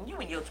what I'm saying? When you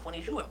in your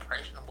 20s, you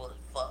impressionable as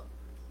fuck.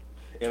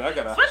 And I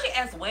gotta, especially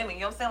as women,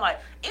 you know what I'm saying? Like,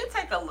 it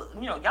take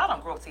y'all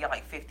don't grow up till y'all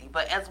like 50,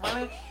 but as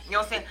women, you know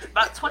what I'm saying?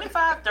 About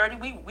 25,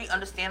 30, we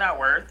understand our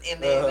worth,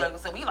 and then, like I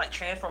said, we like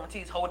transform into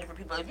these whole different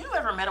people. If you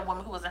ever met a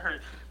woman who was in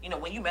her, you know,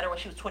 when you met her when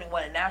she was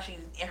 21 and now she's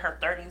in her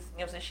 30s, you know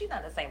what I'm saying? She's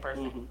not the same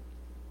person. Mm-hmm.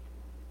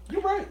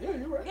 You're right. Yeah,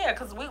 you're right. Yeah,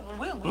 because we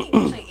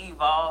usually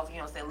evolve, you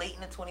know what I'm saying, late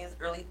in the 20s,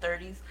 early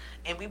 30s,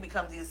 and we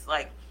become these,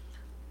 like,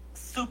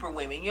 super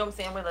women, you know what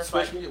I'm saying?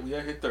 Especially we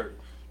out hit 30.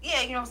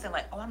 Yeah, you know what I'm saying?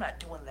 Like, oh, I'm not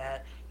doing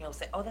that. You know what I'm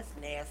saying? Oh, that's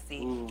nasty.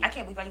 I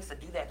can't believe I used to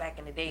do that back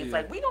in the day. It's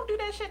like, we don't do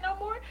that shit no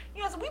more.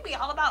 You know, so we be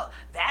all about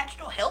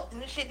vaginal health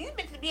and this shit. These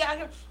bitches be out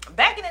here.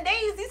 Back in the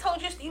days, these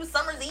hoes used to use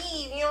Summer's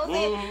Eve, you know what I'm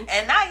saying?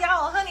 And now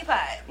y'all on honey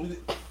pie.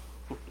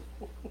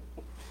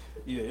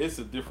 Yeah, it's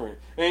a different.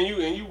 And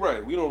you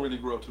right. We don't really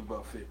grow up to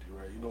about 50,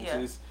 right? You know what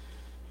I'm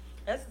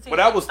saying? When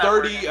I was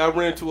 30, I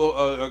ran into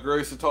a girl I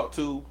used to talk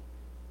to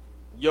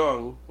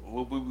young.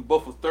 Well, we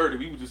both was 30.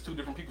 We were just two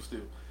different people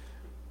still.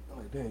 I'm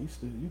like, damn,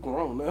 you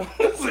grown now.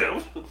 Yeah, they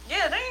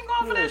ain't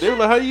going for that shit. They were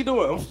like, how you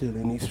doing? I'm still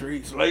in these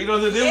streets. Like, you know,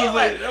 they was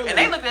like, and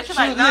they looked at you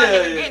like, nah,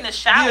 nigga, get in the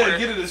shower. Yeah,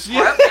 get in the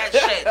shower. Scrub that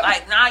shit.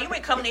 Like, nah, you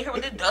ain't coming in here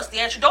with this dusty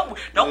ass shit.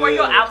 Don't wear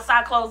your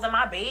outside clothes in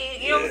my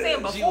bed. You know what I'm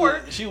saying?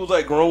 Before. She was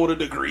like grown with a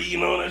degree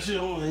and all that shit.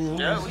 I'm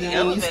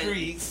in these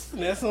streets.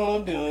 That's all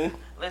I'm doing.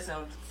 Listen,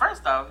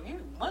 first off,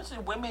 once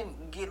women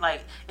get,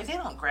 like, if they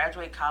don't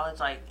graduate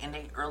college, like, in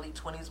their early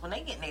 20s, when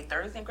they get in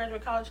their 30s and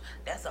graduate college,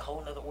 that's a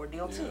whole nother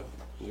ordeal, too.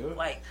 Yeah.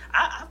 Like,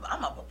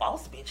 I'm a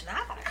boss bitch, and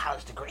I got a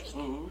college degree.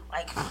 Mm-hmm.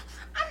 Like, I'm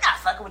not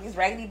fucking with these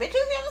raggedy bitches, you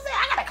know what I'm saying?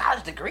 I got a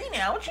college degree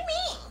now. What you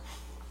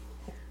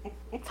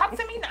mean? Talk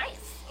to me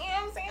nice. You know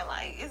what I'm saying?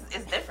 Like,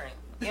 it's different.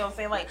 You know what I'm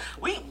saying? Like,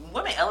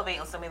 women elevate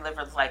on so many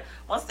levels. Like,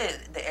 once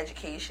the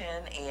education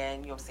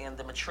and, you know what I'm saying,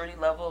 the maturity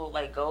level,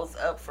 like, goes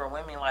up for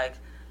women, like,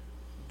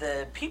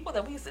 the people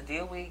that we used to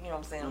deal with, you know what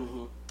I'm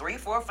saying, 3,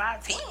 4,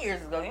 5, 10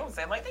 years ago, you know what I'm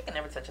saying, like, they can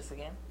never touch us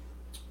again.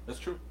 That's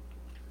true.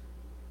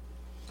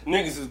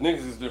 Niggas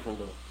is different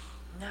though.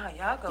 No,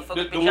 y'all go fuck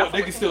the one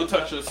they can still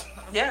touch us.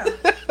 Yeah.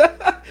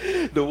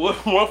 The one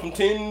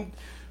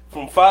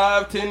from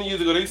 5, 10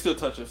 years ago, they still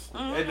touch us.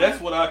 And that's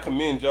what I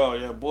commend y'all.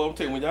 Yeah, boy, I'm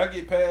telling you, when y'all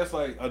get past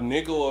like a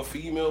nigga or a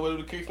female,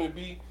 whatever the case may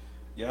be,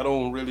 y'all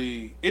don't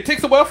really. It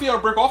takes a while for y'all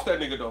to break off that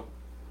nigga though.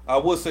 I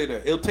would say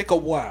that it'll take a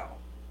while.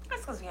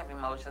 That's because you have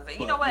emotions.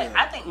 You know what? Yeah.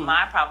 I think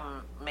my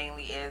problem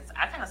mainly is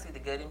I kind of see the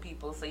good in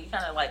people. So you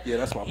kind of like,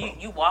 that's my problem.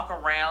 You walk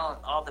around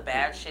all the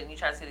bad shit and you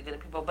try to see the good in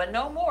people, but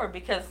no more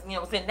because, you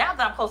know, now that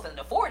I'm close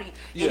to 40,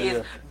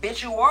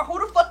 bitch, you are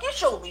who the fuck you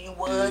showed me you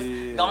was.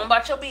 Going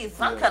about your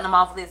business. I'm cutting them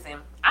off.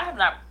 Listen, I have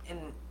not,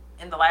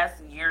 in the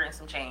last year and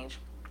some change,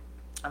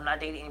 I'm not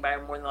dating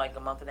anybody more than like a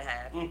month and a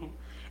half. Mm-hmm.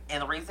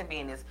 And the reason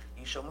being is,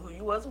 you showed me who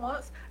you was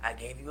once, I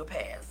gave you a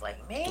pass.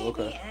 Like, maybe,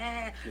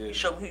 You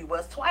showed me who you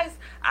was twice,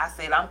 I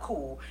said I'm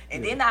cool.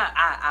 And then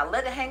I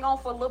let it hang on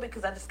for a little bit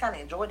because I just kind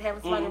of enjoyed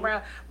having somebody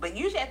around. But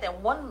usually at the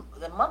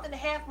month and a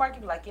half mark,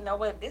 you be like, you know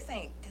what, this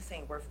ain't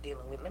worth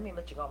dealing with. Let me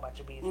let you go about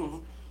your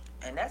business.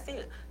 And that's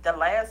it. The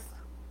last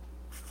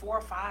 4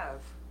 or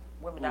 5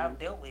 women that I've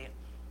dealt with,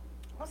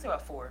 I'll say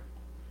about 4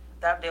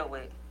 that I've dealt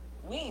with,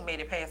 we ain't made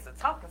it past the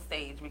talking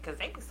stage because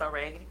they be so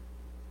raggedy.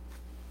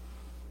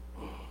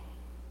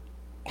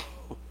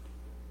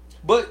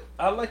 But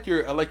I like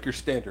your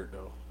standard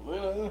though.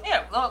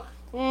 Yeah, look.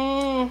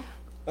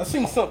 I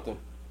seen something,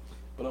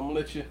 but I'm gonna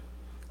let you.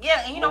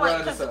 Yeah, and you know what?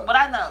 Because what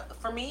I know,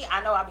 for me,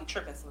 I know I be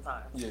tripping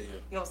sometimes. Yeah. You know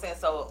what I'm saying?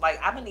 So, like,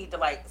 I'm gonna need to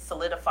like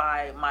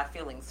solidify my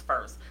feelings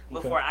first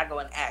before I go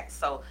and act.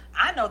 So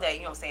I know that,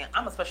 you know what I'm saying,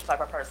 I'm a special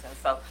type of person.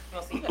 So, you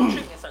know, so you gotta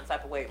treat me a certain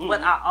type of way.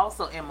 But I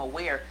also am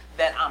aware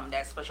that I'm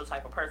that special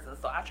type of person.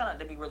 So I try not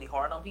to be really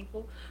hard on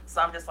people.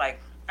 So I'm just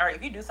like, all right,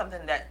 if you do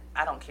something that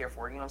I don't care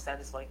for, you know what I'm saying?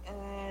 I'm just like,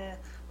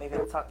 maybe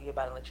I'll talk to you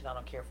about it and let you know I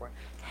don't care for it.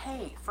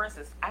 Hey, for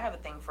instance, I have a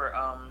thing for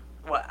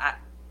I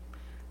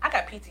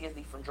got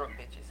PTSD from drunk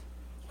bitches.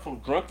 From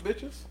drunk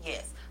bitches?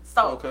 Yes.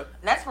 So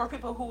that's for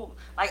people who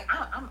like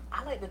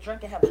I like to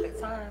drink and have a good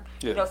time.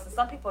 Yeah. You know, so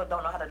some people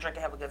don't know how to drink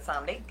and have a good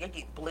time. They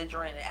get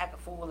belligerent and act a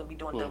fool and be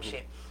doing dumb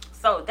shit.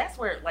 So that's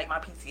where like my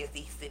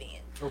PTSD sit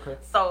in. Okay.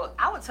 So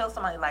I would tell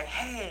somebody like,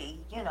 hey,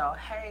 you know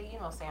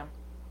what I'm saying?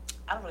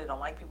 I really don't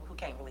like people who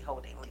can't really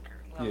hold their liquor.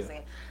 You know what I'm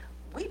saying?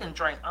 We done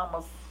drank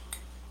almost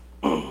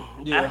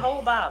a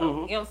whole bottle. You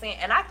know what I'm saying?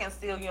 And I can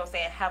still, you know what I'm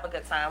saying, have a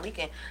good time. We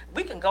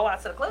can go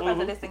out to the club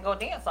after this and go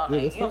dance all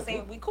night. You know what I'm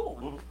saying? We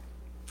cool.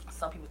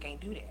 Some people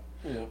can't do that.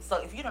 Yeah. So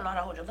if you don't know how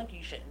to hold your liquor,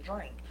 you shouldn't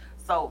drink.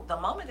 So the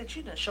moment that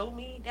you done showed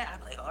me that,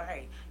 I'm like, all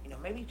right, you know,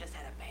 maybe you just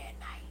had a bad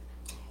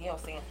night. You know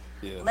what I'm saying?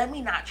 Yeah. Let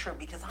me not trip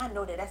because I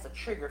know that that's a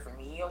trigger for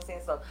me. You know what I'm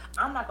saying? So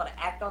I'm not going to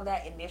act on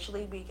that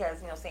initially because,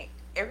 you know what I'm saying,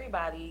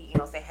 everybody, you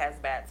know what I'm saying, has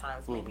bad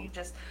times. Maybe you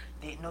just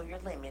didn't know your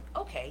limit.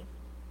 Okay.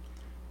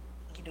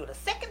 You do it a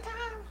second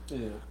time?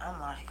 Yeah. I'm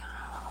like,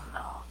 I don't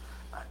know.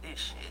 about this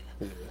shit.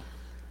 Yeah.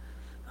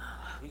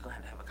 We gonna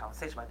have to have a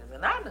conversation about this.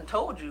 And I done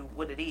told you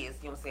what it is.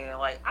 You know what I'm saying?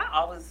 Like, I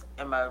always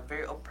am a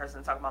very open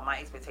person talking about my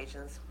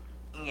expectations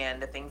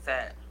and the things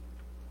that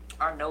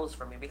are no's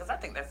for me, because I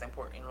think that's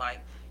important. Like,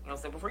 you know what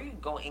I'm saying? Before you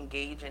go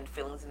engage in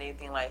feelings and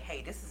anything, like,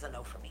 hey, this is a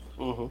no for me,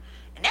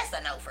 and that's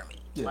a no for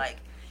me. Yeah. Like,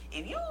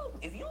 if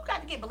you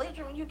got to get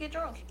belligerent when you get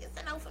drunk, it's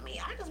a no for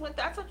me. I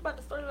talked about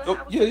the story about how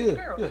I was with the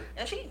girl,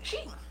 and she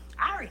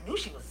I already knew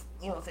she was,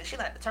 you know what I'm saying, she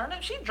like to turn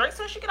up. She drinks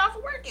till she get off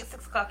of work at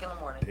 6 o'clock in the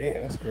morning.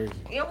 Damn, that's crazy.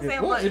 You know what I'm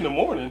saying? What, in the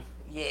morning?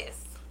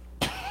 Yes.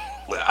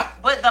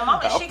 But the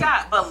moment she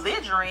got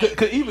belligerent,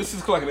 cause even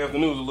 6 o'clock in the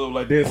afternoon is a little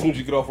like that. As soon as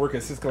you get off work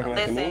at 6 o'clock in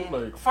the afternoon,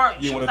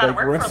 like she was out of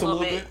work for a little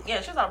bit.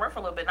 Yeah, she was out of work for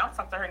a little bit. And I was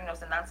talking to her, you know,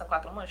 saying 9, 10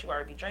 o'clock in the morning, she would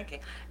already be drinking.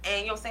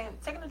 And you know what I'm saying,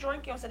 taking a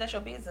drink, you know what I'm saying, that's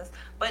your business.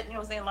 But you know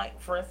what I'm saying,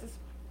 like, for instance,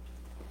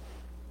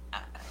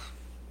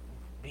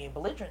 being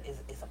belligerent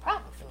is a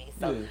problem for me.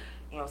 So, you know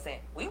what I'm saying,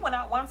 we went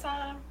out one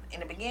time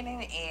in the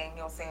beginning, and you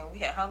know what I'm saying, we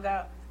had hung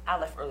out. I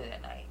left early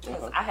that night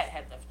because I had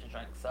had enough to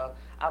drink. So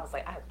I was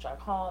like, I have to drive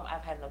home.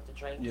 I've had enough to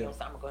drink. You know,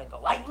 so I'm going to go ahead and go.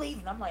 Why you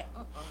leaving? I'm like,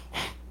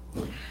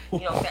 You know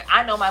what I'm saying?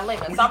 I know my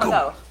limits. So I'm going to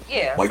go.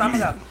 Yeah, so I'm going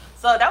to go.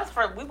 So that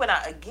was we went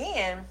out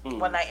again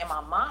one night, and my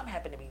mom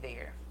happened to be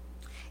there.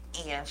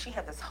 And she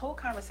had this whole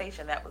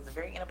conversation that was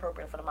very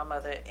inappropriate in front of my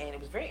mother, and it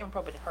was very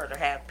inappropriate for her to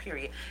have,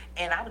 period.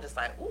 And I was just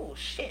like, ooh,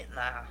 shit,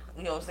 nah.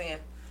 You know what I'm saying?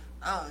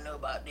 I don't know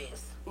about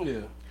this.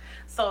 Yeah.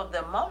 So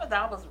the moment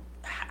that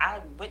I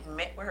went and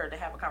met with her to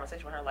have a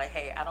conversation with her, like,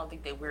 hey, I don't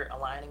think that we're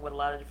aligning with a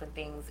lot of different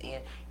things, and you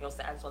know what I'm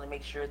saying, I just want to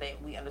make sure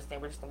that we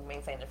understand we're just going to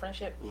maintain the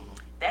friendship.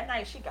 That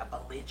night she got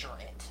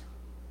belligerent.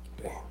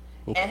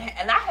 Damn.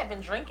 And I had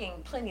been drinking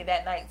plenty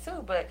that night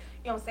too, but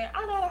you know what I'm saying,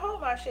 I know how to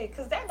hold my shit,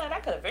 because that night I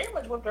could have very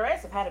much whipped her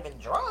ass if I had been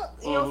drunk,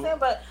 you know what I'm saying,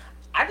 but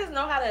I just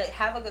know how to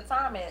have a good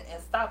time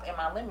and stop in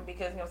my limit,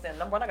 because you know what I'm saying,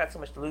 number one, I got too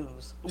much to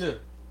lose. Yeah.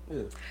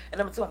 Yeah. And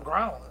number two, I'm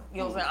grown. You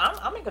know what I'm saying?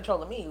 I'm in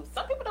control of me.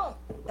 Some people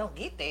don't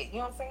get that. You know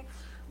what I'm saying?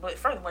 But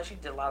furthermore, she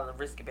did a lot of the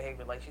risky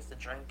behavior. Like, she used to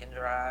drink and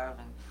drive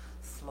and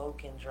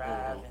smoke and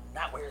drive and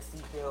not wear a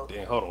seatbelt.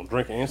 Damn, hold on.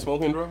 Drink and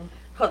smoke and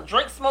drive?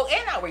 Drink, smoke,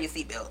 and not wear your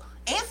seatbelt.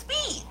 And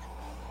speed.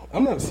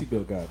 I'm not a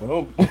seatbelt guy,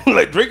 though.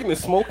 Like, drinking and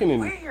smoking and...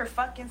 Wear your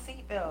fucking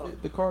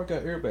seatbelt. The car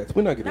got airbags.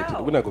 We're not getting into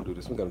it. We're not going to do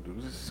this. We're going to do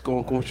this. Just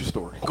go with your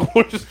story. Go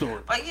with your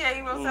story. But yeah, you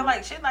know what I'm saying?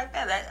 Like, shit like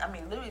that. I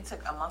mean, literally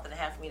took a month and a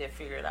half for me to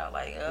figure it out.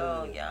 Like,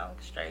 oh, yeah, I'm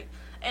straight.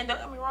 And don't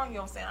get me wrong, you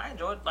know what I'm saying? I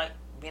enjoyed, like,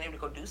 being able to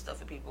go do stuff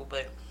with people.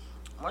 But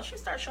once you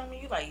start showing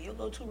me you, like, you're a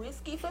little too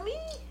risky for me,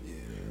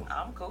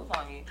 I'm cool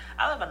on you.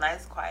 I live a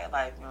nice, quiet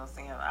life, you know what I'm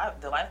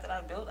saying? The life that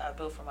I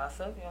built for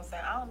myself, you know what I'm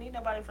saying? I don't need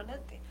nobody for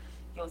nothing.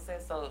 You know what I'm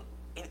saying? So...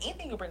 if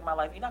anything you bring in my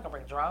life, you're not going to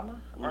bring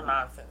drama or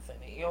nonsense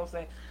in it. You know what I'm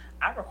saying?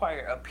 I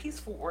require a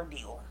peaceful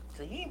ordeal.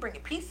 So you ain't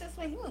bringing peace this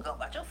way, you can go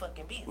about your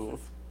fucking business.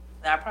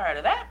 Now, prior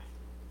to that,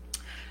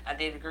 I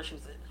dated a girl, she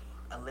was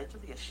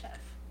allegedly a chef.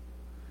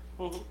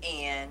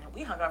 And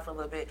we hung out for a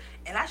little bit,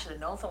 and I should have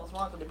known something was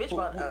wrong with the bitch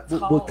brought a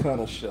tall... What kind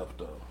of chef,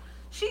 though?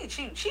 She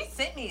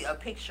sent me a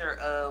picture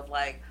of,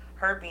 like,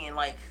 her being,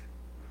 like...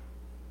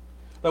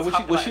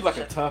 Like, was she like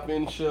a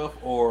top-end chef,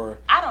 or...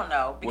 I don't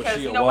know, because, was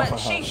she you know a Waffle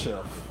what, House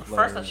chef?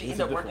 First off, she ended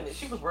up working...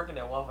 She was working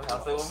at Waffle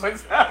House.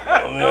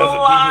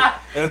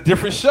 That's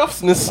different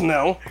chefsness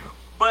now.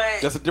 But...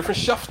 that's a different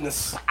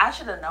chefness. I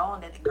should have known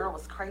that the girl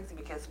was crazy,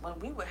 because when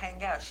we would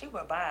hang out, she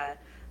would buy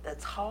the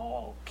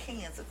tall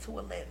cans of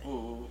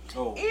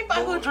 211.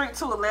 Anybody who drink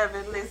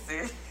 211,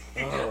 listen...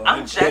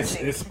 I'm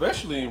judging.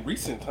 Especially in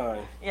recent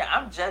time. Yeah,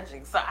 I'm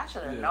judging. So I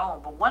should have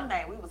known. But one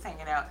night we was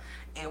hanging out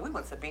and we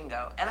went to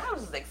bingo. And I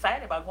was just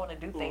excited about going to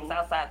do things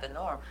outside the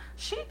norm.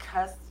 She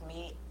cussed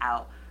me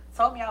out.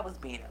 Told me I was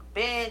being a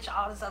bitch,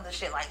 all this other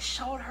shit. Like,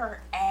 showed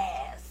her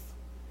ass.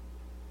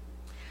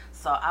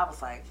 So I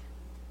was like,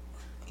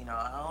 you know,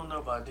 I don't know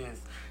about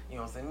this. You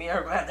know what I'm saying? Me and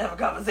her had to have a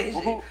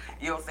conversation.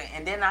 You know what I'm saying?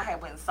 And then I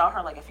had went and saw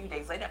her like a few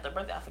days later after her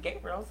birthday. I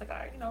forgave her. I was like, all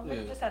right, you know,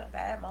 we just had a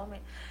bad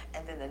moment.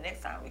 And then the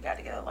next time we got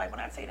together, like,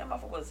 when I tell you that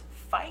motherfucker was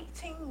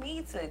fighting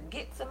me to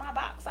get to my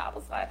box, I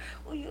was like,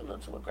 well, you a little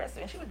too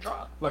aggressive. And she was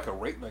drunk. Like a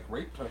rape? Kind of.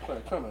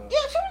 Yeah,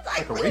 she was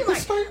like really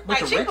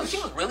like she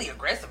was really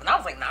aggressive. And I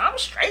was like, nah, I'm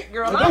straight,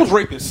 girl. That was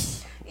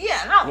rapist.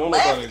 Yeah, and I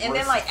left, and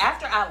then, like,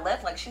 after I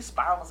left, like, she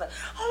spiraled and was like,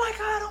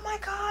 oh my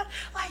God,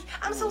 like,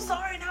 I'm so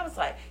sorry. And I was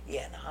like,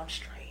 yeah, no, I'm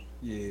straight.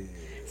 Yeah.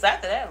 So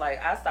after that,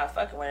 like, I stopped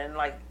fucking with her, and,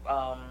 like,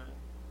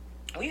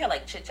 we had,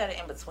 like, chit-chatted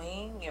in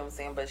between, you know what I'm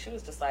saying, but she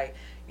was just like,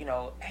 you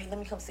know, hey, let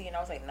me come see you, and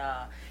I was like,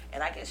 nah,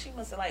 and I guess she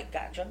must have, like,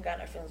 got drunk, got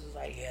in her feelings, was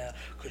like, yeah,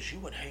 because you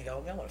wouldn't hang out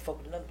with me, I want to fuck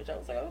with another bitch. I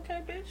was like,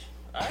 okay, bitch,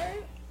 all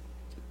right.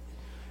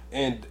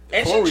 And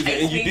for a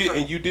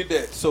reason, you did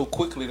that so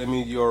quickly, that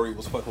means you already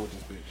was fucking with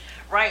this bitch.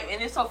 Right,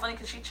 and it's so funny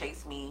because she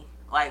chased me,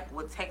 like,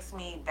 would text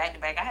me back to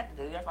back. I had to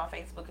delete her off my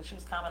Facebook because she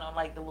was commenting on,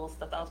 like, the little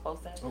stuff that I was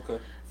posting. Okay.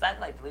 So I had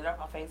to, like, delete her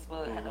off my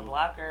Facebook, had to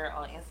block her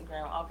on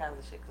Instagram, all kinds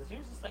of shit, because she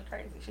was just, like,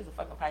 crazy. She's a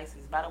fucking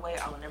Pisces. By the way,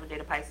 I will never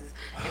date a Pisces.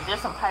 If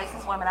there's some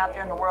Pisces women out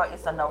there in the world,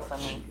 it's a no for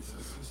me. It's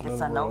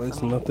a no for me.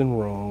 It's nothing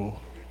wrong.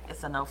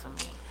 It's a no for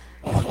me.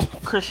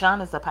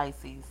 Krishan is a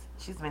Pisces.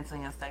 She's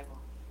mentally unstable.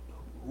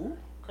 Who?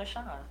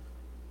 Krishan.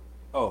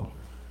 Oh.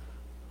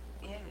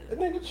 Yeah.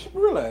 Nigga,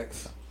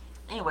 relax.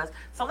 Anyways,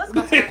 so let's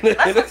go to the story.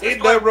 Let's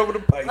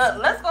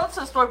go to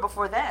the story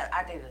before that.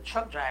 I dated a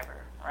truck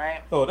driver,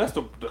 right? Oh, that's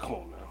the come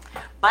on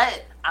now.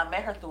 But I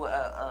met her through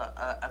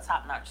a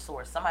top-notch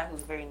source, somebody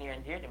who's very near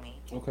and dear to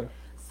me. Okay.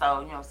 So,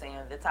 you know what I'm saying,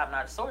 the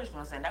top-notch source, you know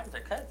what I'm saying, that was her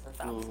cousin.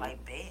 So I was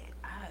like, bet,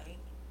 alright.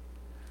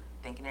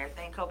 Thinking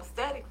everything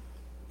copacetic.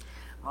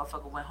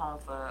 Motherfucker went home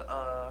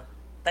for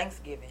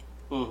Thanksgiving.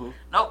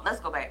 Nope,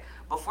 let's go back.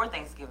 Before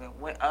Thanksgiving.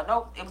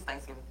 Nope, it was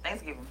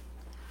Thanksgiving.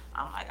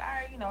 I'm like,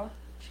 alright, you know.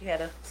 She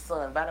had a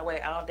son. By the way,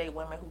 I don't date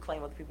women who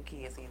claim other people's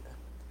kids either.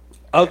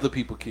 Other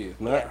people's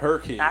kids, not her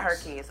kids. Not her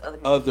kids.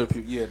 Other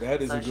people. Yeah,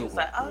 that is a good one. So she was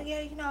like, "Oh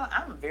yeah, you know,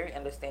 I'm very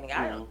understanding.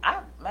 Matter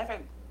of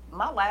fact,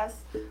 my last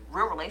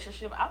real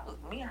relationship,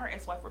 me and her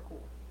ex-wife were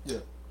cool. Yeah.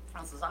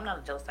 So I'm not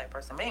a jealous type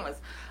person. But anyways,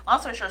 long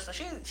story short, so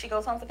she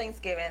goes home for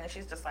Thanksgiving and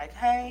she's just like,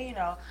 hey, you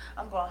know,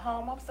 I'm going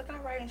home. I was like, all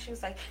right. And she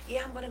was like,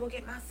 yeah, I'm going to go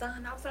get my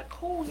son. I was like,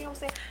 cool. You know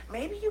what I'm saying?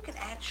 Maybe you can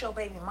ask your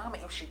baby mama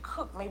if she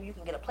cooked. Maybe you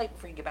can get a plate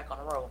before you get back on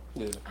the road.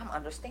 Yeah. I'm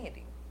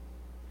understanding.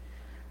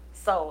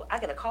 So I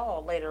get a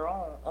call later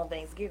on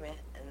Thanksgiving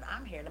and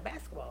I'm hearing the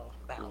basketball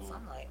bounce.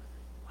 I'm like,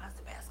 why's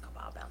the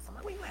basketball bounce? I'm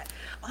like, where you at?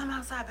 Oh, I'm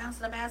outside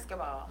bouncing the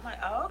basketball. I'm like,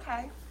 oh,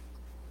 okay.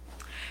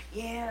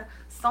 Yeah,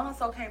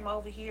 so-and-so came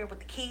over here with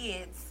the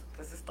kids,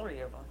 because there's 3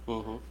 of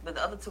them. But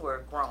the other 2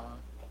 are grown.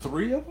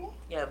 3 of them?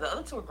 Yeah, the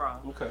other 2 are grown.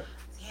 Okay.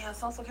 Yeah,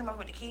 so-and-so came over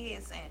with the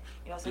kids, and,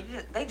 you know, so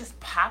they just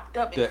popped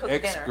up and cooked dinner.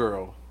 The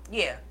ex-girl.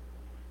 Yeah.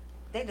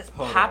 They just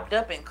popped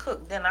up and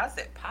cooked dinner. I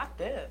said,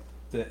 popped up.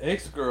 The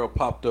ex-girl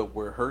popped up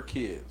with her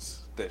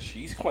kids that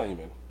she's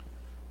claiming.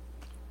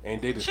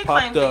 And they just she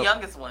popped up. She claims the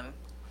youngest one.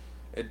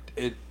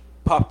 It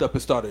popped up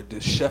and started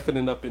just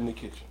chefing it up in the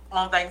kitchen.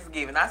 On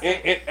Thanksgiving. I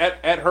said,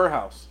 at her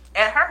house.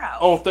 At her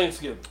house. On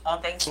Thanksgiving.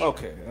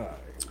 Okay, all right.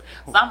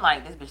 So I'm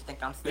like, this bitch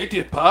think I'm sick. They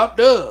just popped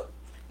up.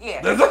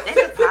 Yeah, they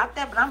just popped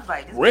up, but I'm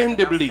like, this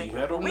randomly.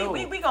 Bitch I don't know.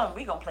 We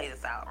gonna play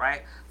this out,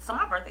 right? So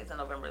my birthday's in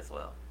November as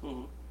well. You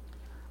know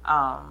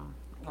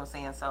what I'm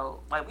saying?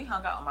 So like we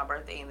hung out on my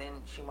birthday, and then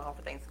she went home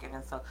for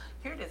Thanksgiving. So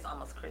here it is,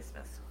 almost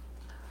Christmas.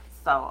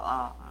 So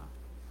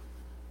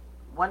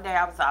one day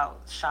I was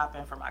out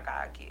shopping for my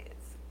god kids.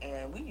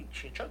 And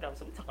she truck driver,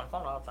 so we talk on the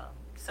phone all the time.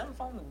 Sit on the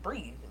phone and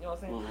breathe. You know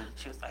what I'm saying?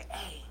 She was like,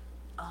 hey,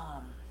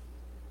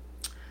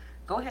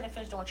 go ahead and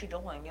finish doing what you're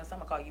doing. Yes, I'm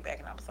going to call you back.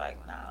 And I was like,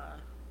 nah.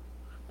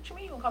 What you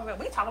mean you going to call me back?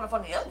 We talking on the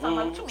phone the other time.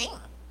 Like, what you mean?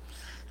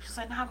 She was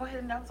like, nah, go ahead.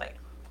 And I was like,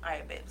 all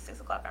right, babe, 6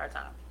 o'clock our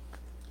time.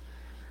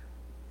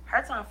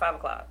 Her time, 5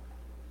 o'clock.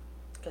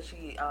 Because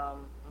she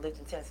lived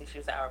in Tennessee. She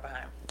was an hour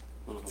behind.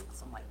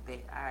 So I'm like,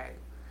 babe, all right.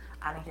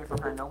 I didn't hear from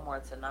her no more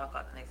until 9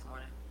 o'clock the next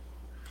morning.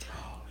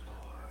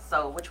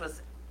 So, which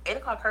was 8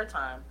 o'clock her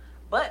time,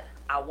 but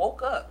I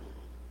woke up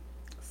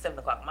 7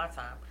 o'clock my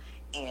time,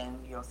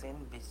 and you know what I'm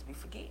saying, the bitch be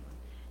forgetting.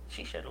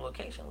 She shared the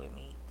location with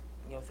me,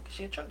 you know, because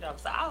she's a truck driver,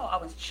 so I'll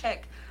always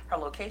check her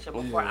location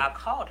before I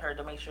called her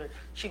to make sure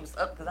she was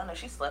up, because I know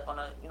she slept on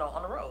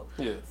the road.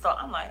 Yeah. So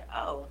I'm like,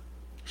 oh,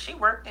 she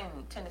worked in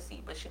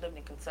Tennessee, but she lived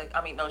in Kentucky.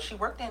 I mean, no, she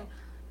lived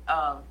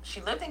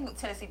in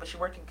Tennessee, but she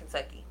worked in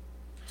Kentucky,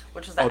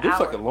 which was an hour. Oh, this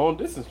like a long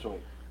distance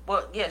joint.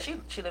 Well, yeah, she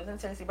lived in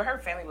Tennessee, but her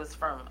family was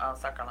from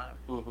South Carolina.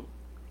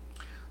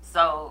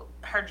 So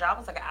her job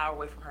was like an hour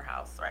away from her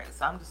house, right?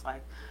 So I'm just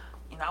like,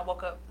 you know, I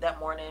woke up that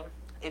morning.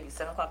 It'd be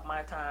 7 o'clock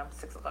my time,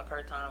 6 o'clock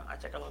her time. I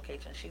check her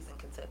location. She's in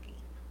Kentucky.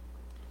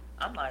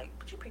 I'm like,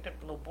 but you picked up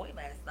the little boy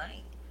last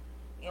night.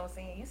 You know what I'm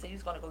saying? You said you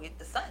was going to go get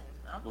the son.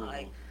 I'm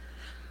like,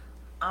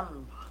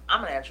 I'm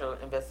an actual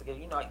investigator.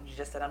 You know, you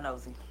just said I'm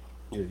nosy.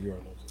 Yeah, you are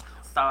nosy.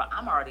 So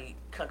I'm already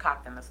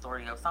concocting the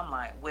story up. So I'm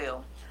like,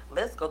 well,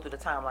 let's go through the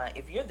timeline.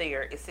 If you're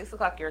there, it's 6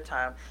 o'clock your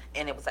time,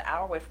 and it was an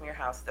hour away from your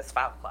house. That's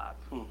 5 o'clock.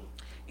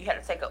 You had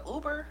to take an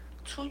Uber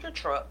to your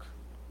truck,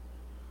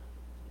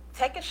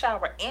 take a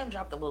shower, and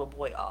drop the little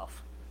boy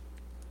off.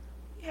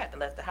 You had to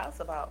left the house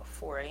about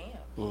 4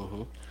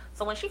 a.m.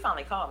 So when she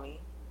finally called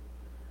me,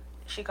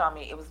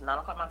 it was 9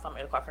 o'clock my time,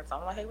 8 o'clock her time.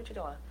 I'm like, hey, what you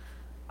doing?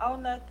 Oh,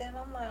 nothing.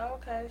 I'm like,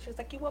 okay. She was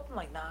like, you up? I'm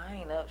like, nah, I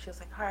ain't up. She was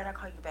like, all right, I'll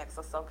call you back.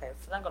 So it's okay.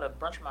 So then I go to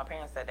brunch with my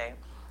parents that day.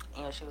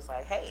 And she was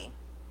like, hey,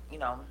 you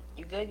know,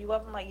 you good? You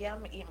up? I'm like, yeah,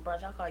 I'm eating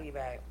brunch. I'll call you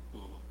back.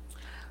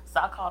 So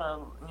I called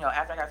her, you know,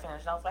 after I got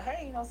finished. And I was like,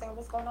 hey, you know what I'm saying?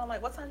 What's going on?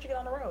 Like, what time did you get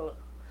on the road?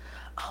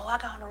 Oh, I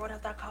got on the road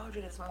after I called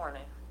you this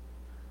morning.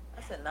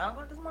 I said, 9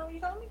 o'clock this morning when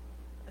you called me?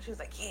 And she was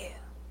like, yeah.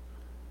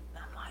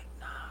 And I'm like,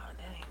 nah,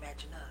 that ain't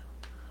matching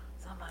up.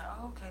 So I'm like,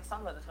 oh, okay. So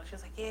I'm letting her talk. She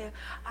was like, yeah,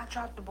 I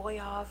dropped the boy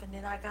off, and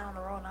then I got on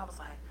the road, and I was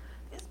like,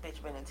 this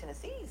bitch been in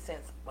Tennessee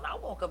since when I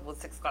woke up was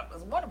 6 o'clock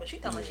this morning, but she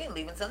told me she ain't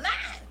leaving till 9.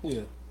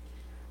 Yeah.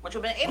 Which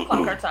would have been 8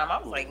 o'clock her time. I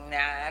was like,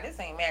 nah, this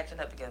ain't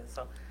matching up together.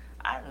 So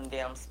I done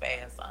damn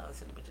spazzed. So I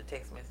sent the bitch a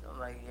text message. I'm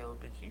like, yo,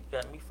 bitch, you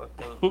got me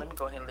fucked up. Let me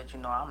go ahead and let you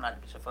know I'm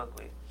not the bitch to fuck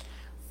with.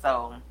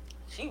 So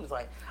she was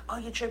like, oh,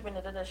 you're tripping.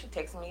 Da, da, da. She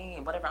texted me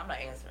and whatever. I'm not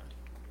answering.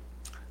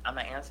 I'm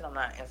not answering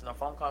no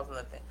phone calls or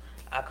nothing.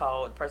 I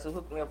called the person who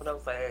hooked me up and I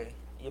was like, hey,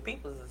 your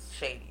people's is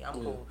shady. I'm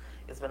cool.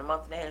 It's been a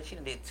month and a half. She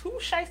done did 2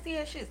 shiesty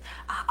ass shits.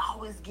 I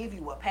always give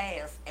you a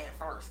pass at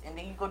first, and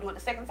then you go do it the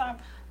second time.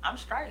 I'm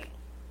straight.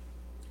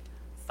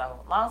 So,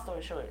 long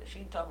story short,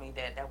 she told me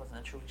that wasn't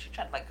the truth. She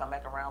tried to like come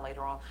back around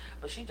later on,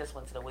 but she just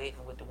went to the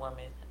wedding with the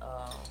woman.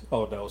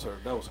 Oh, that was her.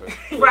 That was her.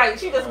 Right.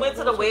 She just went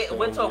to the wedding,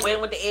 went to a wedding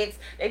with the ex.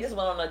 They just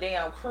went on a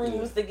damn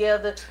cruise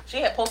together. She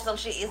had posted some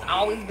shit. It's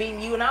always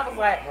been you, and I was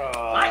like,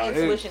 my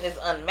intuition is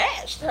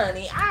unmatched,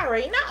 honey. I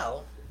already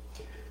know.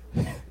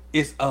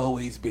 It's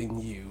always been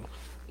you.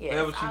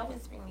 Yeah, it's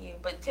always been you.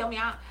 But tell me,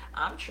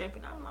 I'm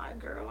tripping. I'm like,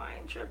 girl, I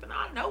ain't tripping.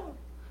 I know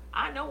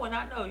when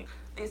I know.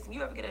 Listen,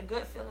 you ever get a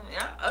good feeling?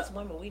 Us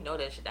women, we know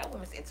that shit. That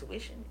woman's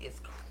intuition is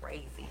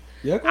crazy.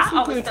 Yeah, I got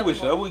some good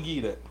intuition. I would give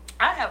you that.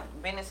 I have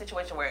been in a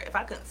situation where if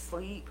I couldn't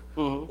sleep,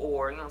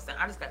 or, you know what I'm saying,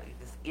 I just got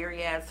this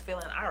eerie ass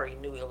feeling, I already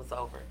knew it was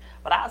over.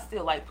 But I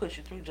still like push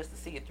it through just to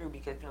see it through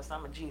because, you know,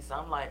 I'm a G, so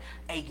I'm like,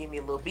 hey, give me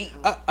a little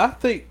beating. I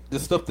think the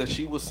stuff that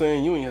she was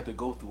saying, you ain't have to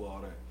go through all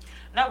that.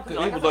 No,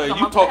 because it was like,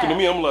 you talking to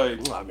me, I'm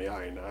like, I mean,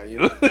 I ain't know, you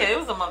know? Yeah, it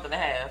was a month and a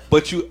half.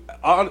 But you,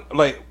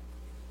 like,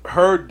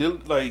 her,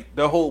 like,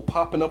 the whole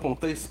popping up on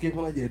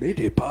Thanksgiving, like, yeah, they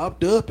just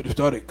popped up and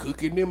started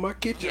cooking in my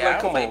kitchen. Yeah,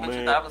 like, come on, man.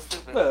 You thought I was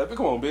stupid. Yeah,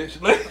 come on,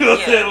 bitch. Like, you know what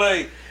I'm saying?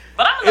 Like,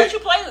 but I'm gonna let you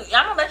play.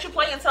 I'm gonna let you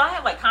play until I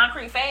have like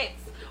concrete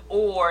facts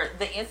or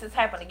the instance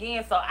happen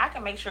again, so I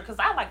can make sure. Because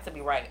I like to be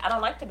right. I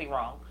don't like to be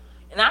wrong,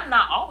 and I'm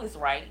not always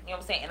right. You know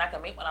what I'm saying? And I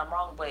can make when I'm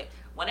wrong, but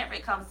whenever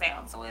it comes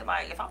down to it,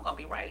 like if I'm gonna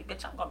be right,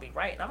 bitch, I'm gonna be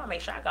right, and I'm gonna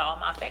make sure I got all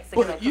my facts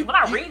together. When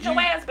I read your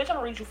ass, bitch, I'm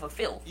gonna read you for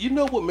filth. You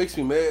know what makes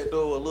me mad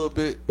though a little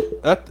bit?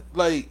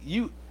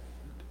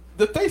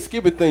 The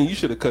Thanksgiving thing, you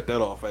should have cut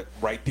that off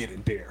right then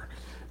and there.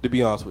 To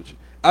be honest with you.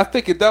 I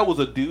think if that was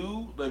a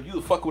dude, like you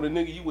would fuck with a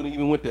nigga, you wouldn't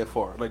even went that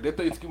far. Like that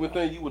Thanksgiving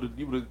thing, you would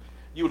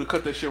have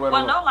cut that shit right off.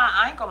 Well, no lie,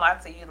 I ain't gonna lie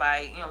to you,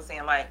 like, you know what I'm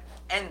saying, like,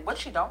 and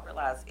what you don't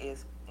realize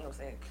is, you know what I'm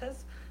saying,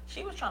 because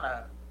she was trying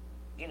to,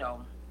 you know,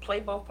 play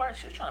both parts.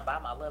 She was trying to buy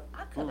my love.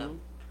 I could have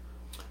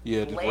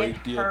let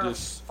her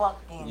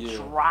fucking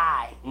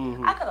dry.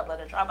 I could have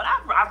let her dry, but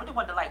I really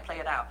wanted to like play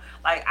it out.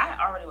 Like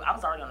I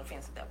was already on the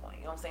fence at that point.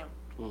 You know what I'm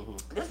saying?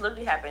 This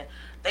literally happened.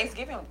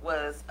 Thanksgiving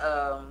was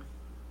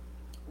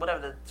whatever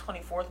the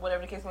 24th,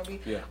 whatever the case may be.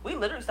 Yeah. We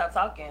literally stopped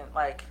talking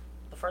like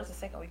the first and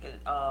second week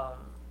of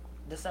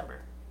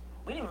December.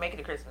 We didn't even make it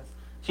to Christmas.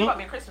 She bought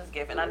me a Christmas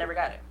gift and I never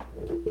got it.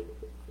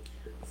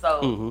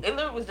 So it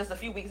literally was just a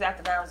few weeks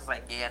after that. I was just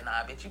like, yeah,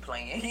 nah, bitch, you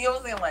playing. You know what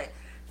I'm saying? Like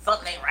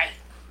something ain't right.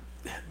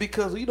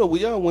 Because you know,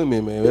 we y'all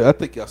women, man. I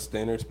think y'all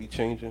standards be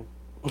changing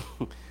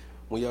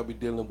when y'all be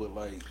dealing with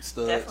like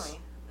studs. Definitely.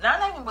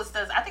 Not even with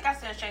studs. I think our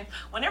standards change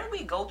whenever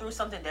we go through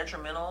something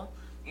detrimental.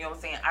 You know what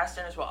I'm saying? Our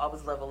standards will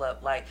always level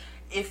up. Like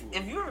if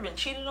you've ever been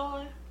cheated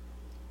on, you know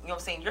what I'm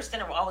saying? Your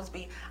standard will always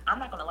be, I'm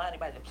not going to allow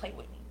anybody to play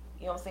with me.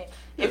 You know what I'm saying?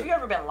 Yeah. If you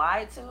ever been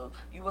lied to,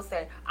 you will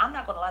say, I'm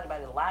not going to allow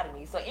anybody to lie to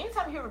me. So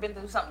anytime you ever been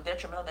through something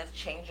detrimental that's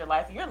changed your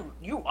life,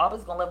 you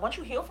always going to live. Once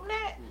you heal from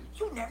that,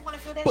 you never want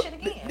to feel that shit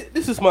again.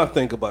 This is my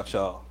thing about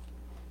y'all.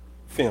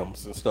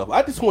 Films and stuff.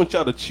 I just want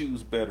y'all to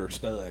choose better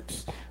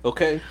studs.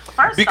 Okay?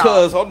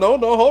 Because hold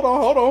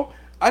on.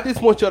 I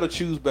just want y'all to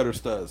choose better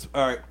studs.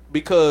 All right?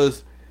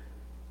 Because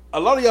a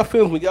lot of y'all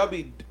films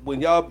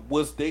when y'all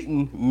was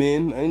dating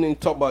men, I ain't even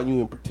talking about you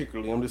in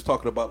particularly. I'm just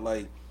talking about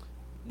like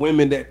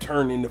women that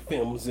turn into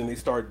films and they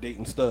start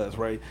dating studs,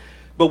 right?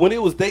 But when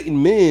it was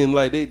dating men,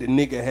 like the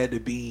nigga had to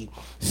be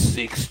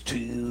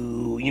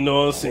 6'2", you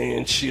know what I'm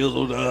saying,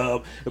 chiseled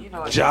up,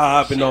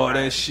 job and all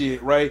that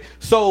shit, right?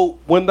 So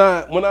when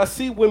I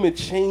see women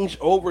change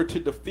over to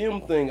the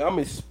film thing, I'm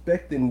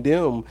expecting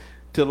them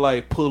to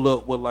like pull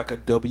up with like a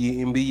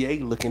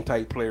WNBA looking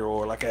type player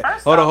or like a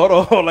hold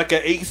on, like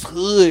an Ace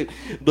Hood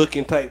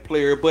looking type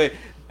player, but.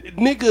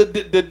 Nigga,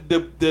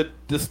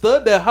 the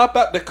stud that hop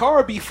out the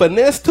car be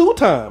finesse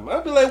 2-time.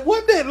 I'd be like,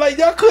 what that? Like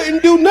y'all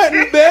couldn't do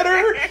nothing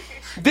better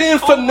than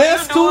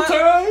finesse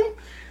 2-time?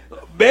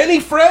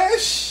 Benny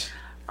Fresh,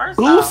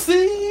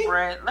 Boosie.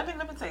 Brett, let me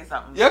tell you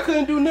something. Y'all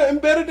couldn't do nothing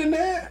better than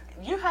that.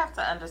 You have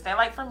to understand.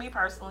 Like for me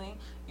personally,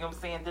 you know what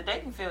I'm saying, the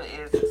dating field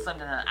is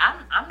something that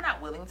I'm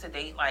not willing to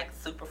date like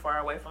super far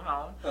away from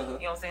home. You know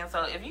what I'm saying?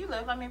 So if you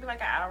live like maybe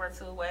like an hour or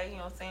two away, you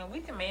know what I'm saying, we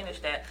can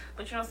manage that.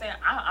 But you know what I'm saying,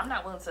 I'm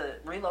not willing to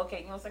relocate,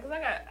 you know what I'm saying,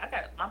 because I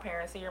got my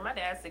parents here, my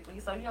dad's sickly,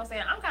 so you know what I'm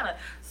saying, I'm kind of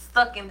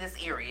stuck in this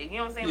area, you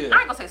know what I'm saying? Yeah. I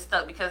ain't gonna say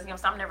stuck because, you know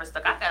what I'm saying, I'm never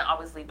stuck. I can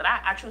always leave, but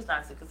I choose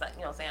not to because,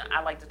 you know what I'm saying,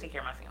 I like to take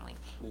care of my family.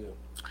 Yeah.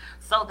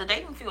 So the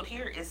dating field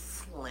here is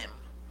slim.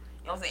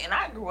 You know what I'm saying? And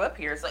I grew up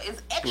here, so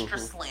it's extra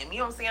slim. You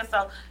know what I'm saying?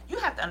 So you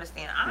have to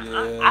understand,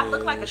 I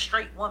look like a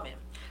straight woman.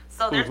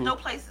 So there's no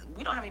place,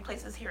 we don't have any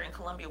places here in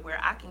Columbia where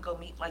I can go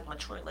meet like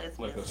mature lesbians.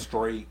 Like a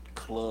straight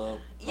club.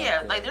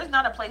 Yeah, like there's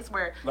not a place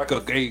where. Like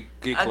a gay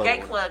club. A gay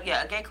club,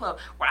 yeah, a gay club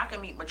where I can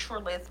meet mature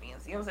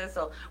lesbians. You know what I'm saying?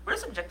 So we're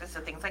subjected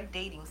to things like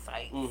dating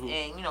sites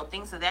and, you know,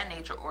 things of that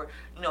nature, or,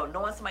 you know,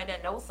 knowing somebody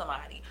that knows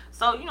somebody.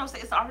 So, you know what I'm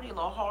saying? It's already a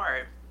little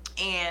hard.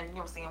 And, you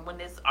know what I'm saying,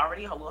 when it's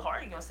already a little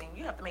hard, you know what I'm saying,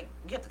 you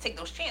have to take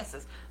those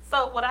chances.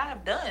 So what I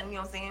have done, you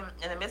know what I'm saying,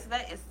 in the midst of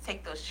that is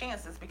take those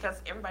chances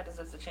because everybody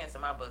deserves a chance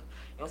in my book.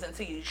 You know what I'm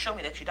saying, until you show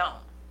me that you don't.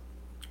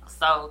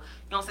 So,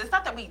 it's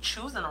not that we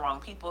choosing the wrong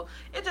people.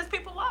 It's just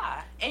people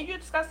lie. And you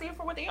just got to see it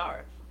for what they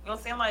are. You know what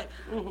I'm saying? Like,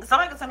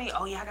 somebody can tell me,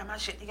 oh, yeah, I got my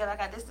shit together. I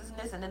got this, and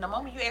this. And then the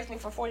moment you ask me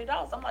for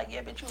 $40, I'm like,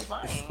 yeah, bitch, you was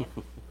lying.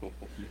 You know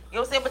what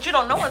I'm saying? But you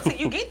don't know until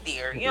you get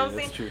there. You know what I'm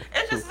saying? True.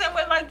 It's just the same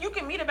way, like, you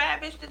can meet a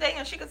bad bitch today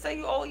and she could tell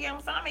you, oh, yeah,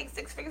 I make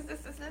 6 figures,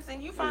 this,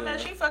 and you find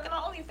out she fucking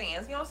on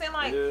OnlyFans. You know what I'm saying?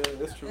 Like,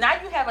 that's true.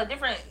 now you have a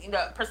different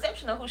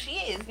perception of who she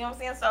is. You know what I'm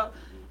saying? So,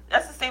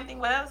 that's the same thing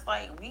with us.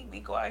 Like, we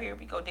go out here,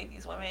 we go date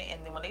these women,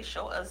 and then when they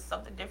show us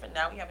something different,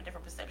 now we have a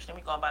different perception and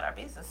we go about our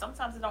business.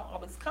 Sometimes it don't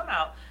always come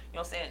out, you know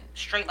what I'm saying,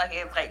 straight like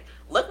it's like,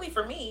 luckily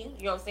for me,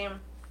 you know what I'm saying,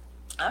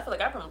 I feel like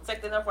I've been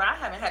protected enough where I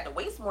haven't had to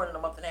waste more than a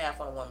month and a half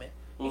on a woman.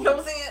 You know what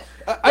I'm saying?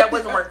 That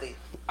wasn't worth it.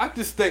 I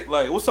just think,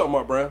 like, what's up,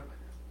 Mark Brown?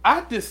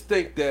 I just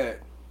think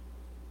that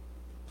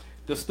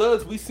the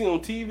studs we see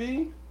on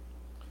TV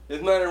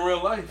is not in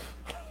real life.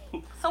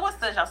 So what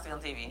studs y'all see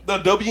on TV? The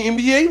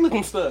WNBA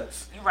looking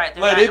studs. You're right.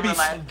 Like they be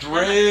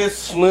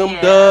dressed,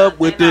 slimmed up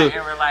with the,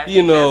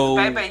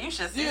 baby, you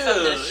should see some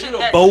of the shit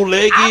that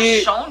bow-legged.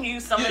 I've shown you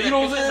some of the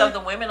pictures of the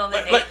women on the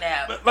date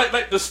now.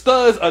 Like the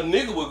studs a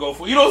nigga would go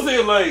for. You know what I'm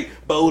saying?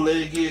 Like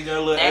bow-legged, got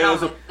a little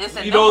ass.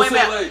 Listen, you know what I'm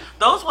saying? Like,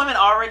 those women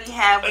already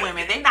have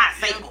women. They're not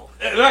single.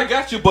 And I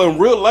got you, but in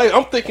real life,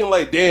 I'm thinking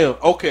like, damn,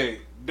 okay,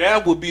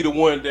 that would be the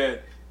one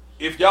that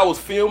if y'all was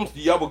filmed,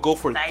 y'all would go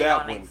for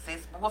that one.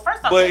 Well,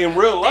 first off, but in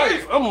real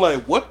life, I'm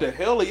like, what the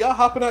hell are y'all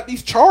hopping out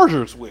these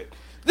Chargers with?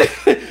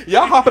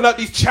 Y'all hopping out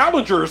these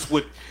Challengers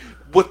with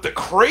the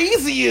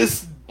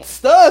craziest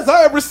studs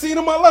I ever seen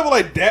in my life.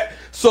 Like that.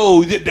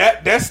 So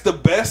that's the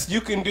best you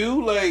can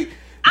do. Like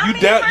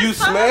you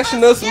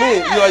smashing us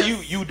men.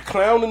 You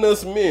clowning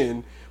us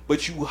men,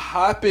 but you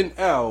hopping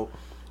out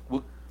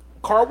with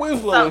Carl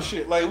Winslow and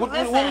shit. Like what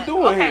are we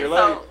doing here? Like,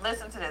 so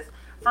listen to this.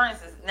 For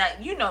instance, now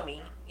you know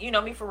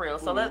me for real.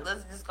 So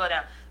let's just go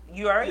down.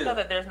 You already know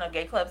that there's no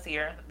gay clubs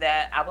here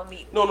that I would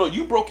meet. No,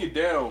 you broke it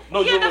down.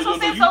 No, that's what I'm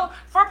saying. So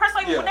for a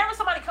person, whenever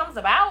somebody comes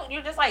about,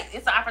 you're just like,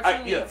 it's an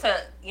opportunity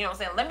to, you know what I'm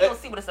saying, let me go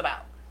see what it's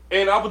about.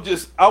 And I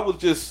was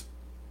just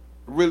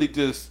really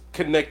just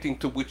connecting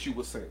to what you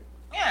were saying.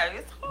 Yeah,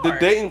 it's hard. The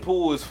dating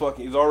pool is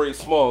already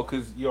small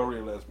because you're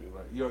already a lesbian,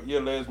 right?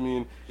 You're a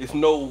lesbian. It's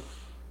no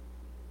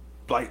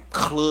like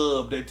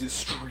club that just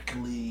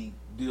strictly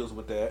deals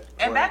with that.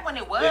 And back when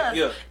it was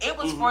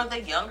for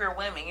the younger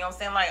women. You know what I'm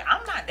saying? Like,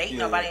 I'm not dating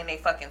nobody in their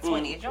fucking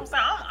 20s. You know what I'm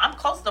saying? I'm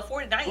close to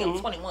 40. I am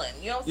 21.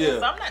 You know what I'm saying?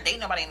 So I'm not dating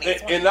nobody in their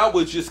 20s. And I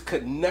was just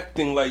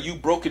connecting, like, you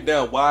broke it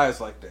down wise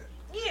like that.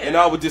 Yeah. And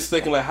I was just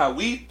thinking, like, how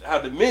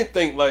the men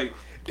think, like,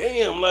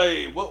 damn,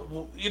 like, what,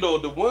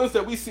 the ones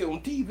that we see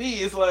on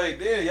TV, it's like,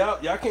 damn,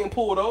 y'all can't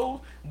pull those.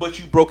 But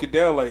you broke it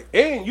down, like,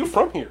 and you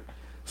from here.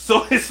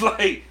 So it's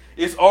like,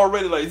 it's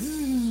already like,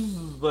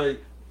 zzz,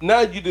 like,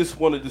 now you just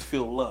want to just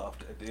feel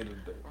loved at the end of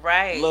the day.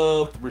 Right.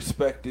 Loved,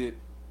 respected.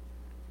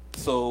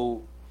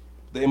 So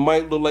they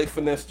might look like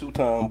finesse 2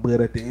 times, but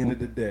at the end of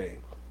the day,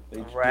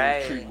 they're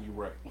treating you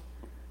right.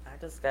 I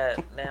just got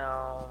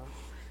now.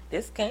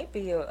 This can't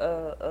be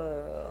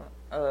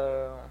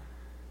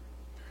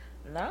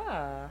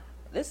nah.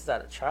 This is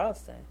out of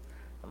Charleston.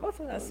 The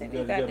motherfucker sent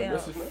me goddamn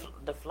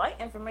the flight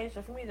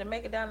information for me to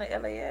make it down to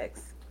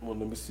LAX. Well,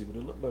 let me see what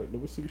it look like. Let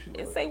me see what she look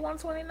like. It say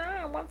 129,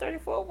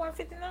 134,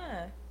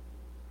 159.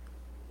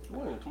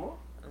 When, tomorrow?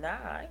 Nah,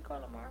 I ain't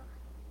going tomorrow.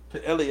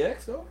 To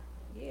LAX, though?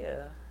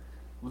 Yeah.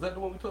 Was that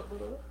the one we talked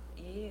about?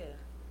 Yeah.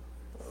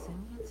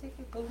 Send me a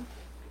ticket, boo.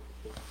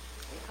 It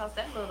cost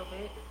that little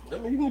bit. I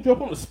mean, you can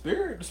jump on the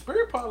Spirit. The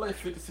Spirit probably like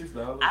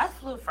 $56. I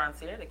flew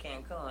Frontier to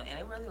Cancun, and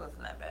it really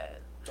wasn't that bad.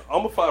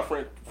 I'm going to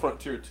fly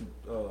Frontier to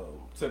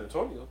San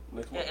Antonio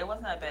next month. Yeah, it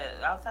wasn't that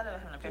bad. Outside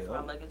of having to pay for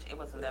my luggage, it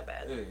wasn't that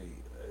bad. Hey,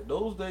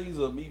 those days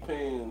of me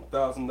paying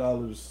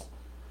 $1,000...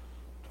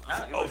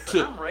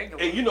 I'm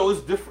regular. And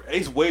it's different.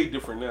 It's way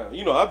different now.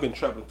 I've been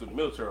traveling through the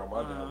military on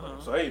my damn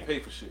life, so I ain't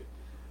paid for shit.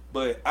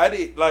 But I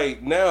did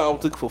now. I'm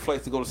looking for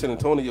flights to go to San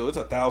Antonio. It's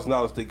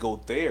 $1,000 to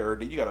go there.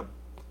 Then you gotta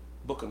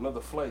book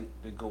another flight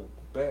to go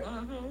back.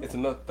 It's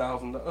another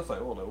 $1,000. It's like,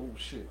 oh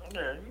shit.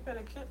 Yeah, you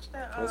better catch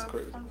that. That's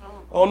crazy.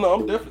 Oh no,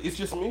 I'm definitely. It's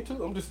just me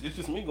too. It's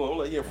just me going. I'm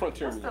like, yeah,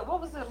 Frontier. What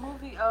was that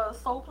movie?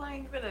 Soul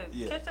Plane. You better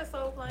catch that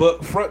Soul Plane.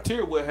 But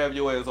Frontier will have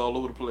your ass all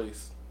over the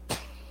place.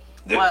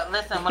 Well,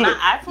 listen, when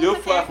I flew You'll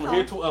to fly Cancun, from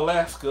here to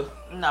Alaska.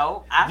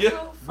 No, I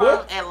flew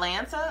from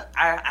Atlanta.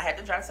 I had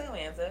to drive to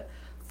Atlanta.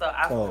 So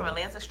I flew from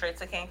Atlanta straight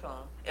to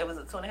Cancun. It was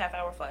a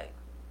 2.5-hour flight.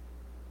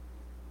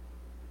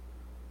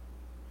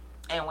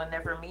 And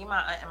whenever me, my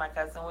aunt, and my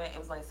cousin went, it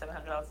was only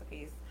 $700 a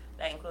piece.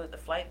 That included the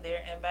flight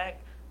there and back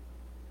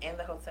and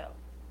the hotel.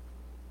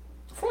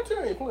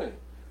 Frontier ain't playing.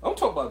 I'm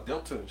talking about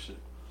Delta and shit.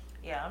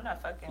 Yeah, I'm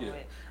not fucking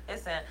with.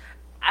 Listen,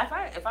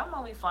 if I'm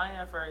only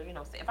flying for,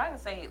 if I can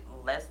say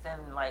less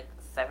than like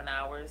 7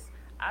 hours,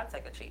 I'd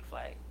take a cheap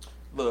flight.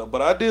 Look,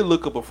 but I did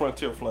look up a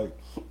Frontier flight.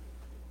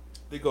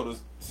 They go to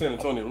San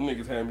Antonio. Them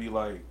niggas had me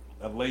like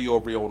a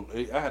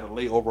layover I had a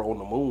layover on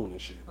the moon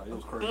and shit. Like, it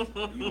was crazy.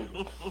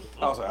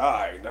 I was like, all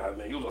right, nah,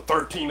 man. It was a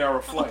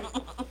 13-hour flight.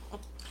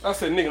 I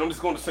said, nigga, I'm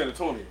just going to San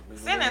Antonio.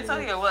 San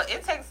Antonio. Well,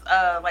 it takes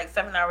like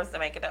 7 hours to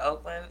make it to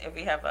Oakland. If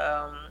we have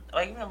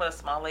like even with a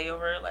small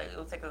layover, like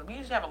it'll take us. We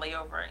usually have a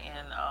layover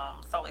in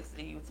Salt Lake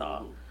City,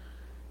 Utah,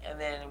 and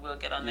then we'll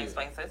get on the next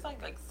plane. So it's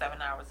like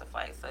 7 hours of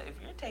flight. So if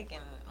you're taking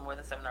more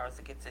than 7 hours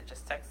to get to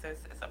just Texas,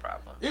 it's a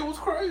problem. It was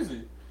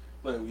crazy.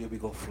 Like, yeah, we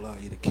gonna fly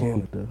you to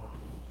Canada.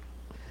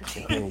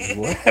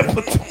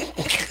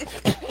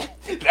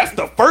 That's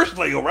the first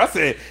layover. I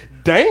said,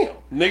 damn,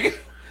 nigga.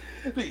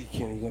 You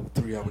can't even have a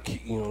 3-hour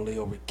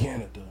layover in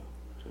Canada.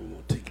 We're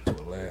gonna take you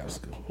to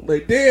Alaska.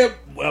 Like, damn,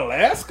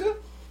 Alaska?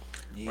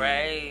 Yeah.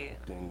 Right.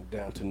 Then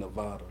down to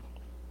Nevada.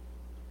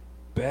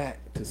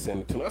 Back to San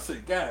Antonio. I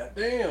said, God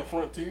damn,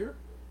 Frontier.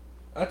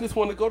 I just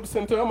want to go to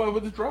San Antonio. I might as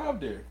well just drive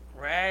there.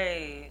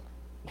 Right.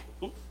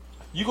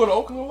 You go to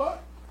Oakland a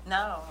lot?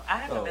 No, I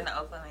haven't been to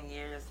Oakland in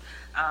years.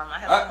 I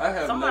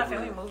have some of my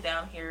family moved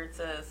down here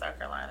to South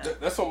Carolina.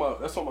 That's on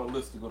my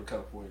list to go to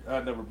California.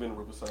 I've never been to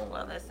Riverside.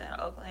 Well, listen,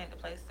 Oakland ain't the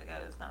place to go.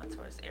 It's not a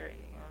tourist area.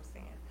 You know what I'm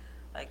saying?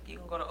 Like, you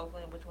can go to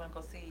Oakland, but you want to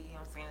go see. You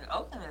know what I'm saying?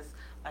 Oakland is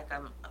like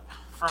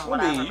from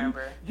what I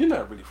remember. You're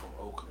not really from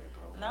Oakland,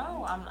 bro.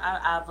 No,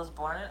 I was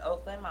born in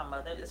Oakland. My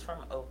mother is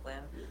from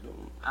Oakland.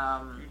 You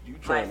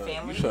my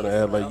family. You trying to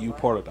act like you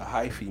part of the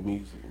hyphy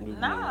music?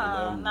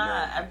 Nah.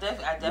 I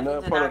definitely you're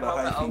not did part not of the grow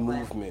up hyphy in Oakland.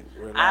 movement.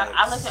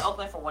 I lived in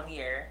Oakland for 1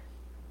 year.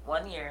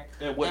 1 year.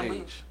 At what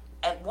age?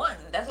 At 1.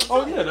 That's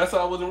what. Oh yeah, that's how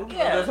I was in.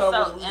 Yeah. That's how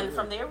So and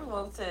from there we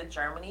moved to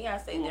Germany. I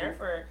stayed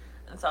there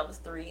until I was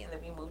 3, and then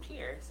we moved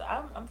here. So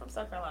I'm from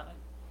South Carolina.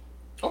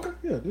 Okay,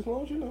 yeah, as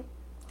long as you know.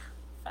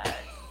 Fact.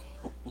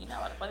 You know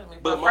how to play with me.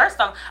 But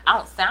first off, I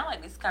don't sound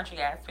like these country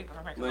ass people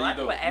from here. No, a lot of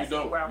people ask me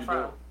where I'm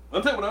from.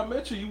 I'll tell you, when I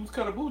met you, you was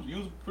kind of bougie. You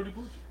was pretty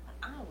bougie.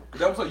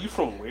 That was like, you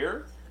from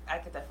where? I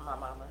get that from my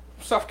mama.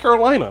 South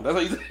Carolina. That's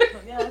how you say it.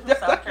 Yeah, I'm from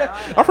South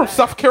Carolina. I'm from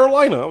South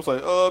Carolina. I was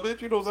like,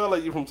 bitch, you don't sound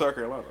like you from South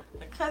Carolina.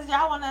 Because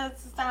y'all want to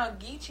sound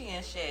Geechee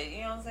and shit.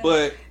 You know what I'm saying?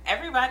 But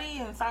everybody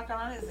in South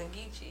Carolina is in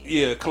Geechee.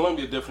 Yeah,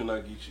 Columbia definitely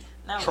not Geechee.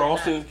 No,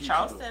 Charleston's Geechee.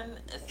 Charleston,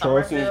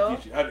 Somerville.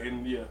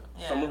 Geechee.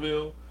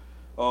 Somerville.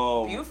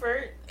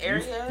 Buford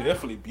area.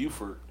 Definitely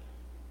Buford.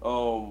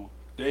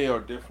 They are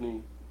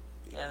definitely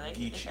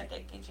Geechee. Got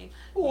that Geechee.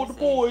 Oh, the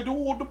boy. Yeah,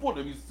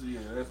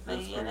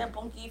 that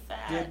bunky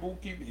fat. That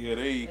bunky. Yeah,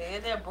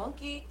 that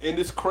bunky. And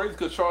it's crazy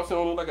because Charleston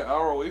only like an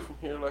hour away from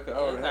here, like an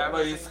hour and a half.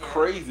 Like, it's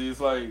crazy. It's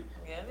like.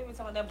 Yeah, they be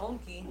talking about that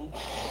bunky.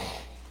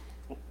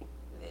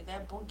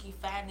 That bunky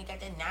fat and they got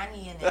that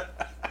nanny in it.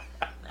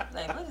 I'm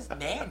like, what is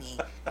nanny?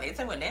 They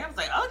tell me nanny. I was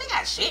like, oh, they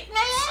got shit in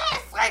their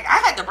ass. Like, I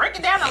had to break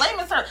it down to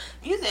layman's terms.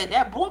 You said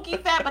that bunky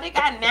fat, but it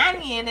got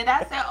nanny in it.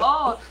 I said,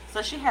 oh,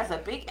 so she has a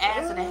big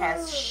ass and it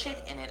has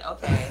shit in it.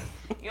 Okay.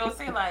 You know what I'm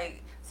saying?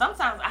 Like,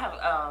 sometimes I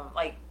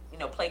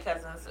have, play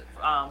cousins,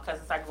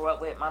 cousins I grew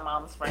up with, my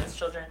mom's friends'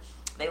 children.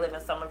 They live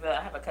in Somerville.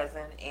 I have a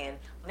cousin, and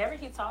whenever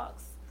he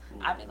talks,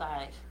 I be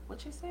like,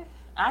 what you said?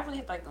 I really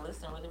have to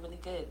listen really, really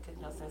good. Because,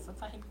 you know what I'm saying?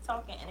 Sometimes he be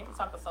talking, and he be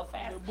talking so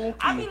fast,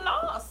 I be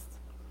lost.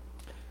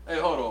 Hey,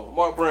 hold on.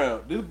 Mark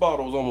Brown, this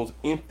bottle is almost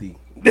empty.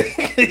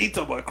 He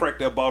talking about crack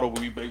that bottle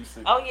when we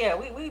babysit. Oh, yeah,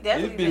 we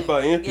definitely. This bitch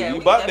about empty. Yeah, we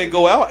about to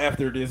go out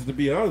after this, to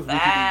be honest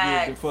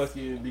with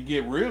you, to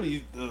get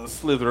really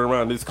slithering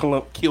around this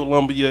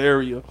Columbia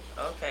area.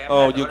 Okay.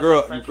 Your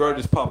girl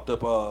just popped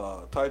up,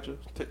 Tyja?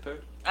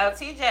 Oh,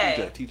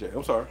 TJ. TJ.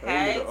 I'm sorry. Hey,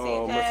 I didn't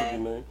mean to mess up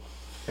your TJ. name.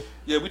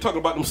 Yeah, we talking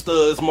about them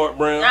studs, Mark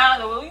Brown.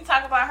 No, when we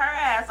talk about her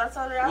ass, I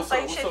told her I'll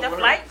say shit. The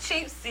flight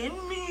chief send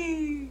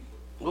me.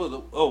 Oh,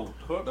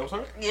 that was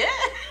her? Yeah.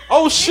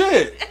 Oh,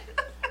 shit.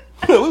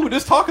 We were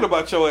just talking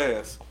about your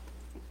ass.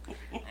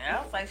 Yeah,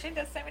 I was like, she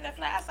just sent me the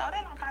flight. I saw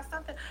that on my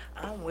something.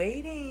 I'm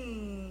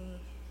waiting.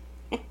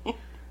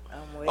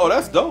 Oh,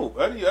 that's dope.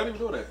 I didn't even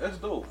know that. That's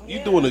dope. Yeah.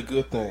 You doing a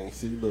good thing.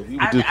 See, look, we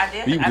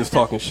were just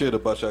talking shit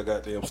about y'all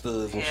goddamn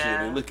studs and shit.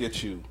 And look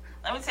at you.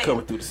 Let me tell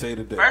coming through to say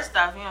the day. First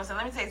off, you know what I'm saying?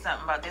 Let me tell you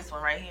something about this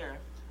one right here.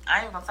 I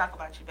ain't even gonna talk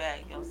about you bad,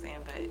 you know what I'm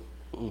saying? But you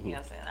know what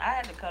I'm saying? I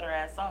had to cut her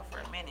ass off for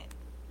a minute.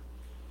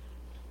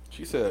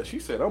 She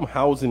said, I'm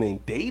housing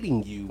and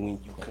dating you when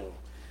you come.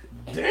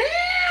 Damn!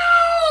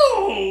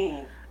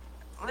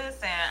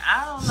 Listen,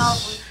 I don't know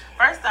if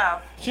first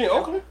off. She in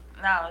Oakland?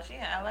 No, she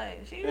in LA.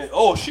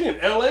 She in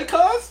LA,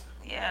 cuz?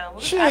 Yeah.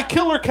 She ain't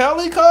Killer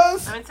Cali,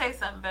 cuz? Let me tell you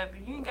something, baby.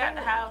 You ain't got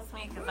to house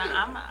me because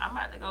I'm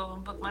about to go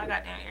and book my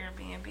goddamn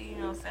Airbnb. You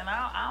know what I'm saying?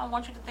 I don't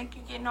want you to think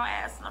you getting no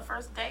ass on the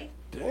first date.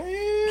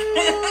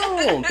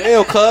 Damn.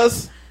 Damn,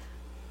 cuz.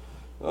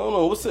 I don't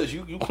know. What's this?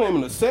 You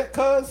claiming a set,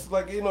 cuz?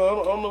 Like, you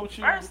know, I don't know what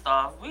you... First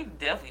off, we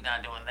definitely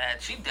not doing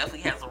that. She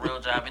definitely has a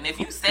real job. And if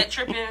you set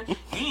tripping,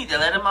 you need to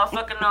let a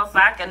motherfucker know so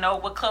I can know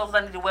what clothes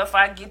I need to wear if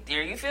I get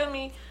there. You feel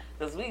me?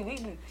 Because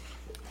we...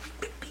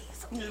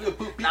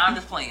 Nah, I'm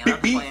just playing.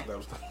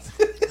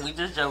 We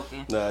just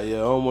joking. Nah, yeah, I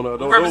don't want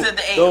to... Represent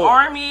the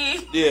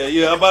Army.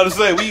 Yeah, I'm about to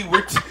say, we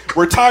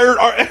retired...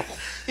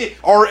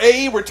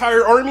 RA,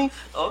 retired Army.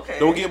 Okay.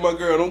 Don't get my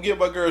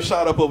girl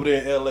shot up over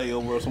there in LA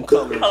over some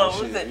colors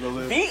and shit. You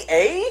know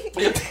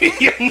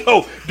VA?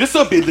 No,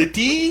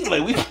 disability.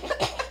 Like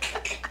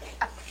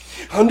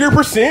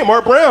 100%.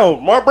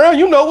 Mark Brown,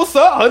 you know what's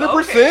up.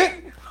 100%. Okay.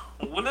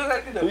 What does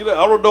that do? I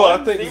don't know.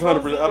 I think it's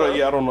 100%.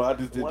 I don't know. I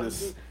just did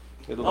this.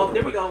 There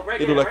we go. Right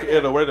it there. look like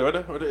it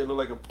look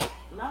like a.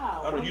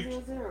 Nah, I don't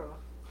 100.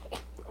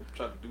 I'm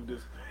trying to do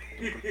this.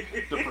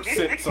 The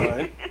percent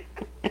sign.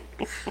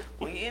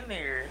 We in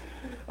there.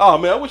 Oh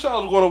man, I wish I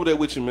was going over there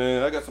with you,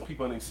 man. I got some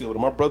people I need to see over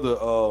there. My brother,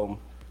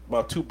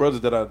 my two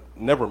brothers that I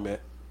never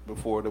met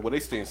before. Well, they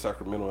stay in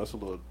Sacramento. That's a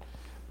little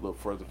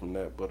further from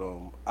that. But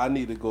I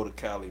need to go to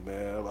Cali,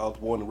 man. I was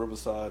born in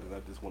Riverside, and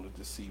I just wanted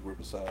to see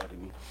Riverside.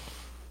 And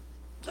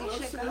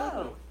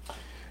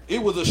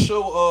it was a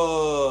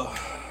show.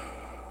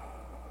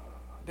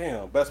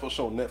 Basketball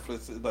show on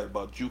Netflix. It's like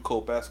about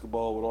JUCO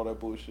basketball and all that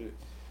bullshit.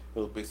 It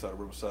was based out of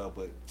Riverside,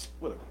 but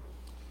whatever.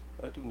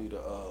 I do need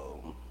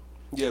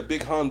a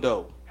Big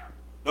Hondo.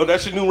 Oh,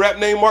 that's your new rap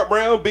name, Mark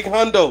Brown? Big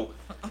Hondo.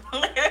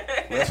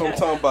 That's what I'm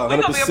talking about.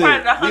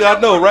 100%. I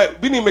know, right?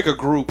 We need to make a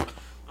group.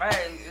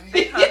 Right,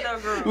 Big Hondo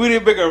group. We need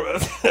to make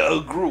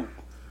a group.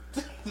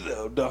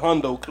 The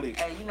Hondo clique.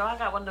 Hey, you know I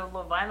got one of those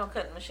little vinyl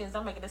cutting machines.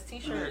 I'm making this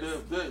T-shirts.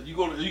 You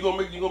gonna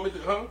make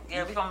it, huh?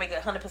 Yeah, we gonna make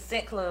it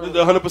 100% club.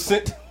 The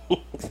 100%.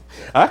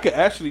 I could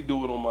actually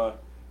do it on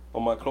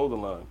my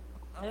clothing line.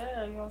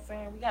 Yeah, you know what I'm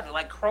saying. We got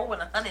like crow and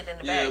 100 in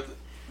the back.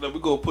 Like we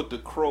gonna put the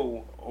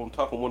crow on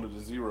top of one of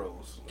the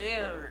zeros.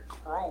 Yeah,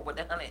 crow with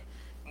the 100.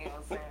 You know what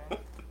I'm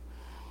saying.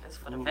 It's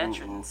for the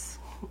veterans.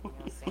 You know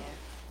what I'm saying.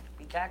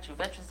 Got you.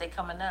 Veterans Day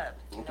coming up.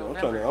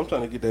 Okay, I'm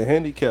trying to get that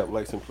handicap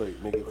license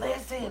plate, nigga.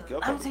 Listen,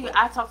 I'm telling you,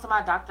 I talked to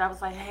my doctor. I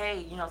was like, hey,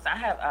 you know, so I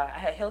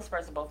had heel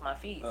spurs in both my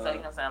feet. So, you know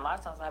what I'm saying, a lot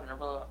of times I'm having a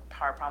real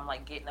hard problem,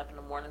 like, getting up in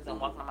the mornings and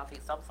walking on my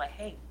feet. So I was like,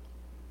 hey.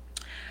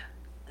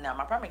 Now,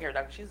 my primary care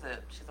doctor, she's a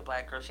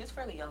black girl. She's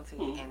fairly young,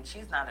 too, and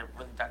she's not a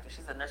really doctor.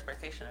 She's a nurse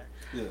practitioner.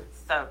 Yeah.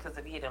 So, because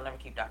the VA, they'll never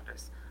keep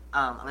doctors,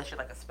 unless you're,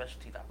 like, a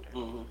specialty doctor.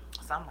 Mm-hmm.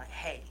 So I'm like,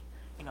 hey.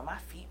 You know, my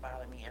feet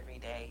bother me every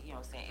day. You know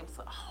what I'm saying? It was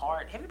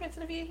hard. Have you been to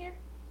the VA here?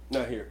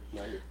 Not here.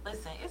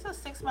 Listen, it's a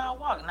 6-mile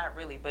walk. Not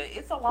really, but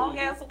it's a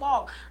long-ass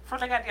walk from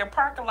the goddamn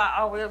parking lot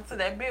all the way up to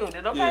that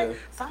building, okay? Yeah.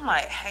 So I'm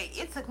like, hey,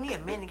 it took me a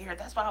minute to get here.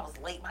 That's why I was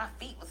late. My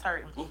feet was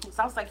hurting.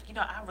 So I was like, you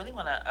know, I really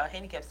want a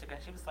handicap sticker.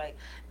 And she was like,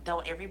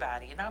 don't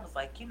everybody. And I was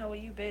like, you know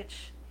what, you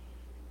bitch.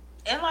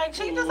 And, like,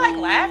 she just, like,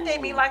 laughed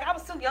at me like I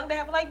was too young to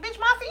have, like, bitch,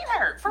 my feet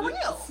hurt. For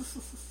real.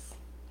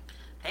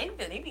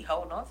 They be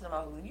holding on to them.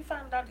 You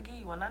find a doctor to give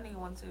you one. I need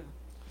one, too.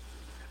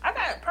 I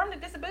got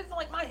permanent disabilities on,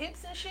 like, my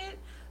hips and shit.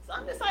 So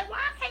I'm just like, why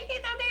I can't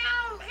get no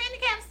damn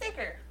handicap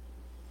sticker?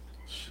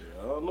 Shit,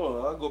 I don't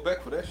know. I'll go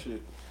back for that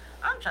shit.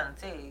 I'm trying to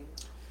tell you.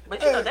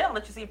 But, you know, they'll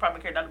let you see a primary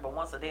care doctor but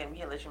once a day, and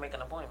let you make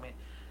an appointment.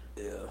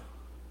 Yeah.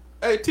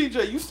 Hey,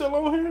 TJ, you still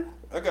on here?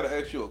 I got to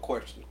ask you a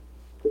question.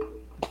 Yeah,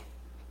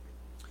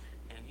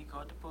 you go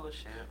with the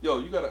bullshit. Yo,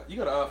 you got an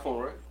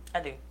iPhone, right? I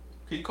do.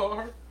 Can you call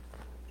her?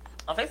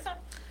 On FaceTime?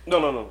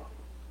 No.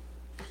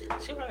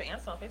 She probably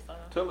answer on FaceTime.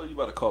 Tell her you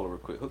about to call her real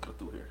quick. Hook her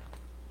through here.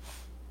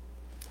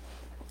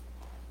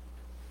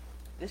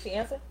 Did she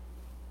answer?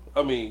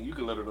 I mean, you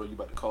can let her know you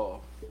about to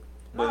call.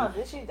 No,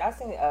 did she? I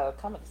seen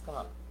comments come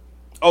up.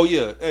 Oh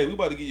yeah, hey, we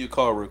about to give you a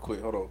call real quick.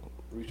 Hold on,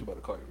 Reach about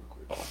to call you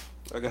real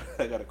quick.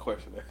 I got a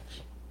question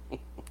actually.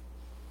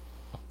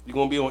 You're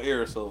gonna be on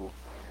air, so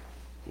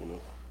you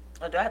know.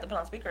 Oh, do I have to put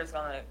on speaker? It's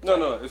gonna.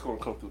 No, it's gonna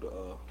come through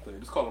the thing.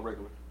 Just call it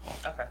regular.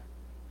 Okay.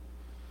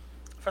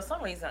 For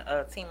some reason,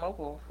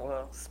 T-Mobile,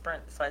 well,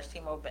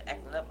 Sprint/T-Mobile been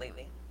acting up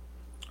lately.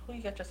 Who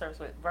you got your service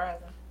with?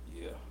 Verizon?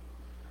 Yeah.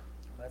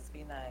 Must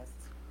be nice.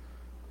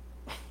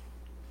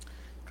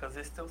 Because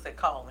it still say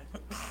calling.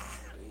 Damn.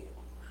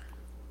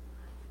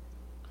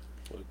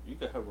 Well, you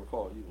can have her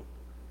call you.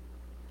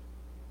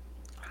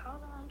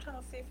 Hold on, I'm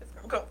trying to see if it's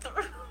going to go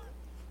through.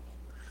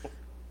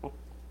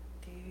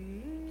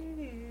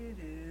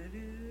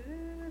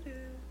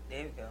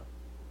 There we go.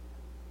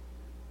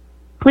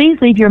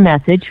 Please leave your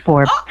message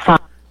for...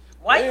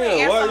 Why you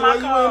ain't answer my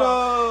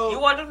call? You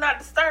want to do not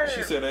disturb.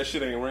 She said that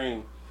shit ain't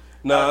ring.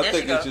 Nah, I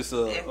think it's just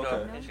okay.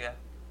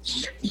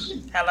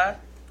 Hello?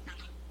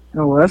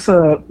 Oh, what's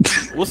up?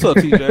 What's up,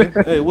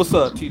 TJ? Hey, what's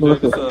up,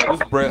 TJ? This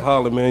is Brett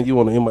Holland, man. You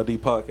on the M.I.D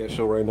podcast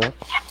show right now.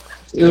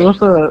 Yeah,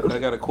 what's up? I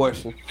got a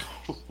question.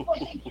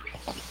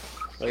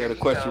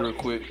 Real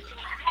quick.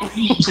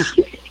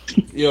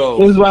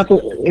 Yo. Is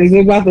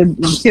it about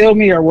to kill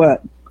me or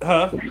what?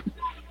 Huh?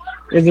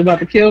 Is it about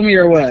to kill me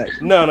or what?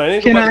 No,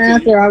 Can I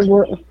answer?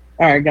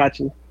 All right, got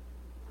you.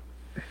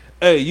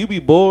 Hey, you be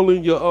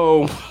boiling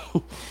your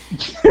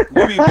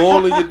you be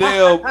boiling your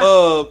damn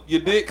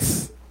your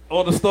dicks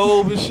on the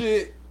stove and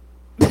shit.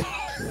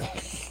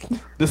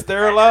 To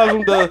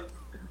sterilize them.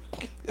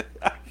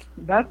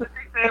 That's what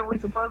they said we're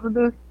supposed to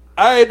do.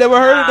 I ain't never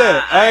heard of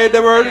that. I ain't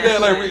never heard of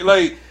that.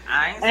 Like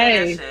I ain't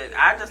saying that shit.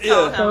 I just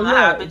told him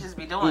how bitches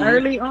be doing.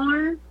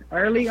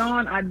 Early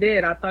on, I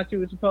did. I thought you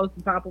were supposed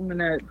to pop them in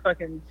that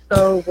fucking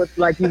stove with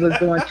like you was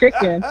doing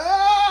chicken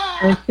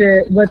and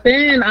shit. But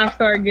then I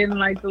started getting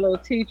like the little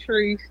tea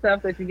tree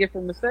stuff that you get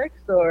from the sex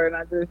store, and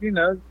I just,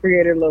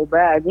 created a little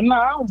bag. But no,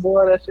 I don't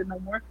boil that shit no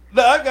more.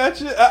 No, I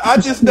got you. I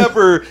just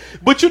never.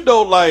 But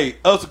like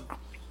us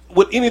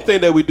with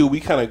anything that we do, we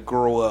kind of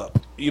grow up.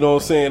 You know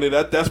what I'm saying?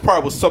 That's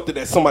probably was something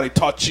that somebody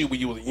taught you when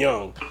you was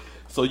young.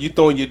 So you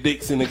throwing your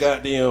dicks in the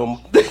goddamn,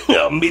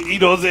 you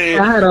know what I'm saying,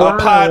 a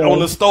pot on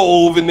the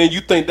stove, and then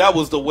you think that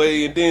was the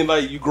way, and then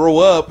like you grow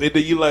up, and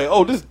then you like,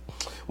 oh, this,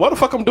 why the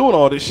fuck I'm doing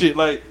all this shit?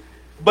 Like,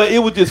 but it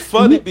was just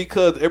funny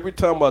because every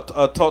time I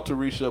talk to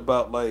Risha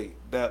about like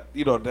that,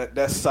 you know,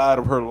 that side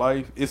of her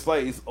life, it's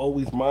like it's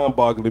always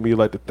mind-boggling to me,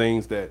 like the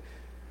things that,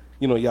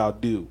 you know, y'all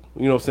do.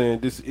 You know what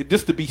I'm saying?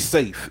 Just to be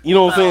safe. You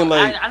know what I'm saying?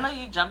 Like, I know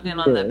you jumped in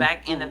on the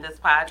back end of this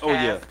podcast. Oh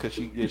yeah, because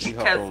she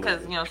hopped on.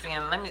 Because you know what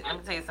I'm saying. Let me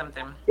tell you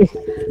something.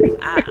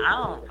 I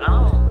don't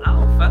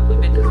fuck with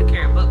bitches that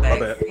carry book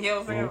bags. You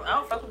know what I'm saying? I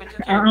don't fuck with bitches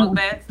that carry book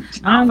bags.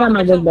 I don't got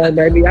no book bag,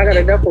 baby. I got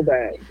a duffel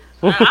bag.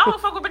 I don't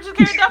fuck with bitches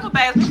that carry duffel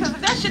bags because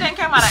if that shit ain't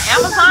came out of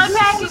Amazon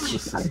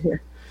package.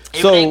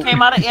 If it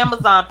came out of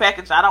Amazon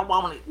package, I don't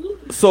want it.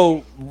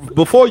 So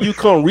before you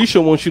come,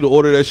 Risha wants you to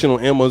order that shit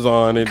on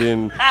Amazon, and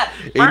then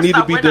it need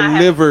to be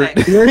delivered.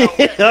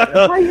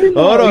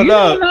 Hold on,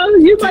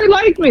 you might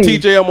like me.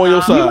 TJ, I'm on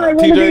your side.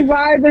 TJ,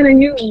 vibing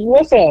and you.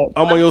 What's up?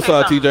 I'm on your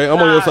side, TJ. I'm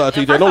on your side,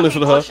 TJ. Don't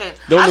listen to her.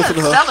 Don't listen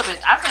to her.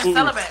 I've been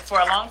celibate for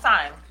a long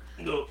time.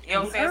 You know what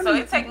I'm saying? So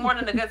it takes more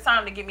than a good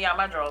time to get me out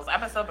my drawers.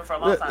 I've been celibate for a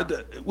long time.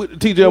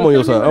 TJ, I'm on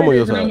your side. I'm on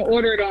your side. I'm gonna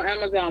order it on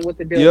Amazon with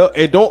the deal. Yeah,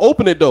 and don't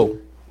open it though.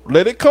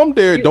 Let it come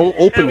there. Don't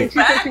open it.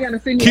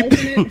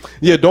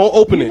 Yeah, don't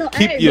open it.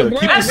 Keep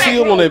the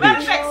seal on that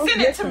bitch.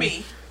 Send it to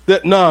me.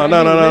 No.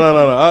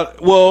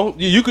 Well,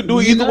 you could do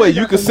it either way.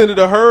 You could send it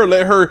to her,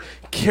 let her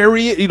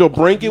carry it,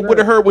 bring it with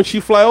her when she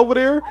fly over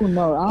there,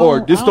 or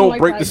just don't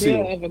break the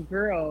seal. Of a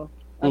girl.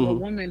 Of a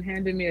woman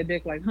handing me a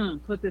dick like,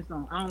 put this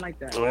on. I don't like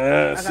that.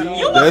 See,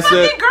 you a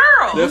fucking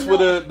girl. That's what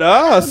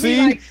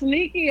see. Like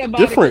sneaky about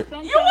different.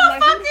 It. You a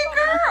fucking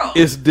girl.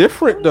 It's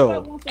different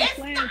though.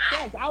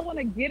 I want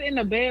to get in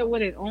the bed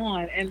with it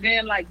on and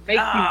then like make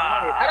you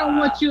want it. I don't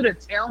want you to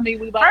tell me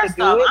we about to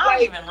do it. I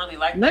don't even really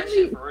like that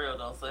shit for real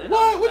though. So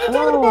what you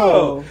talking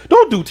about?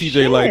 Don't do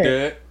TJ like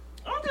that.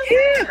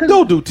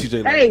 Don't do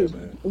TJ like that,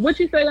 man. What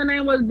you say your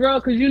name was, bro?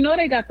 Because you know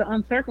they got the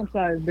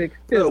uncircumcised dicks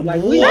too.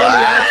 Like we really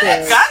out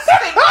there.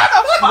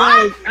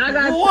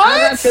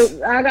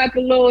 I got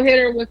the little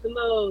hitter with the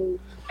little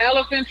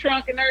elephant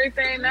trunk and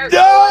everything.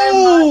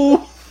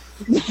 No.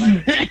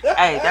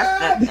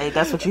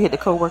 That's what you hit the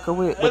coworker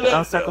with the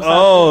uncircumcised.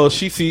 Oh,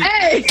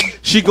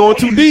 she going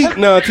too deep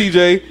now,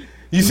 TJ.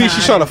 You see,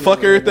 she's trying to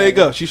fuck everything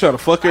up. She's trying to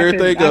fuck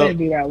everything up. I didn't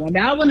do that one.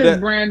 That one is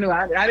brand new.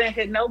 I didn't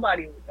hit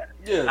nobody with that.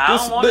 Yeah, I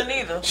don't want it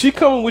neither. She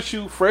coming with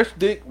you fresh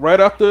dick right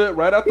out the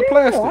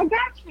plastic. I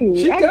got you.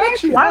 She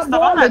got you. I'm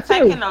not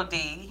taking no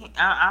D.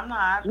 I'm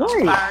not. I'm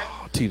sorry.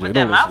 TJ,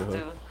 don't listen to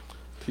her.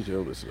 TJ,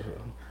 don't listen to her.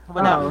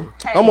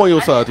 Hey, I'm on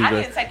your side, TJ. I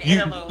didn't take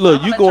an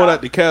Look, you going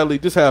out to Cali?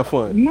 Just have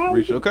fun,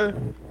 Risha. Okay?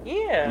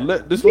 Yeah.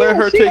 Let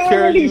her take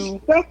care of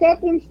you. Stuck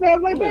up and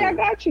stuff like that. I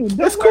got you.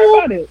 That's cool.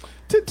 About it.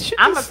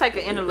 I'm gonna take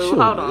an interlude.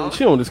 Hold on.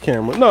 She on this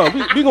camera. No,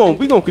 we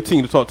gonna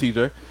continue to talk,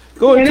 TJ.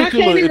 Go ahead and and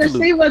take your little interlude. I can't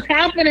even see what's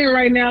happening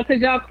right now because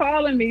y'all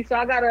calling me. So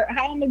I gotta.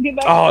 How I'm gonna get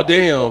back? Oh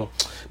damn.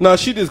 No,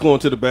 she just going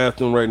to the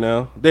bathroom right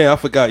now. Damn, I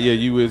forgot. Yeah,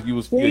 you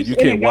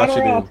can't watch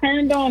it. All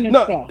turned on and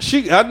stuff.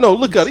 I know.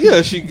 Look at it.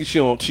 Yeah,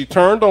 she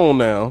turned on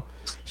now.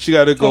 She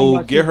got to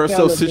go get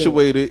herself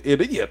situated.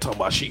 And talking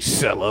about she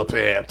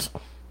celibate.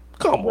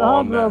 Come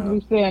on now.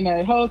 Be saying that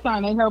the whole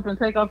time they helping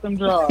take off them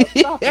drawers.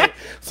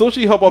 So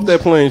she hop off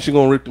that plane, she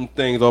gonna rip them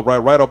things off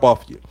right up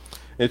off you.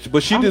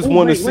 But she just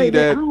want to see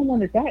that. I don't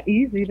want it that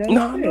easy.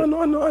 No,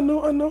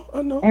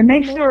 I know. And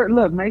make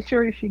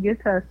sure she get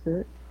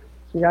tested.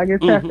 She gotta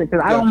get tested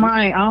because I don't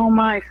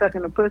mind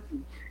sucking the pussy.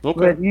 Okay.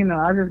 But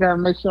I just gotta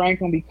make sure I ain't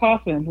gonna be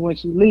coughing when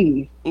she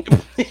leaves.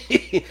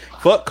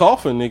 Fuck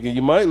coughing, nigga.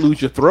 You might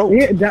lose your throat.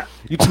 Yeah,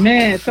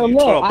 man. So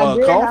look, I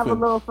did have a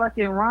little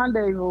fucking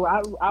rendezvous.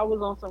 I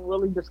was on some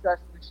really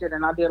disgusting shit,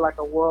 and I did like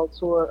a world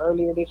tour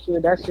earlier this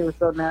year. That shit was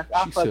so nasty.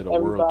 I fucked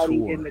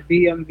everybody in the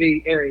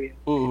DMV area,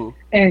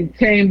 and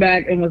came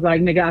back and was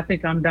like, "Nigga, I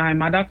think I'm dying."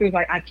 My doctor was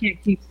like, "I can't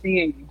keep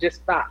seeing you. Just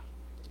stop."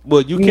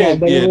 Well, you can't.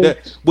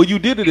 But you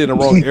did it in the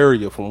wrong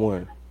area for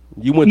one.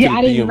 You went to the DMV.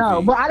 I didn't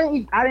know, but I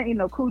didn't eat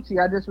no coochie.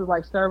 I just was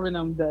like serving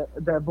them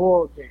the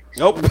boiled thing.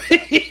 Nope.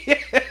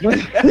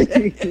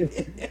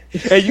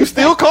 And you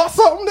still caught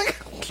something,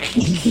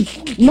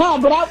 nigga? No,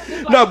 but I was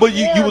like, no, but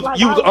you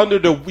was under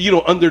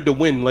the under the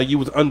wind, like you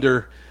was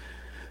under.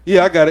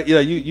 Yeah, I got it.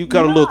 Yeah, you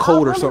got a little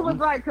cold or something. Was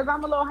like, because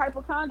I'm a little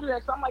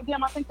hypochondriac, so I'm like,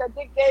 damn, I think that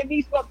dick gave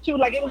me stuff too.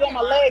 Like it was on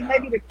my leg,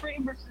 maybe the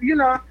cream,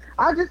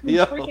 I just been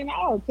freaking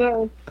out.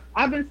 So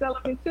I've been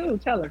celibate too.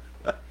 Tell her.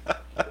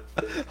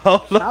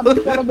 I've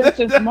been celibate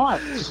since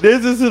March.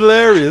 This is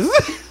hilarious.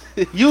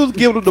 You was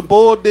giving him the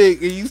boiled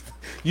dick, and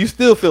you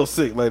still felt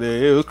sick like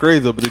that. It was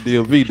crazy up in the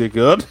DMV,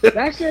 nigga.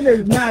 That shit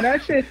is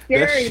that shit's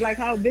scary. Like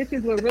how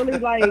bitches would really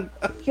like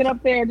sit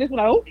up there and just be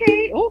like,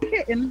 okay,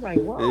 and it's like,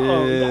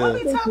 whoa. Yeah. What are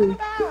we talking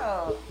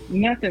about?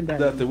 Nothing.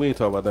 Nothing. We ain't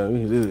talking about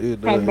that.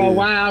 Talking about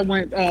why I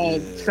went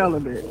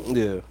celibate.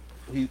 Yeah.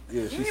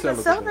 She's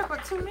celibate for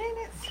 2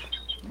 minutes.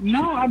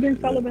 No, I've been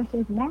celibate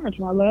since March,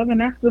 my love, and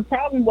that's the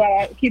problem.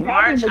 Why I keep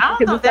March? having with I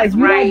you don't know because if it's like that's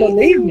you right. don't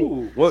believe me.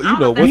 Ooh, well, I you don't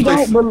know, know if You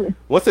that's don't believe.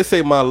 once they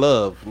say my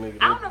love, nigga,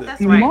 I don't know if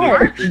that's March. right.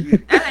 March?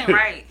 That ain't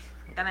right.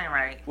 That ain't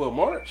right. Well,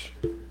 March.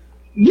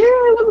 Yeah,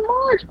 it was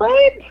March,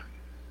 babe.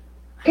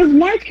 Because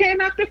March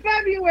came after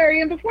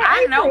February and before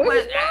I April. know, It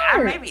was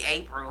but March. maybe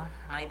April.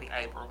 Maybe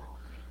April.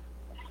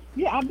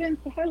 Yeah, I've been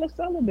hella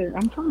celibate.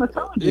 I'm trying to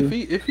tell you.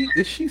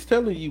 If she's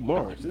telling you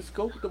March, let's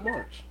go with the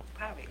March.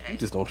 Probably You April.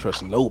 just don't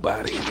trust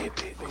nobody in it,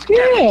 baby. You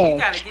Yeah,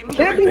 gotta give me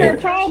that be her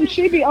problem.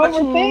 She be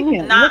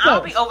overthinking. Nah, What's I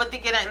up? don't be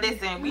overthinking that.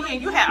 Listen, we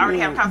and you had already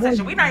have a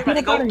conversation. We not even about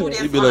to Get go up outta through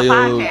here. this You on be the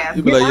like, yo, podcast.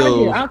 you be Get like, out of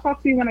here. yo, I'll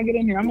talk to you when I get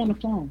in here. I'm on the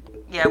phone.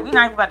 Yeah, we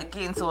not even about to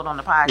get into it on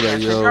the podcast. be like,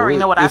 'Cause yo, you already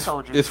know what I it's,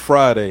 told you. it's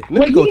Friday. Let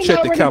Well, me go you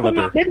check the already put my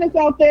calendar. business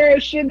out there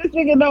and shit. This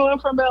nigga know I'm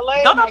from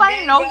LA. Don't my nobody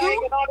gang know bang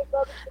you. and all this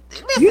other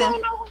shit. Listen, You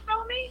don't know who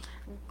know me?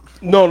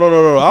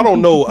 No. I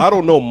don't know. I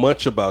don't know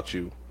much about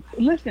you.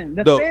 Listen,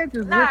 the No. feds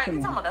is nah, you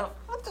listening. talking about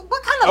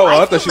what kind of Oh, I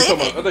life thought you she was talking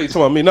living? about. I thought you were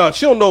talking about me. No,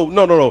 she don't know.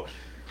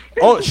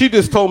 No. She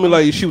just told me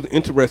like she was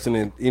interested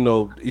in.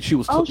 She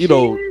was. Oh,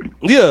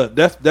 Yeah.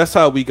 That's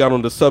how we got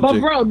on the But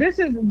subject. bro, this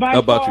is by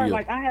About far you, yeah.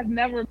 like I have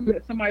never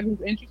met somebody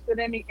who's interested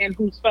in me and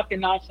who's fucking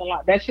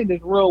nonchalant. That shit is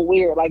real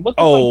weird. Like, what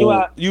the fuck do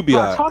I? you be do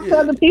I alright. talk Yeah. to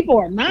other people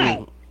or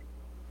not?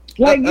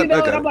 Like, I you know,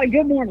 got and I'm it. like,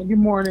 good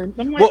morning.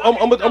 I'm like, Well,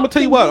 I'm gonna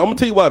tell you why. I'm gonna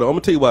tell you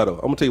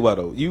why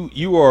though.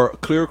 You are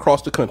clear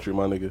across the country,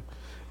 my nigga.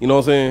 You know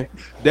what I'm saying?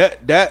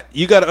 That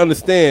you got to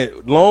understand.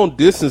 Long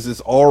distance is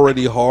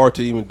already hard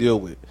to even deal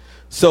with.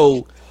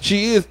 So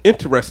she is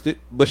interested,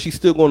 but she's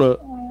still gonna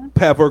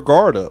have her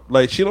guard up.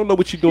 Like she don't know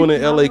what you're doing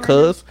in LA,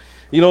 cuz.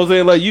 You know what I'm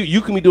saying? Like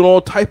you can be doing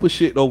all type of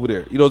shit over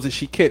there. You know that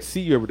she can't see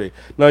you every day.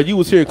 Now you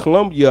was here in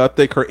Colombia, I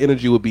think her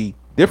energy would be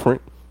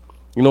different.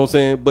 You know what I'm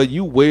saying? But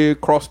you way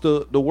across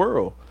the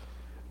world.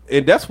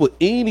 And that's what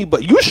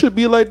anybody you should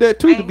be like that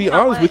too, And to be you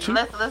know honest what? with you.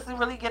 Let's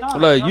really get on.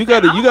 Like it, you know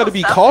what I'm saying? gotta I'm a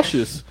be little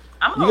cautious. selfish.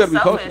 I'm a You little gotta be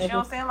selfish, cautious. you know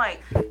what I'm saying?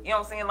 Like, you know what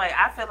I'm saying? Like,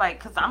 I feel like,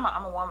 because I'm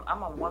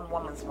a one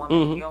woman's woman,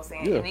 you know what I'm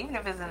saying? Yeah. And even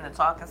if it's in the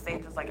talking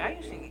stages, like,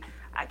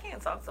 I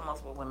can't talk to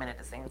multiple women at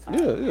the same time. Yeah,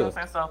 You know yeah. what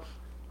I'm saying? So,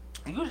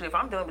 usually if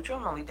I'm dealing with you,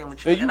 I'm only dealing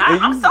with you. And And, you-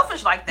 I'm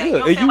selfish like that. yeah, You know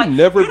what I'm and saying? you Like,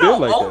 never you been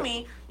don't like owe that.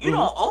 me. You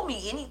don't owe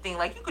me anything.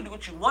 Like, you could do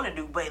what you want to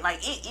do, but, like,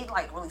 it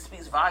like, really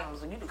speaks volumes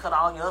when you can cut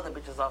all your other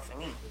bitches off for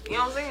me. You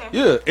know what I'm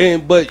saying? Yeah,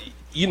 but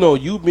you know,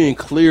 you being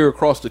clear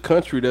across the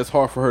country, that's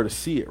hard for her to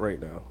see it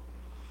right now.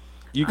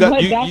 You got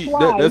But you. that's you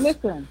why. that's,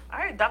 Listen, All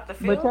right, Dr.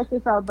 Phil. but check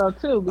this out though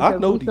too, I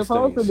because know we're these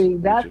supposed to things. be.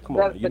 That's Come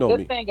on, you the know good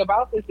me. thing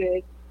about this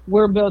is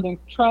we're building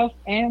trust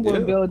and we're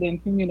Yeah. building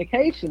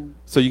communication.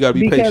 So you gotta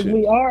be Because patient.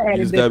 we are at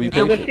You a just gotta be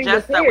distance. And If patient. she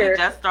was here, we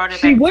just started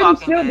she back wouldn't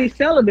talking still be then.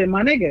 celibate,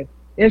 my nigga.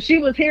 If she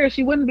was here,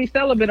 she wouldn't be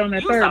celibate on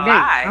that You third a date.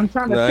 lie. I'm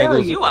trying to Nah, I ain't tell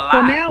gonna- you. You a So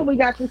lie. now we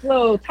got this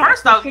little toxic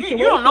First off, you situation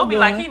don't know me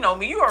like going. he know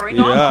me. You already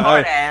know I'm a Yeah,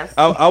 hard ass.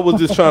 I was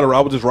just trying to. I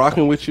was just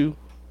rocking with you.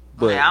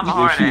 But Yeah, I'm a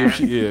hard ass.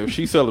 if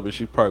she's celibate,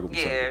 she probably gonna be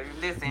Yeah,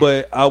 celibate. listen.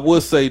 But I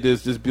would say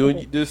this: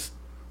 just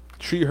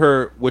treat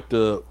her with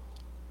the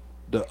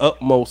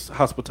utmost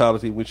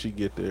hospitality when she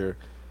get there,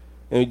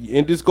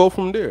 and just go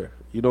from there.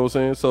 You know what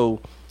I'm saying?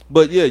 So,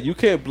 but yeah, you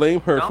can't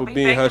blame her Don't for be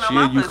being how faking she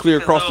on is. my You pussy clear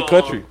across the 'cause,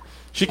 country.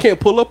 She can't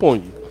pull up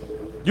on you.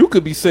 You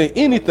could be saying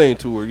anything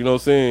to her. You know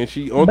what I'm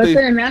saying? But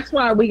then that's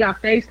why we got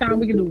FaceTime.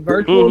 We can do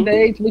virtual Mhm.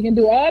 dates. We can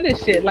do all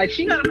this shit. Like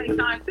she gotta make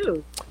time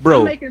too. Bro,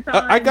 I'm making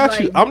time, I got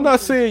you. like, I'm not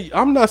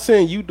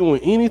saying you doing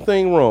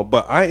anything wrong,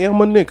 but I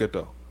am a nigga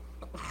though.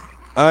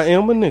 I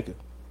am a nigga.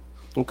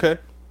 Okay?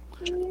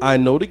 I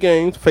know the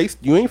games.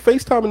 You ain't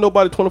FaceTiming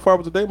nobody 24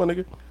 hours a day, my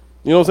nigga.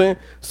 You know what I'm saying?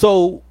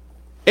 So,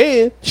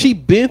 and she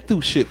been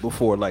through shit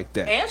before like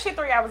that. And she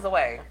 3 hours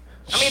away.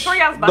 I mean,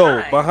 3 hours No,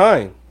 behind.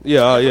 behind.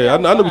 Yeah, yeah. I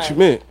know what you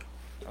meant.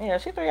 Yeah,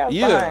 she 3 hours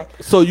Yeah. behind.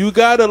 So you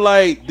gotta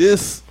like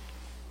this.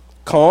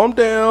 Calm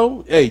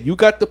down. Hey, you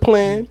got the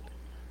plan.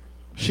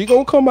 She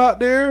gonna come out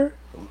there,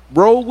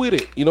 roll with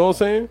it. You know what I'm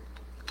saying?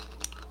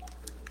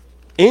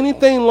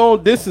 Anything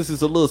long distance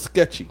is a little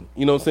sketchy.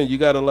 You know what I'm saying? You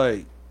gotta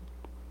like,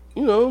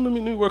 let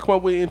me work my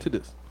way into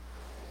this.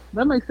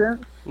 That makes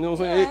sense. You know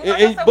what I'm saying?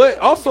 Like I said, But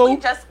also, we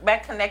just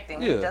back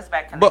connecting. yeah. We just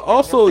back connecting. But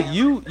also,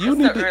 You know what I'm you saying?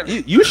 need It's still to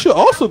early. you should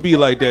also be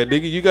like that,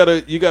 nigga.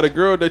 You got a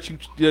girl that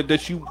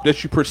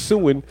you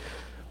pursuing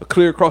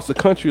clear across the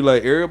country.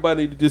 Like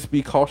everybody need to just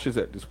be cautious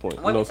at this point.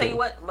 Let me what tell I'm you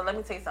what. But let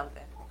me tell you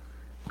something.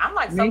 I'm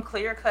like so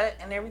clear cut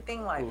and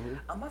everything. Like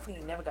I'm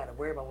definitely never got to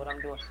worry about what I'm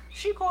doing.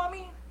 She called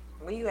me.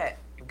 Where you at?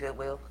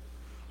 Goodwill.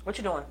 What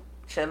you doing?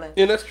 Chilling.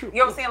 Yeah, that's true. You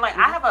know what I'm saying? Like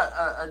I have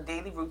a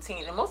daily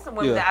routine, and most of the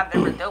women Yeah. that I've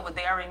ever dealt with,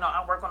 they already know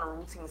I work on a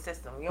routine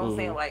system. You know what I'm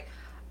saying? Like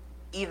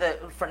either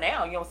for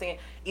now, you know what I'm saying?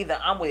 Either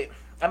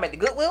I'm at the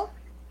Goodwill,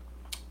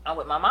 I'm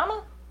with my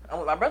mama, I'm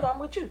with my brother, I'm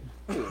with you.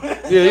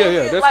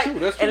 Yeah. That's Like, true.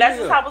 That's true. and that's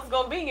yeah. just how it's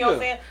gonna be. You know what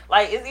I'm Yeah. saying?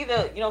 Like it's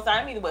either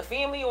I'm either with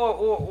family or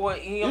you know what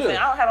I'm Yeah. saying.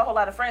 I don't have a whole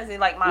lot of friends. And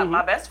like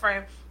my best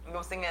friend. You know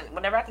what I'm saying?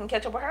 Whenever I can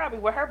catch up with her, I'll be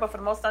with her. But for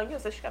the most time,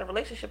 so she got a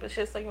relationship and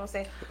shit. So you know what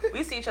I'm saying?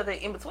 We see each other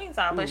in between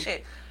time, but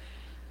shit,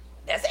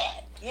 that's it.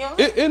 You know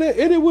what I'm saying?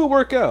 And it will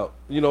work out.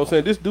 You know what I'm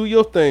saying? Just do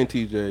your thing,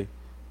 TJ.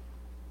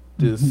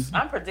 Just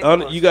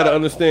Unpredictable. you got to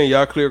understand,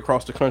 y'all clear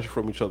across the country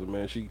from each other,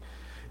 man.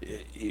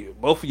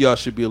 Both of y'all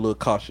should be a little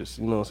cautious.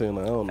 You know what I'm saying?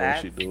 Like, I don't know what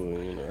Facts. she's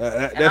doing. You know,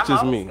 that's I'm just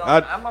always me.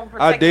 I'm gonna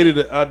I protect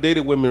you.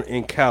 dated women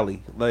in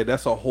Cali. Like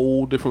that's a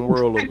whole different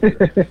world over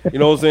there. You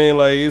know what I'm saying?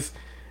 Like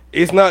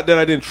it's not that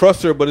I didn't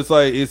trust her, but it's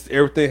like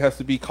everything has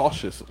to be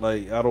cautious.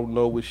 Like I don't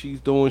know what she's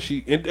doing.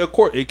 And of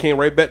course it came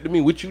right back to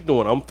me. What you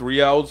doing? I'm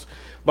 3 hours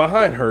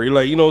behind her.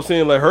 Like you know what I'm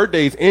saying? Like her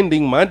day's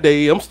ending, my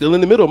day. I'm still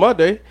in the middle of my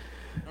day.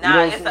 Nah, You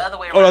know it's the other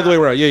way around. Oh, the other way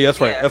around. Yeah, that's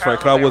right. Yeah, That's right. her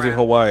Cause I other way was in around.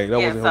 Hawaii. That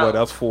Yeah, was in Hawaii. so- That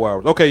was 4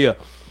 hours. Okay, yeah.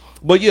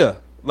 But yeah,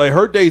 like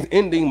her day's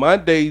ending, my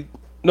day.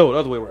 No, the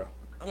other way around.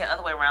 Yeah,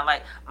 other way around.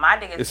 Like my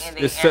day is ending,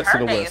 it and sets her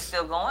in the day is west.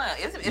 still going.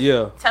 It's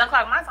Yeah. 10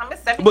 o'clock my time.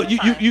 It's 7. But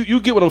you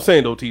get what I'm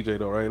saying though, TJ.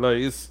 Though, right? Like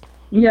it's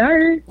Yeah, I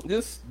heard.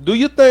 just do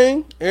your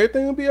thing.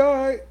 Everything will be all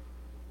right.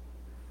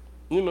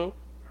 You know.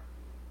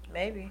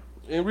 Maybe.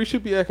 And we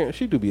should be acting.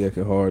 She do be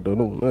acting hard though.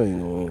 No, I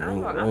ain't gonna.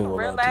 I'm a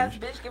lie real to ass you.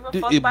 bitch. Give a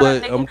Dude, fuck about but a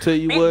nigga. I'm tell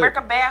you Big what. brick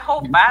a bad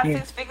hoe,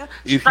 5-6 figures,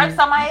 If stripes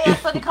you- on my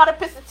ass, so they call it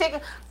pissing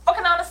ticket.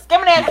 Fucking on a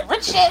skimming ass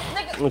rich ass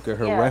nigga. Look at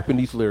her Yeah. rapping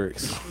these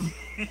lyrics.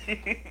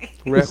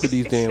 Rapping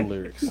these damn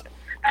lyrics.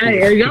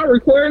 Hey, are y'all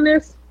recording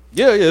this?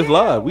 Yeah, it's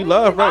live. We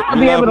live right. I'll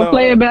we be live able to now.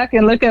 play it back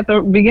and look at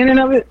the beginning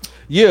of it.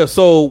 Yeah,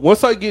 so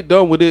once I get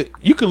done with it,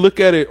 you can look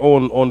at it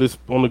on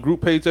the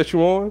group page that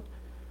you're on.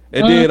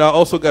 And then I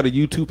also got a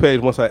YouTube page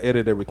once I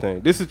edit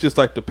everything. This is just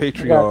like the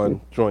Patreon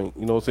joint.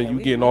 You know what I'm saying?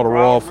 You getting all the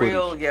raw footage.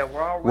 Real, yeah,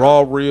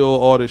 Raw, real,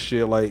 all this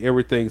shit. Like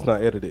everything's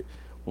not edited.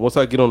 Once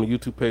I get on the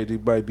YouTube page,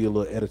 it might be a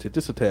little edited,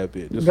 just a tad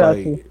bit. Just Got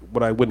like you.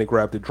 when I went and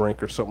grabbed a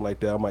drink or something like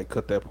that, I might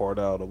cut that part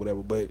out or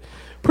whatever. But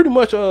pretty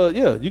much,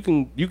 yeah, you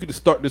can just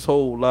start this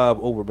whole live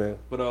over, man.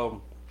 But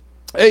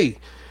hey,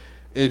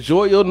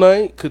 enjoy your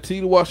night.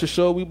 Continue to watch the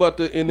show. We about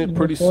to end it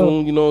pretty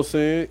soon. You know what I'm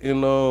saying?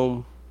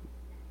 And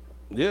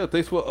yeah,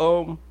 thanks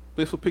for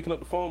picking up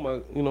the phone.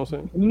 You know what I'm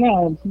saying?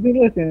 No, good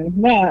looking.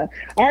 Nah.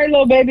 All right,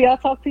 little baby. I'll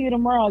talk to you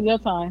tomorrow. Your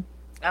time.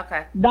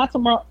 Okay. Not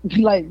tomorrow.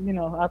 Like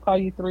I'll call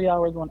you 3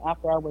 hours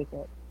after I wake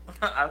up.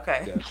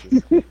 Okay. Gotcha.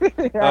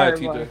 All All right,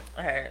 TJ.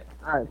 All right.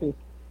 All right, peace.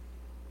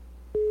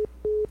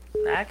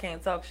 Nah, I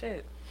can't talk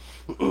shit.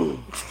 You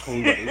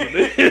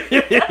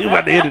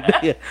about to end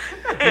it.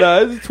 Nah,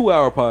 it's a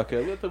 2-hour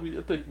podcast. I think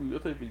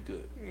we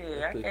good.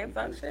 Yeah, I can't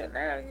talk shit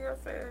now. You know what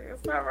I'm saying?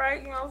 It's not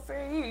right. You know what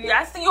I'm saying?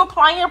 I see you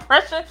applying your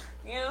pressure.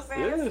 You know what I'm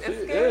saying? Yeah, It's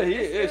good. she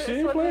It's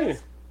ain't what it playing.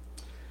 is.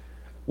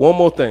 One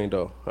more thing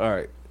though. All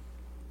right.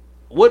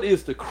 What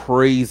is the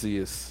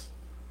craziest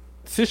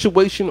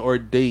situation or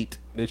date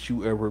that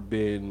you ever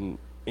been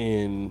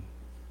in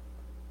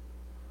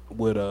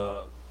with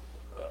a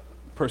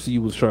person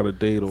you was trying to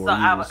date or? So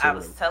I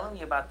was telling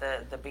you about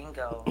the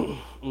bingo.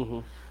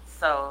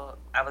 So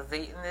I was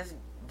dating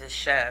this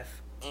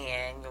chef,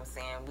 and you know what I'm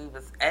saying, we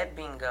was at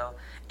bingo,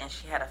 and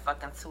she had a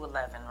fucking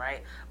 211,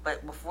 right?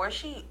 But before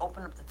she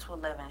opened up the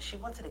 211, she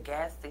went to the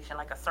gas station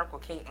like a Circle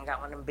K and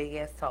got one of them big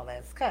ass tall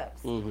ass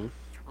cups,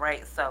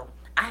 right? So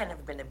I had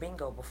never been to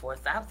bingo before,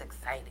 so I was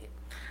excited.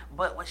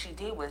 But what she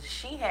did was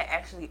she had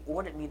actually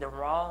ordered me the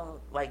wrong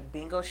like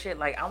bingo shit.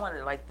 Like I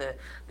wanted like the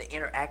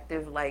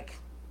interactive like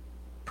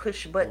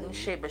push button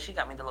shit, but she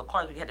got me the little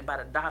cards. We had to buy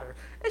the daughter,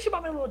 and she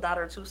bought me a little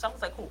daughter too. So I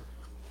was like, cool.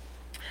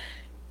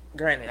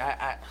 Granted,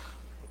 I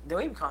the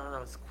way we calling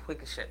them was quick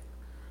as shit.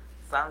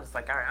 So I'm just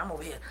like, all right, I'm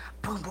over here,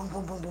 boom, boom,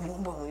 boom, boom, boom,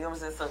 boom, boom. You know what I'm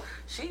saying? So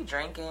she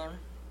drinking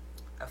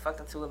a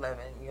fucking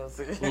 211. You know what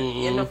I'm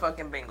saying? In the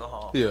fucking bingo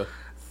hall. Yeah.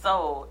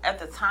 So at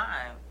the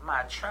time,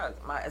 my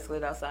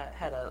Escalade outside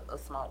had a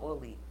small oil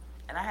leak,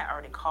 and I had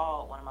already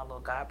called one of my little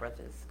god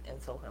brothers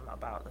and told him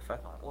about the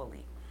fucking oil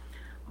leak.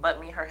 But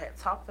me and her had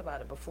talked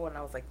about it before, and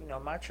I was like,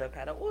 my truck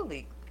had an oil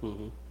leak.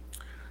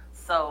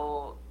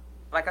 So,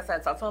 like I said,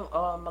 I talked to him,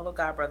 my little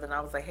god brother, and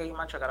I was like, hey,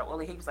 my truck got an oil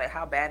leak. He was like,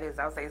 how bad is it?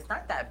 I was like, it's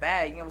not that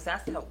bad. You know what I'm saying?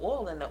 I still have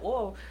oil in the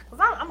oil, because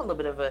I'm a little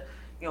bit of a,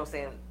 you know what I'm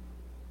saying,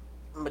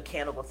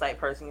 mechanical type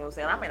person, you know what I'm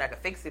saying? I mean, I can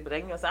fix it, but you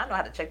know what I'm saying? I know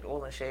how to check the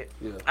oil and shit.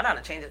 Yeah. I know how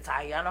to change the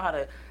tire. I know how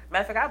to,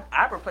 matter of fact,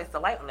 I replaced the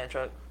light on that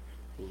truck.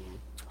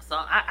 So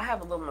I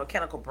have a little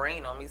mechanical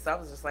brain on me, so I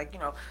was just like,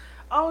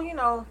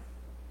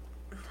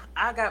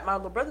 I got my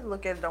little brother to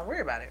look at it, don't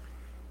worry about it.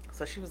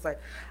 So she was like,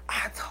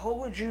 I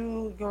told you,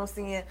 you know what I'm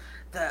saying,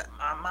 that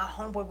my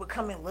homeboy would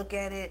come and look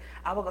at it.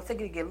 I would go take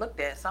it to get looked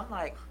at. So I'm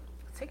like,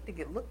 take it to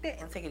get looked at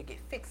and take it to get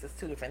fixed. It's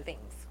two different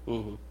things.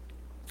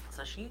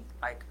 So she,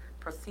 like,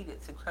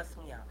 proceeded to cuss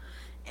me out.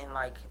 And,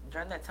 like,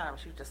 during that time,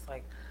 she was just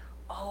like,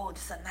 oh,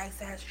 this is a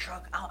nice-ass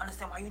truck. I don't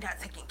understand why you're not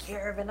taking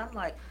care of it. And I'm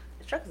like,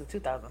 the truck is a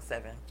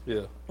 2007. Yeah.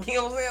 You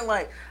know what I'm saying?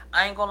 Like,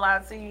 I ain't gonna lie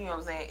to you, you know what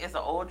I'm saying? It's an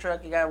old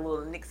truck. You got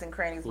little nicks and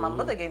crannies. My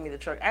mother gave me the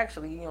truck,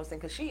 actually, you know what I'm saying?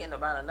 Because she ended up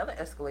buying another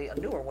Escalade, a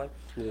newer one.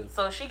 Yeah.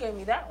 So she gave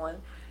me that one.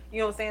 You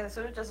know what I'm saying?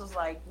 So it just was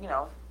like,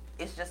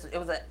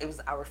 it was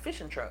our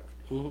fishing truck.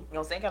 You know what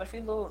I'm saying? Got a few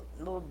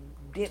little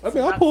dents. I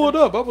mean, I pulled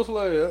up. I was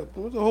like, there's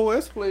a whole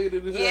Escalade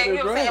in this. Yeah, you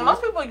know what I'm saying? And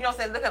most people, you know what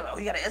I'm saying, look at,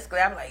 you got an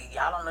Escalade. I'm like,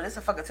 y'all don't know, this is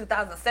a fucking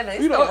 2007.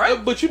 It's still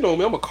running. But you know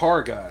me, I'm a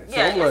car guy. So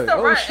Yeah, I'm it's like,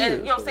 still running. shit.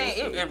 And, you know what I'm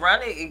saying? It run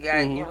it got,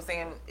 you know what I'm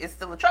saying? It's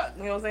still a truck.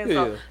 You know what I'm saying?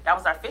 Yeah. So that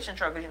was our fishing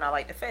truck because, I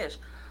like to fish.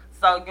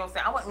 So, you know what I'm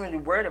saying? I wasn't really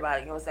worried about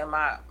it. You know what I'm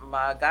saying?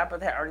 My god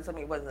brother had already told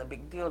me it wasn't a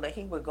big deal, that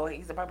he would go ahead.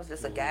 He said, probably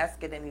just a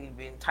gasket and it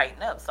been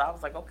tightened up. So I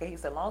was like, okay. He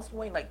said, as long as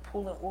you ain't like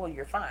pulling oil,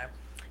 you're fine.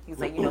 He's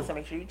like, you know, so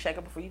make sure you check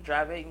it before you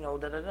drive it, you know,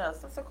 da da da.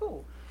 So I said,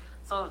 cool.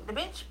 So the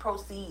bitch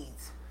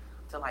proceeds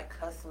to like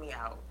cuss me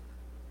out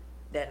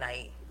that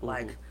night.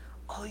 Like,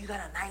 oh, you got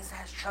a nice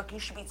ass truck. You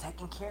should be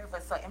taking care of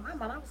it. So in my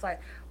mind, I was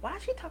like, why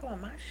is she talking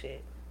about my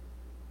shit?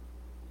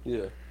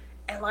 Yeah.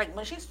 And like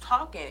when she's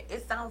talking,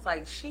 it sounds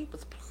like she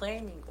was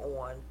planning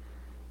on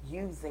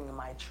using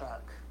my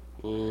truck.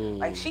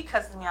 Like she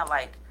cusses me out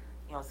like,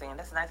 you know what I'm saying,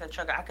 that's a nice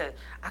truck. I could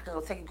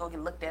go take it, go get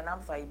looked at. And I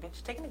was like,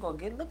 bitch, taking it, go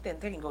get looked at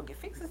and taking it, go get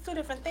fixed. It's two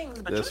different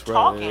things. But That's you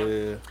right, talking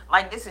yeah.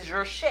 like this is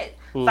your shit.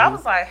 So I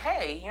was like,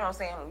 hey, you know what I'm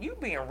saying, you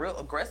being real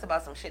aggressive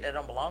about some shit that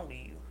don't belong to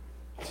you.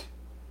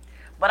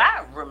 But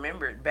I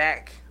remembered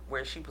back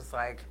where she was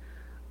like,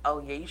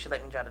 oh yeah, you should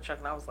let me drive the truck.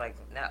 And I was like,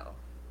 no,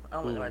 I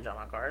don't let nobody drive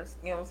my cars.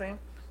 You know what I'm saying?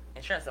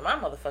 Insurance in my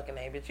motherfucking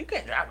name, bitch. You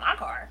can't drive my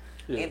car.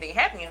 Yeah. Anything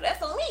happen,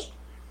 that's on me.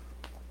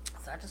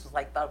 So I just was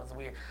like, thought it was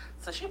weird.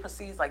 So she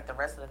proceeds like the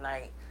rest of the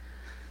night.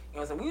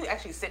 You know, so we were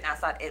actually sitting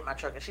outside at my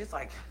truck, and she's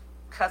like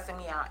cussing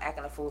me out,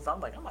 acting a fool. So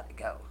I'm like, I'm about to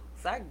go.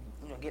 So I,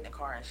 you know, get in the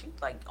car, and she's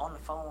like on the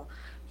phone.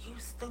 You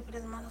stupid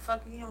as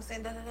motherfucker. You know what I'm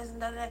saying? Da da this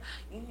and da da.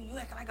 You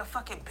acting like a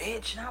fucking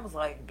bitch. And I was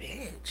like,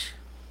 bitch.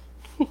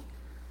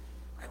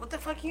 Like, what the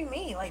fuck you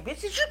mean? Like, bitch,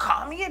 did you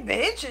call me a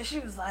bitch? And she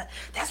was like,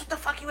 that's what the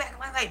fuck you acting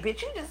like. Like,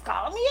 bitch, you just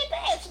called me a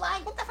bitch.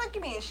 Like, what the fuck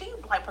you mean? And she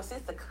like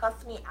proceeds to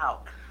cuss me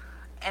out.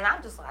 And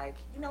I'm just like,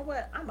 you know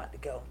what? I'm about to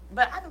go.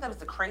 But I think that was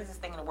the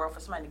craziest thing in the world for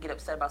somebody to get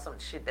upset about some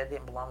shit that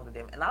didn't belong to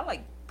them. And I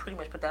like pretty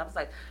much put that. I was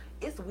like,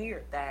 it's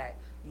weird that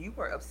you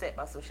were upset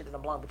about some shit that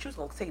didn't belong, but you was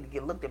gonna take it to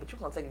get looked at, but you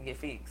was gonna take it to get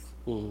fixed.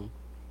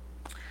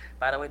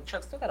 By the way, the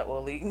truck still got an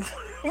oil leak. You know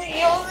what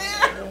I'm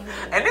saying?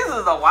 And this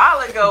was a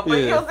while ago, but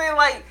you know what I'm saying?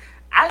 Like,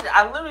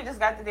 I literally just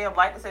got the damn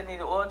light that said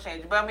needed oil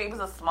change. But I mean, it was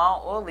a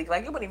small oil leak.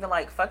 Like, it wasn't even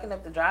like fucking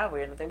up the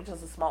driveway or anything. It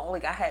was just a small oil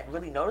leak. I hadn't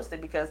really noticed it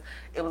because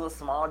it was a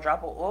small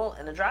drop of oil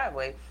in the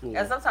driveway.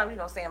 And sometimes, you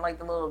know what I'm saying, like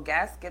the little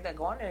gasket that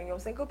go on there, you know what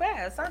I'm saying, go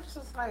bad. So I just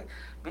was like,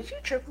 bitch, you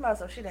tripping about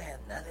some shit that had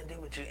nothing to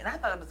do with you. And I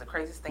thought it was the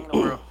craziest thing in the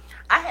world.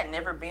 I had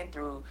never been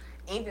through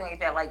anything like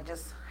that, like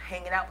just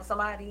hanging out with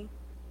somebody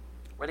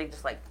where they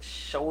just like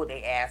show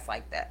their ass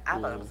like that. I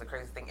thought it was the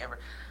craziest thing ever.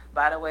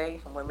 By the way,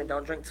 women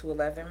don't drink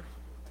 211.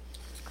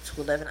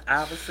 211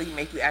 obviously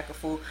make you act a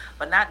fool,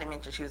 but not to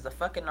mention she was a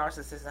fucking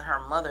narcissist, and her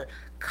mother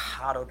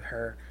coddled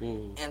her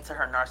into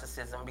her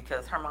narcissism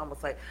because her mom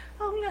was like,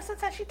 oh, you know,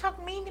 sometimes she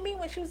talked mean to me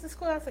when she was in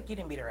school. I was like, you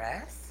didn't beat her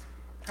ass.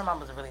 Her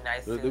mom was really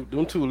nice too.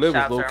 Them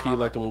 211s low key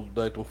like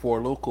them four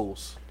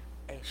locals.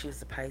 Hey, she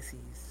was a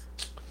Pisces.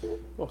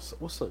 What's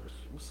up?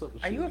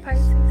 Are you a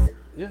Pisces?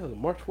 Yeah,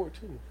 March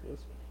 14th. Yes.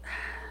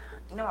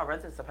 You know, my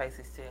brother's a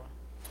Pisces too.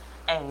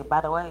 Hey,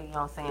 by the way, you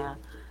know what I'm saying?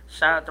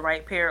 Shout out to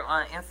Right Pair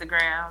on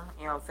Instagram.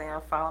 You know what I'm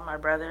saying? Follow my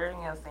brother. You know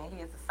what I'm saying?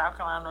 He is a South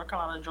Carolina, North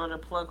Carolina, Georgia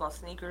plug on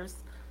sneakers.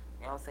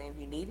 You know what I'm saying?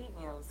 If you need it,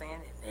 you know what I'm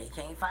saying? If they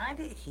can't find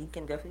it, he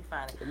can definitely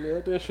find it. I mean, I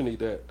definitely need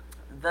that.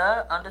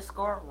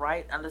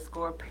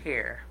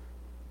 The_right_pair.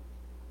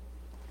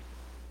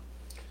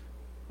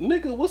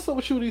 Nigga, what's up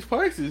with you with these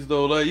Pisces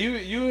though? Like you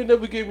ain't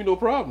never gave me no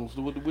problems.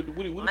 What you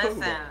talking Listen,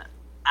 about?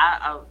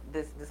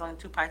 there's only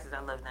two Pisces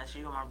I love. That's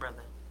you and my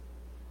brother.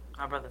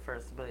 My brother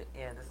first, but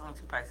yeah, there's only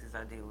two Pisces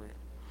I deal with.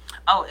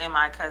 Oh, and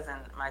my cousin,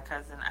 I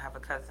have a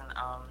cousin,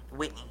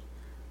 Whitney.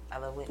 I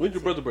love Whitney. When's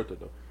your brother's birthday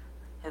though?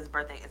 His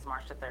birthday is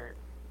March the 3rd.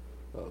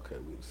 Okay,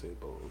 we the same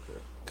boat. Okay,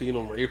 cause you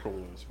know my April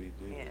one speed.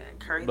 Yeah,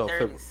 Curry no,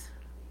 30s.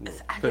 No,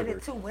 I did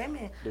it to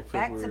women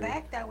back to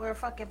back that were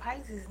fucking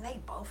Pisces, and they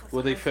both was.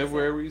 Were they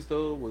Februaries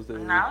though? Was they?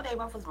 No, they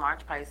both was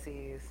March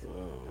Pisces.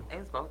 It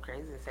was both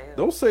crazy as hell.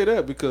 Don't say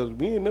that because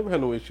we ain't never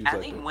had no issues. I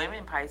like think that.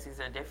 women Pisces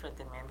are different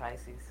than men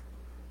Pisces.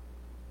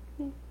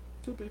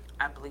 Could be.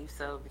 I believe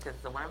so because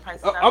the women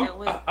Pisces I deal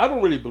with. I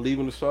don't really believe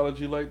in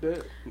astrology like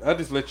that. I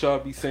just let y'all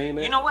be saying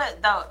that. You know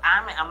what though?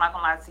 I'm not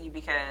gonna lie to you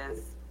because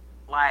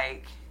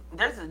like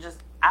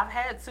I've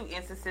had 2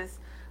 instances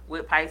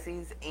with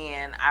Pisces,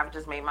 and I've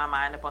just made my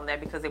mind up on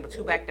that because they were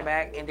 2 back to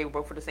back, and they were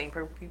both for the same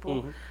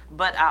people.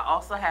 But I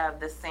also have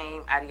the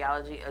same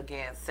ideology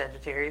against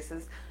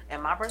Sagittarius's,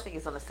 and my birthday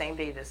is on the same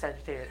day as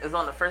Sagittarius. It's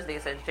on the first day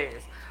of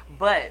Sagittarius,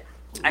 but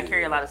I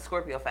carry a lot of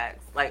Scorpio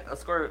facts, like a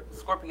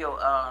Scorpio.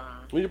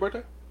 When's your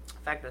birthday?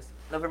 Factors,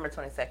 November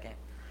 22nd. Okay.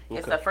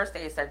 It's the first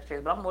day of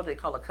Sagittarius, but I'm what they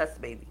call a cusp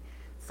baby.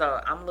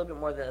 So I'm a little bit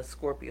more than a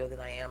Scorpio than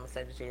I am a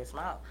Sagittarius.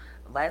 My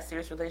last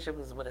serious relationship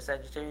was with a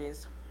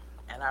Sagittarius,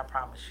 and I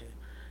promise you,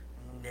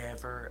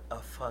 never a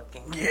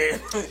fucking again.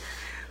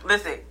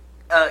 Listen,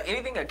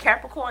 anything a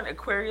Capricorn,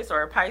 Aquarius,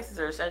 or a Pisces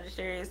or a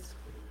Sagittarius,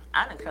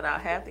 I done cut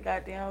out half the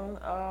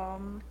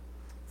goddamn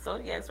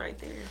zodiacs right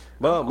there.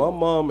 My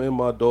mom and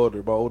my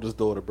daughter, my oldest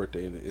daughter,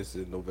 birthday is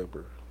in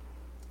November.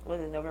 What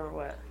is November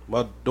what?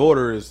 My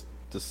daughter is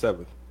the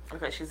 7th.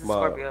 Okay, she's a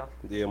Scorpio.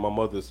 Yeah, my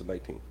mother's the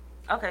 19th.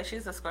 Okay,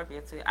 she's a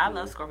Scorpio too. I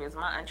love Scorpios.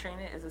 My Aunt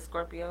Trina is a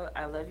Scorpio.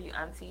 I love you,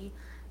 Auntie.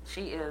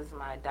 She is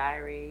my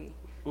diary.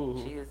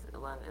 She is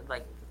one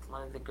like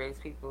one of the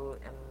greatest people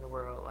in the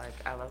world. Like,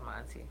 I love my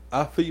auntie.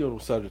 I feel you on them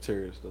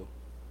Sagittarius though.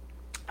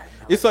 I know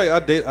It's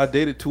like it. I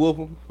dated 2 of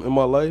them in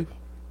my life.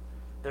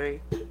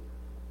 3.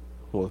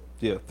 Well,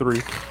 yeah,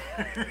 3.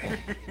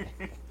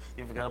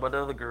 You forgot about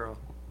the other girl.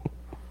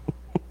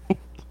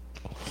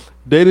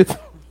 Dated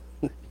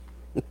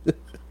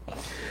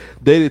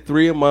dated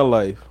 3 in my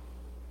life.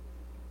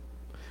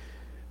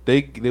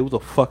 They was a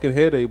fucking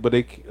headache, but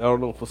I don't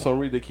know, for some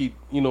reason they keep,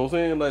 you know what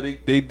I'm saying?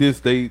 Like they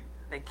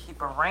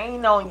keep a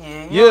rain on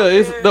you.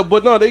 Yeah,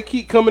 but no, they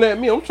keep coming at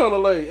me. I'm trying to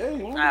like,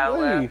 hey, Well,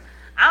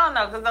 I don't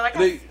know, cause like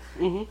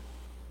mm-hmm.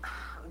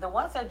 The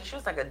one said she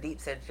was like a deep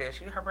Sagittarius.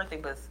 Her birthday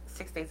was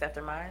 6 days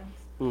after mine.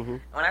 Mm-hmm.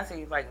 When I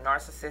say like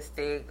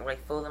narcissistic,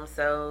 like full of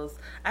themselves,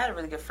 I had a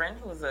really good friend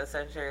who was a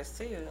Sagittarius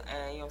too, and you know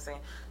what I'm saying.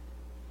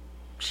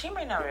 She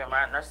may not be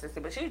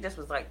narcissistic, but she just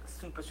was like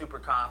super, super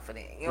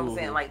confident. You know what I'm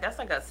saying? Like that's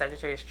like a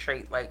Sagittarius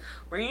trait. Like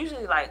we're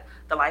usually like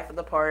the life of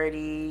the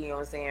party. You know what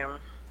I'm saying?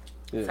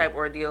 Yeah. Type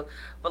ordeal.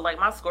 But like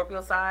my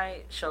Scorpio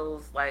side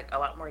shows like a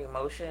lot more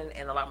emotion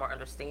and a lot more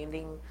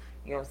understanding.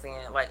 You know what I'm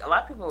saying? Like a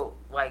lot of people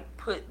like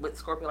put with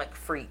Scorpio like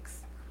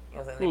freaks. You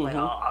know what I'm saying?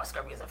 They're like, oh,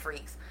 Scorpios are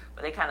freaks,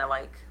 but they kind of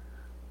like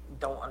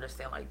don't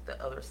understand like the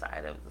other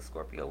side of the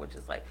Scorpio, which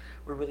is like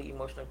we're really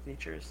emotional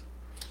creatures.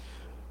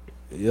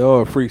 Y'all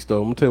are freaks though.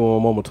 I'm gonna tell you what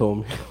my mama told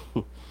me.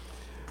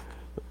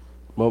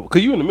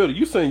 Cause you in the middle.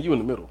 You saying you in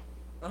the middle.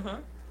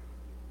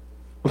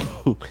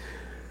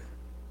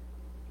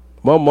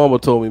 My mama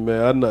told me,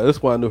 man. I know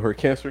that's why I knew her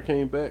cancer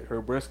came back.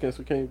 Her breast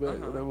cancer came back.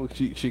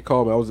 She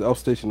called me. I was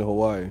stationed in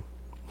Hawaii,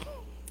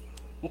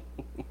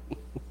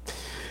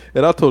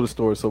 and I told the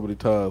story so many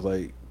times,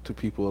 like to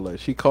people. Like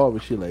she called me.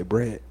 She like,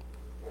 Brad,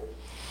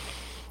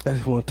 I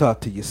just want to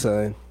talk to you,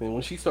 son. And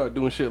when she started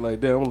doing shit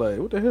like that, I'm like,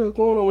 what the hell is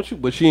going on with you?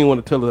 But she didn't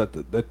want to tell her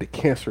that the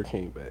cancer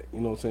came back.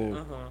 You know what I'm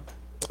saying?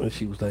 And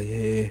she was like,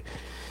 yeah,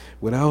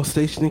 when I was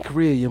stationed in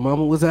Korea, your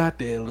mama was out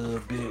there a little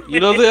bit.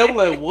 You know what I'm saying? I'm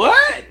like,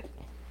 what?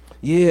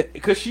 Yeah,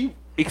 because she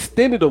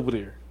extended over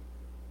there.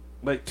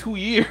 Like 2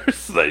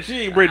 years. Like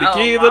she ain't bring the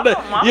kids.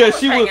 Yeah,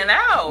 she was hanging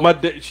out. My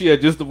dad, she had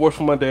just divorced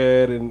from my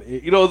dad, and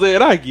you know what I'm saying.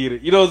 And I get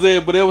it. You know what I'm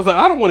saying. But it was like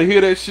I don't want to hear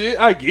that shit.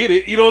 I get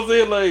it. You know what I'm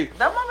saying. Like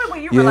that moment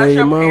when you realize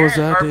your parents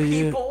are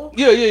people.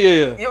 Yeah.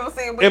 You know what I'm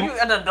saying. When you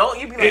an adult,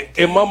 you be like.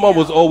 And my mom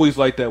was always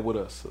like that with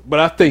us.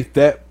 But I think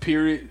that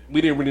period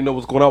we didn't really know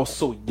what's going on. I was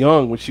so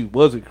young when she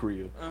was in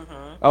Korea.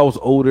 I was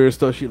older and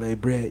stuff. She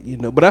like, Brad, you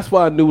know. But that's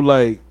why I knew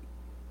like,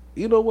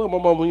 you know what, my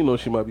mama, you know,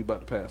 she might be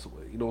about to pass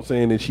away. You know what I'm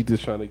saying. And she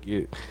just trying to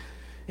get.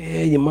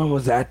 Yeah, your mom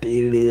was out there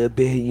a little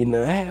bit, you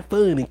know, I had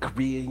fun in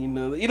Korea, you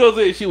know. You know what I'm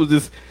saying? She was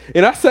just,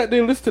 and I sat there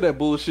and listened to that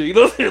bullshit. You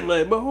know what I'm saying?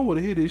 Like, man, I don't want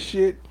to hear this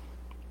shit.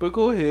 But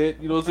go ahead,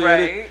 you know what I'm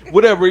saying? Right.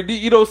 Whatever,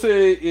 you know what I'm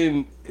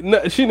saying?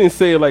 And she didn't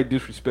say it like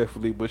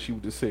disrespectfully, but she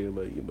was just saying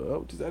like, you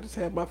know, I just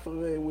had my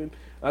fun when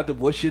I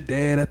divorced your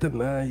dad after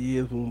 9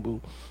 years, boom,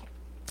 boom.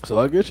 So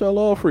I guess y'all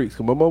all freaks,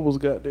 because my mom was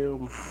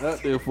goddamn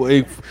out there for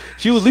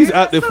she was at least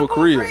out there for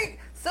Korea. Freak.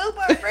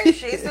 Super freak,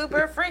 she's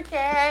super freaky,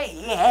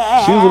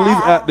 yeah. She was at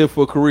least out there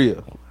for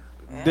Korea.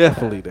 Yeah.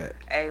 Definitely that.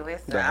 Hey,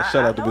 listen, shout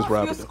out to Miss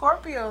Robin.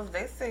 Scorpios,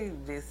 they say,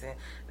 listen,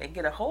 they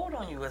get a hold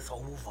on you, it's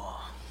over.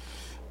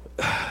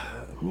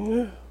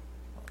 Yeah.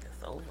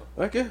 It's over.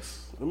 I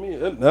guess. I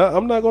mean,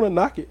 I'm not going to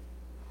knock it.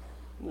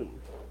 Your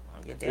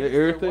dad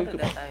everything.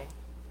 That thing.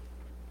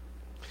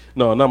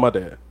 No, not my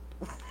dad.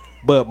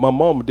 But my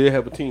mom did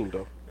have a team,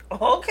 though.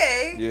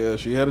 Okay. Yeah,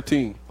 she had a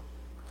team.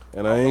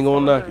 And I ain't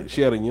going to knock it.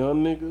 She had a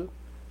young nigga.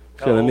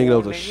 She had a nigga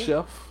that was a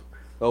chef.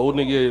 An old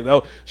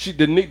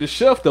nigga. The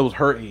chef that was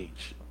her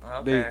age.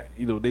 Okay.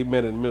 They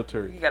met in the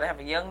military. You gotta have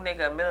a young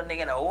nigga, a middle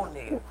nigga, and an old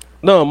nigga.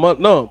 No,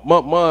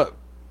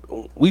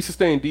 we used to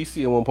stay in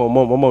D.C. at one point.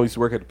 My mom used to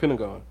work at the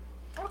Pentagon.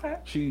 Okay.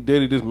 She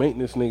dated this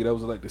maintenance nigga that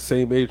was like the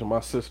same age as my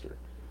sister.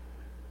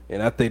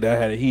 And I think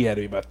he had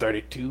to be about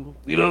 32.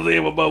 You know what I'm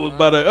saying? My mom was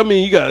about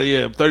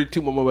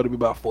 32. My mom had to be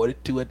about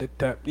 42 at the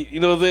time. You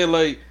know what I'm saying?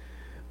 Like,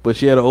 but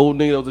she had an old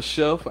nigga that was a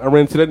chef. I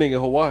ran into that nigga in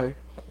Hawaii.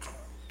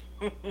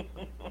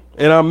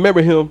 And I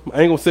remember him.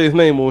 I ain't gonna say his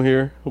name on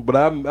here, but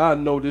I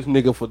know this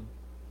nigga for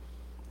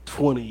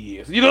 20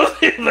 years. You know what I'm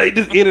saying? Like,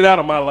 just in and out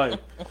of my life.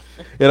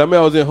 And I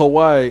was in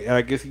Hawaii, and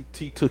I guess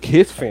he took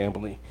his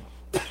family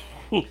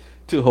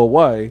to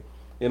Hawaii.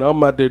 And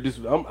I'm out there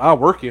I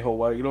work in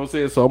Hawaii, you know what I'm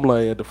saying? So I'm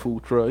like at the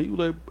food truck. He was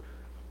like,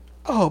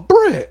 oh,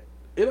 Brett.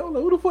 And I'm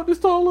like, who the fuck this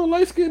tall little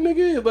light-skinned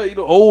nigga is? Like,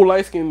 old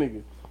light-skinned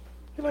nigga.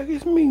 He's like,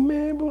 it's me,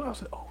 man. But I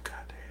was like, oh,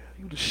 goddamn,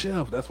 you the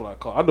chef. That's what I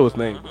call. I know his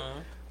name, but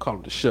call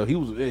him the chef. He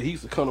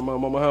used to come to my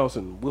mama's house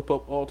and whip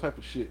up all type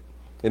of shit,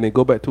 and then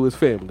go back to his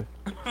family.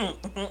 That's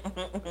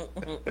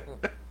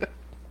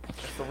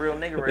a real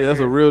nigga, right? Yeah, that's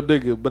a real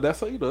nigga. But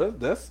that's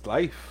that's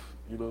life.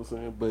 You know what I'm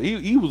saying? But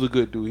he was a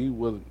good dude. He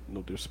wasn't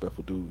no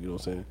disrespectful dude. You know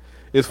what I'm saying?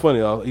 It's funny.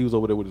 He was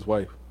over there with his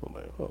wife. I'm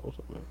like, oh, what's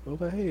up, man? I was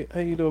like, hey, how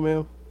you doing,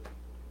 man?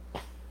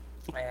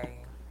 Hey,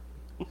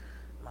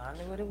 mine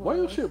knew what it was. Why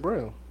your shit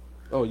brown?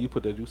 Oh, you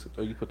put that juice.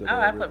 Oh, you put that. Oh,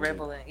 I put Red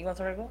Bull in. You want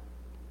some Red Bull?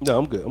 No,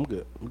 I'm good.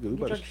 We You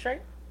drink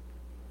straight?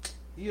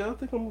 Yeah, I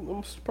think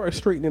I'm probably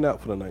straightening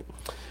out for the night.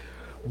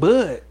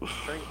 But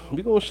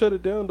we're gonna shut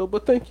it down though.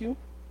 But thank you.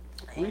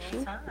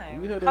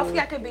 Anytime. We had Hopefully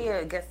I could be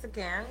a guest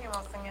again. You know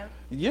what I'm saying?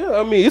 Yeah,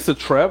 I mean it's a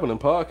traveling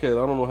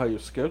podcast. I don't know how your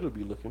schedule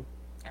be looking,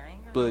 I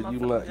ain't got but no you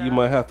motherfucking job.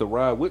 might have to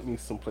ride with me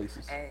some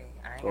places Hey,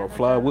 I ain't or got no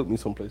fly job. with me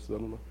some places. I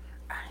don't know.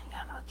 I ain't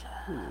got no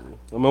job.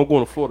 I mean I'm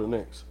going to Florida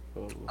next.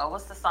 Oh,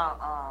 what's the song?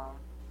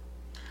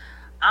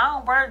 I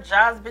don't work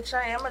jobs, bitch.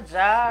 I am a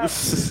job.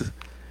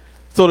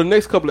 So the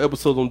next couple of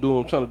episodes I'm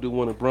trying to do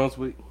one in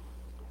Brunswick.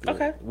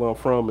 Okay. Where I'm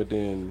from, and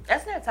then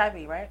That's near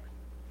Tybee, right?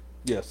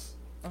 yes.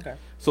 Okay.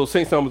 So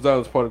St. Simon's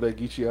Island is part of that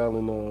Geechee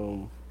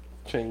Island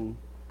chain.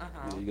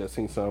 Uh-huh. Yeah, you got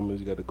St. Simon's,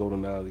 you got the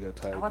Golden Isle, you got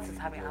Tybee. I went to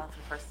Tybee Island for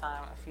the first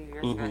time a few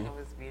years ago. It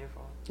was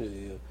beautiful.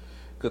 Yeah.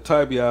 Because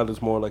Tybee Island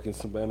is more like in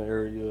Savannah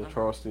area,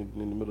 Charleston,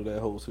 in the middle of that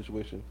whole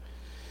situation.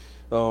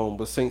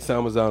 But St.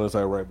 Simon's Island is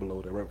like right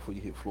below that, right before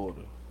you hit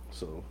Florida.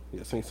 So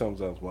yeah, St.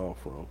 Simon's Island is where I'm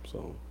from.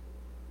 So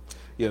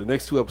yeah, the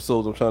next 2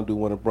 episodes I'm trying to do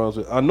one in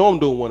Brunswick. I know I'm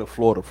doing one in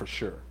Florida for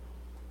sure,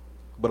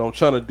 but I'm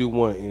trying to do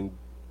one in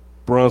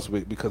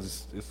Brunswick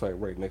because it's like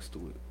right next to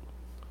it.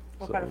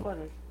 What part of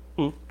Florida?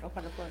 What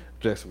part of Florida?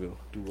 Jacksonville.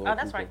 Oh,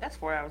 that's right. That's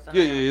 4 hours.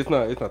 Yeah, it's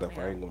not that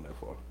far. I ain't going that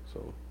far.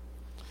 So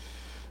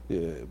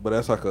yeah, but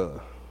that's like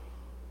a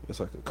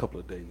couple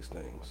of days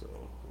thing. So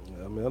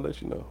yeah, I mean, I'll let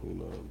you know.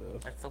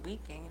 It's a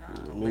weekend.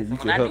 I mean, Listen,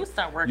 when I do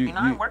start working,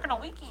 I'm working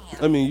on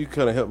weekends. I mean, you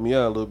kind of help me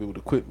out a little bit with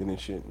equipment and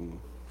shit, and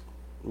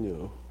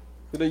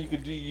and then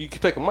you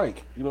can take a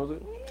mic. You know what I'm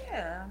saying?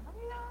 Yeah,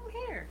 I'm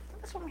here.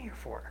 That's what I'm here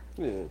for.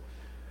 Yeah.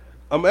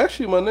 I'm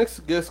actually my next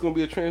guest is gonna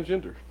be a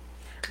transgender.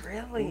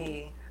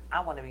 Really?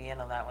 I want to be in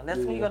on that one. That's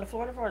when you go to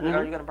Florida for,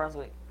 or you go to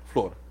Brunswick?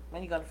 Florida.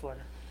 When you go to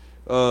Florida?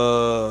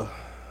 The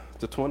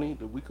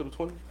week of the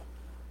 20th.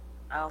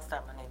 I'll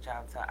start my new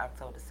job till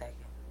October 2nd.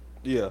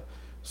 Yeah.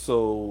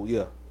 So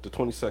yeah, the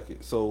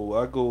 22nd. So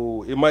I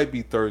go. It might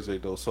be Thursday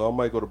though. So I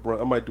might go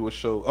to I might do a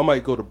show. I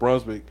might go to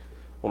Brunswick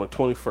on the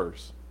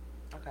 21st.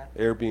 Okay.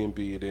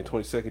 Airbnb, and then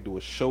 22nd do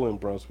a show in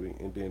Brunswick,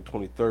 and then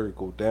 23rd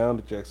go down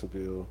to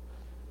Jacksonville,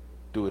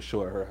 do a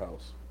show at her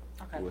house.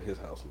 Okay. Or his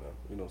house now.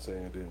 You know what I'm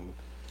saying? Then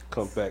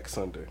come back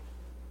Sunday.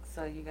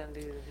 So you're gonna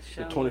do the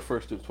show The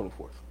 21st to the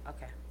 24th.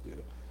 Okay.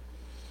 Yeah.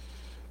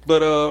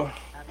 But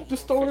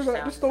just throwing it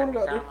out. Just throwing it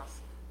out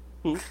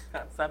there. So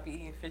I'll be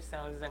eating fish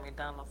sandwiches at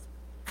McDonald's.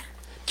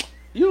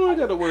 You ain't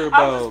got to worry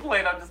about.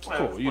 I'm just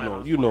playing. Oh,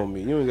 you know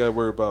me. You ain't got to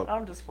worry about.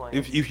 I'm just playing.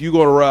 If you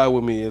gonna ride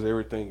with me,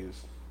 everything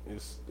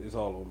is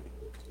all on me.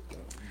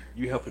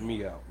 You helping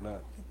me out,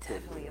 not.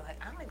 Definitely.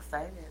 Like, I'm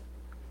excited.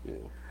 Yeah.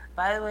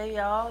 By the way,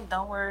 y'all,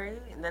 don't worry.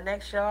 In the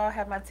next show, I'll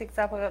have my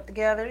TikTok up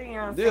together. You know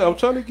what I'm saying? Yeah, I'm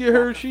trying to get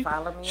her. She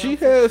on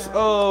has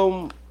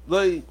TikTok.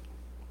 like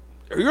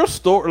your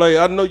story. Like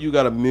I know you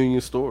got a million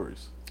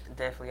stories.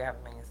 Definitely, I have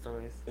a million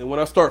stories. And when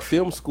I start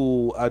film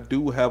school, I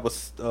do have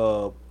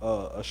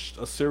a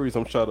series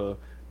I'm trying to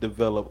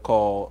develop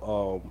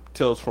called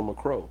Tales from a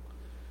Crow.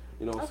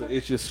 You know, so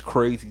it's just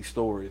crazy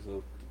stories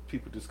of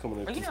people just coming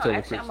in. Well, just telling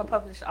actually, I'm a stories.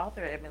 published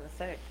author at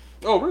M.I.D Ent.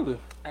 Oh, really?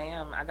 I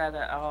am. I got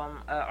a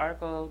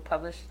article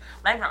published.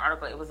 Not even an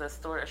article. It was a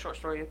short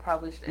story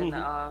published in the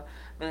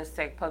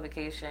M.I.D Ent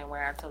publication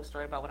where I told a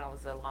story about when I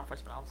was a law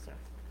enforcement officer.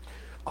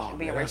 Oh,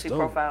 being man, that's racially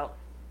dope. profiled.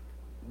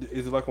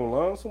 Is it like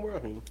online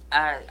somewhere?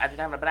 I didn't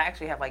have it, but I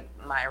actually have like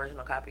my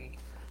original copy.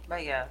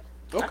 But yeah.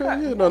 Okay,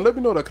 yeah. No, let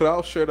me know that because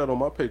I'll share that on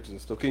my pages and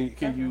stuff. Can you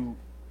can you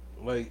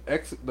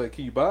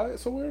buy it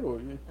somewhere or?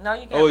 No,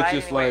 you can't buy it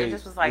just anywhere. like It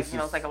just was like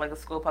it's like a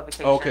school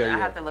publication. Okay, I yeah.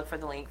 have to look for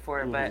the link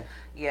for it, but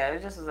yeah,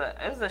 it was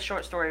a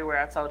short story where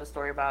I told a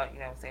story about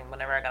what I'm saying,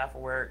 whenever I got off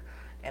of work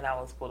and I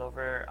was pulled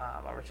over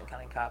by a Richland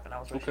County cop and I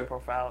was racially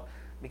profiled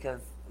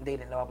because they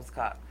didn't know I was a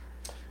cop.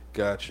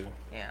 Gotcha.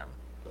 Yeah.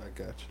 I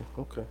got you.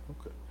 Okay.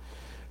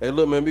 Hey,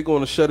 look, man, we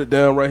going to shut it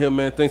down right here,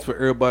 man. Thanks for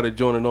everybody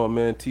joining on,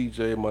 man.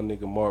 TJ, my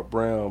nigga Mark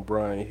Brown,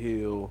 Brian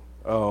Hill.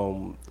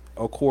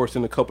 Of course,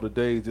 in a couple of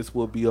days, this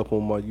will be up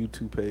on my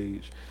YouTube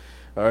page.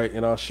 All right,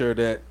 and I'll share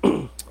that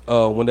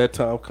when that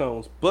time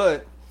comes.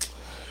 But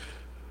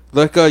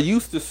like I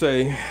used to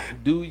say,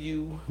 do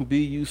you, be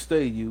you,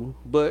 stay you.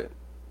 But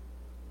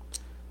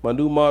my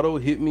new motto,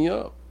 hit me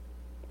up.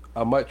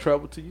 I might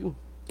travel to you.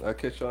 I'll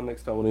catch y'all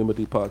next time on the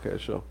M.I.D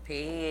Podcast Show.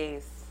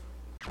 Peace.